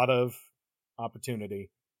with a lot of opportunity,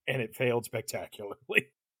 and it failed spectacularly.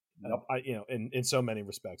 In so many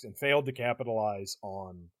respects, and failed to capitalize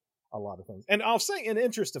on a lot of things. And I'll say, in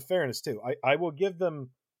interest of fairness too, I will give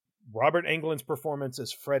them Robert Englund's performance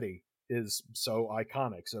as Freddy is so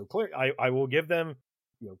iconic. So clear, I will give them,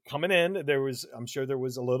 coming in, I'm sure there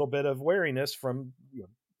was a little bit of wariness from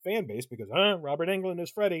fan base because Robert Englund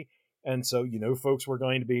is Freddy. And so, folks were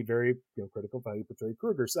going to be very critical of how he portrayed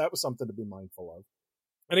Krueger. So that was something to be mindful of.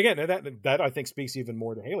 And again, that I think speaks even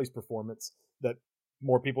more to Haley's performance, that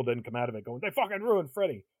more people didn't come out of it going, they fucking ruined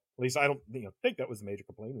Freddy. At least I don't think that was the major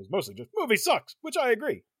complaint. It was mostly just, movie sucks, which I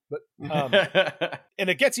agree. But and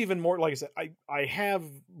it gets even more, like I said, I have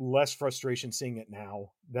less frustration seeing it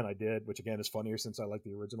now than I did, which again is funnier since I like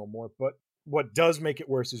the original more. But what does make it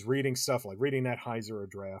worse is reading stuff like reading that Heiser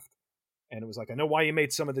draft. And it was like, I know why you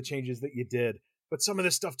made some of the changes that you did, but some of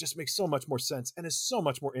this stuff just makes so much more sense and is so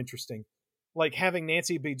much more interesting. Like having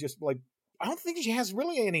Nancy be just like, I don't think she has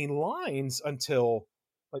really any lines until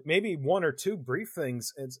like maybe one or two brief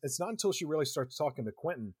things. It's not until she really starts talking to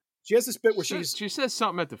Quentin. She has this bit where she says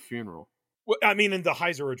something at the funeral. Well, I mean, in the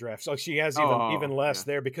Heiser draft, so she has even less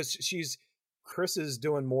there because Chris is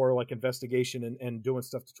doing more like investigation and doing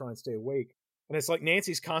stuff to try and stay awake. And it's like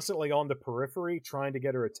Nancy's constantly on the periphery trying to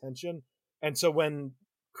get her attention. And so when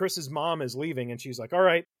Chris's mom is leaving and she's like, all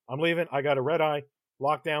right, I'm leaving. I got a red eye,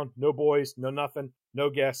 lockdown, no boys, no nothing, no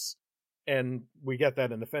guests. And we get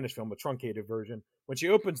that in the finished film, a truncated version. When she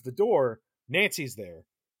opens the door, Nancy's there.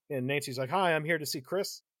 And Nancy's like, hi, I'm here to see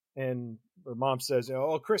Chris. And her mom says,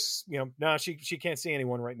 oh, Chris, no, she can't see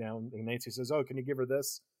anyone right now. And Nancy says, oh, can you give her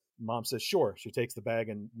this? Mom says, sure. She takes the bag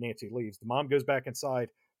and Nancy leaves. The mom goes back inside,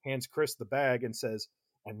 hands Chris the bag and says,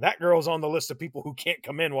 and that girl's on the list of people who can't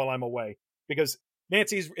come in while I'm away. Because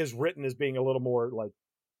Nancy is written as being a little more like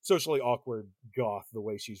socially awkward goth the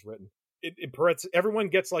way she's written. Everyone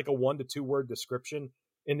gets like a 1 to 2 word description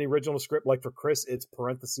in the original script. Like for Chris, it's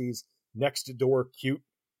parentheses, next door, cute.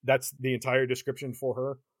 That's the entire description for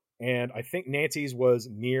her. And I think Nancy's was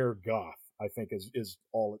near goth, I think is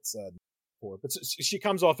all it said for it. But she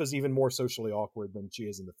comes off as even more socially awkward than she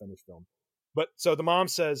is in the finished film. But so the mom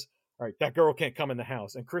says, all right, that girl can't come in the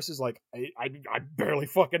house. And Chris is like, I barely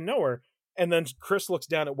fucking know her. And then Chris looks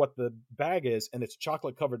down at what the bag is, and it's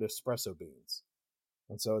chocolate covered espresso beans.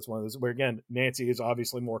 And so it's one of those where, again, Nancy is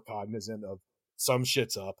obviously more cognizant of some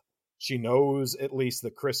shit's up. She knows at least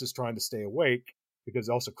that Chris is trying to stay awake because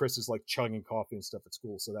also Chris is like chugging coffee and stuff at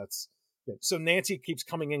school. So that's good. So Nancy keeps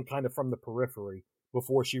coming in kind of from the periphery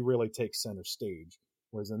before she really takes center stage.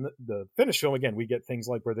 Whereas in the finished film, again, we get things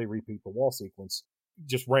like where they repeat the wall sequence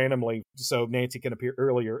just randomly so Nancy can appear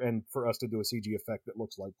earlier and for us to do a CG effect that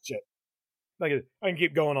looks like shit. I can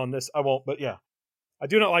keep going on this. I won't, but yeah. I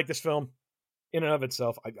do not like this film in and of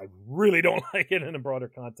itself. I really don't like it in a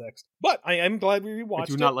broader context. But I am glad we rewatched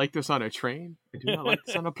it. I do not like this on a train. I do not like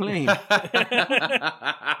this on a plane.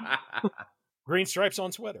 green stripes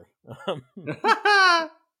on sweater.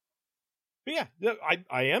 But yeah,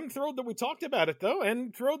 I am thrilled that we talked about it, though,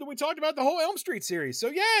 and thrilled that we talked about the whole Elm Street series. So,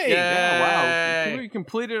 yay! Yeah, wow. We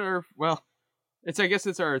completed I guess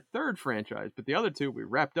it's our third franchise, but the other two we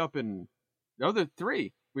wrapped up in, the other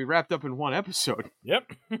three we wrapped up in one episode.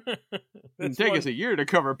 Yep. It'd take us a year to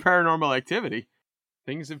cover Paranormal Activity.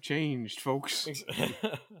 Things have changed, folks.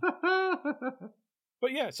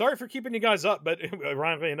 But yeah, sorry for keeping you guys up, but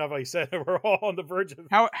ironically enough, like I said, we're all on the verge of...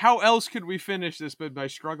 How else could we finish this but by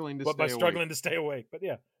struggling to stay awake? Struggling to stay awake. But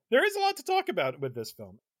yeah, there is a lot to talk about with this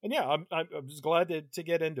film. And yeah, I'm just glad to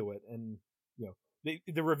get into it. And, you know,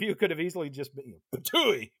 the review could have easily just been,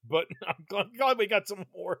 patooey, but I'm glad we got some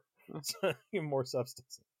more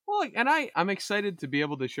substance. Well, and I'm excited to be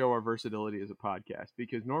able to show our versatility as a podcast,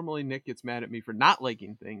 because normally Nick gets mad at me for not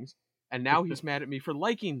liking things, and now he's mad at me for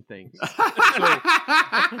liking things. So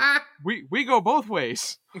we go both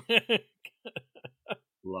ways.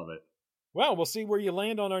 Love it. Well, we'll see where you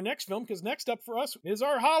land on our next film, because next up for us is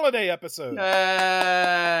our holiday episode.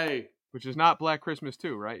 Yay! Which is not Black Christmas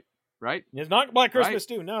 2, right? Right? It's not Black Christmas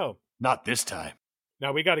 2, no. Not this time.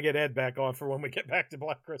 Now, we got to get Ed back on for when we get back to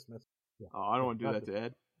Black Christmas. Yeah. Oh, I don't want to do that to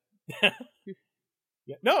Ed.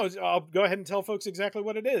 Yeah. No, I'll go ahead and tell folks exactly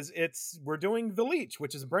what it is. We're doing The Leech,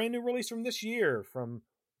 which is a brand new release from this year from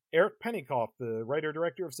Eric Pennycoff, the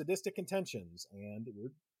writer-director of Sadistic Intentions. And we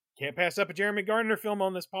can't pass up a Jeremy Gardner film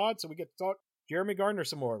on this pod, so we get to talk Jeremy Gardner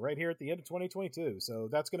some more right here at the end of 2022. So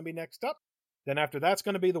that's going to be next up. Then after that's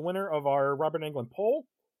going to be the winner of our Robert Englund poll.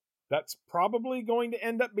 That's probably going to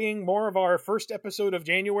end up being more of our first episode of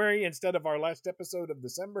January instead of our last episode of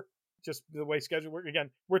December. Just the way schedule works. Again,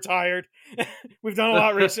 we're tired. We've done a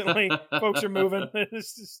lot recently. Folks are moving.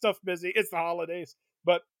 Stuff busy. It's the holidays.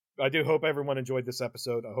 But I do hope everyone enjoyed this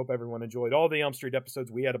episode. I hope everyone enjoyed all the Elm Street episodes.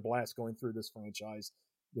 We had a blast going through this franchise.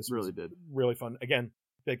 This really did. Really fun. Again,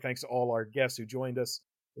 big thanks to all our guests who joined us.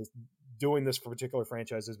 Doing this particular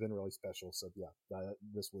franchise has been really special. So yeah,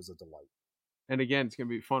 this was a delight. And again, it's going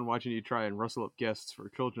to be fun watching you try and rustle up guests for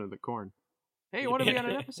Children of the Corn. Hey, you want to be on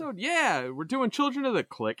an episode? Yeah, we're doing Children of the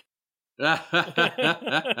Click. Hey,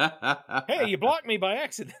 you blocked me by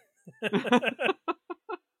accident.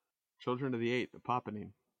 Children of the Eight, the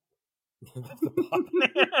Poppening.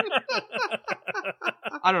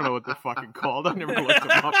 I don't know what they're fucking called. I never looked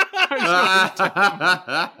them up.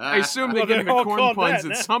 I assume they get into corn puns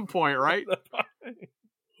at some point, right?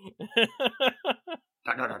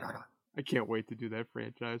 I can't wait to do that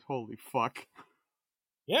franchise. Holy fuck.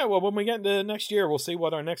 Yeah, well, when we get into next year, we'll see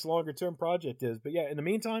what our next longer-term project is. But yeah, in the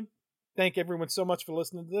meantime, thank everyone so much for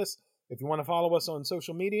listening to this. If you want to follow us on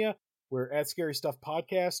social media, we're at Scary Stuff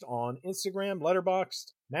Podcast on Instagram,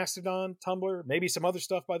 Letterboxd, Mastodon, Tumblr, maybe some other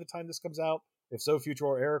stuff by the time this comes out. If so, Future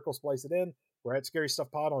or Eric will splice it in. We're at Scary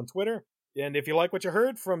Stuff Pod on Twitter. And if you like what you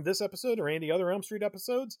heard from this episode or any other Elm Street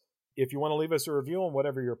episodes, if you want to leave us a review on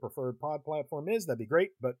whatever your preferred pod platform is, that'd be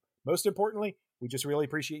great. But most importantly, we just really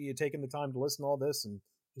appreciate you taking the time to listen to all this, and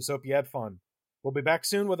just hope you had fun. We'll be back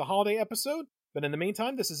soon with a holiday episode, but in the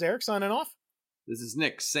meantime, this is Eric signing off. This is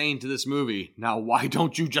Nick saying to this movie, now why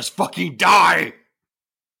don't you just fucking die?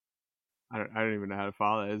 I don't even know how to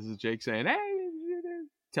follow that. This is Jake saying, hey,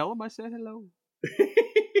 tell him I said hello.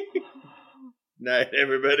 Night,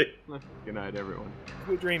 everybody. Good night, everyone.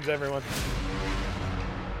 Sweet dreams, everyone.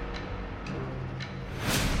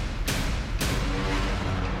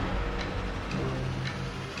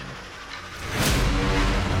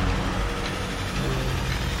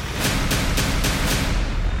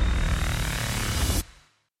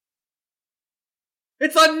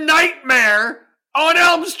 It's a nightmare on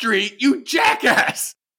Elm Street, you jackass!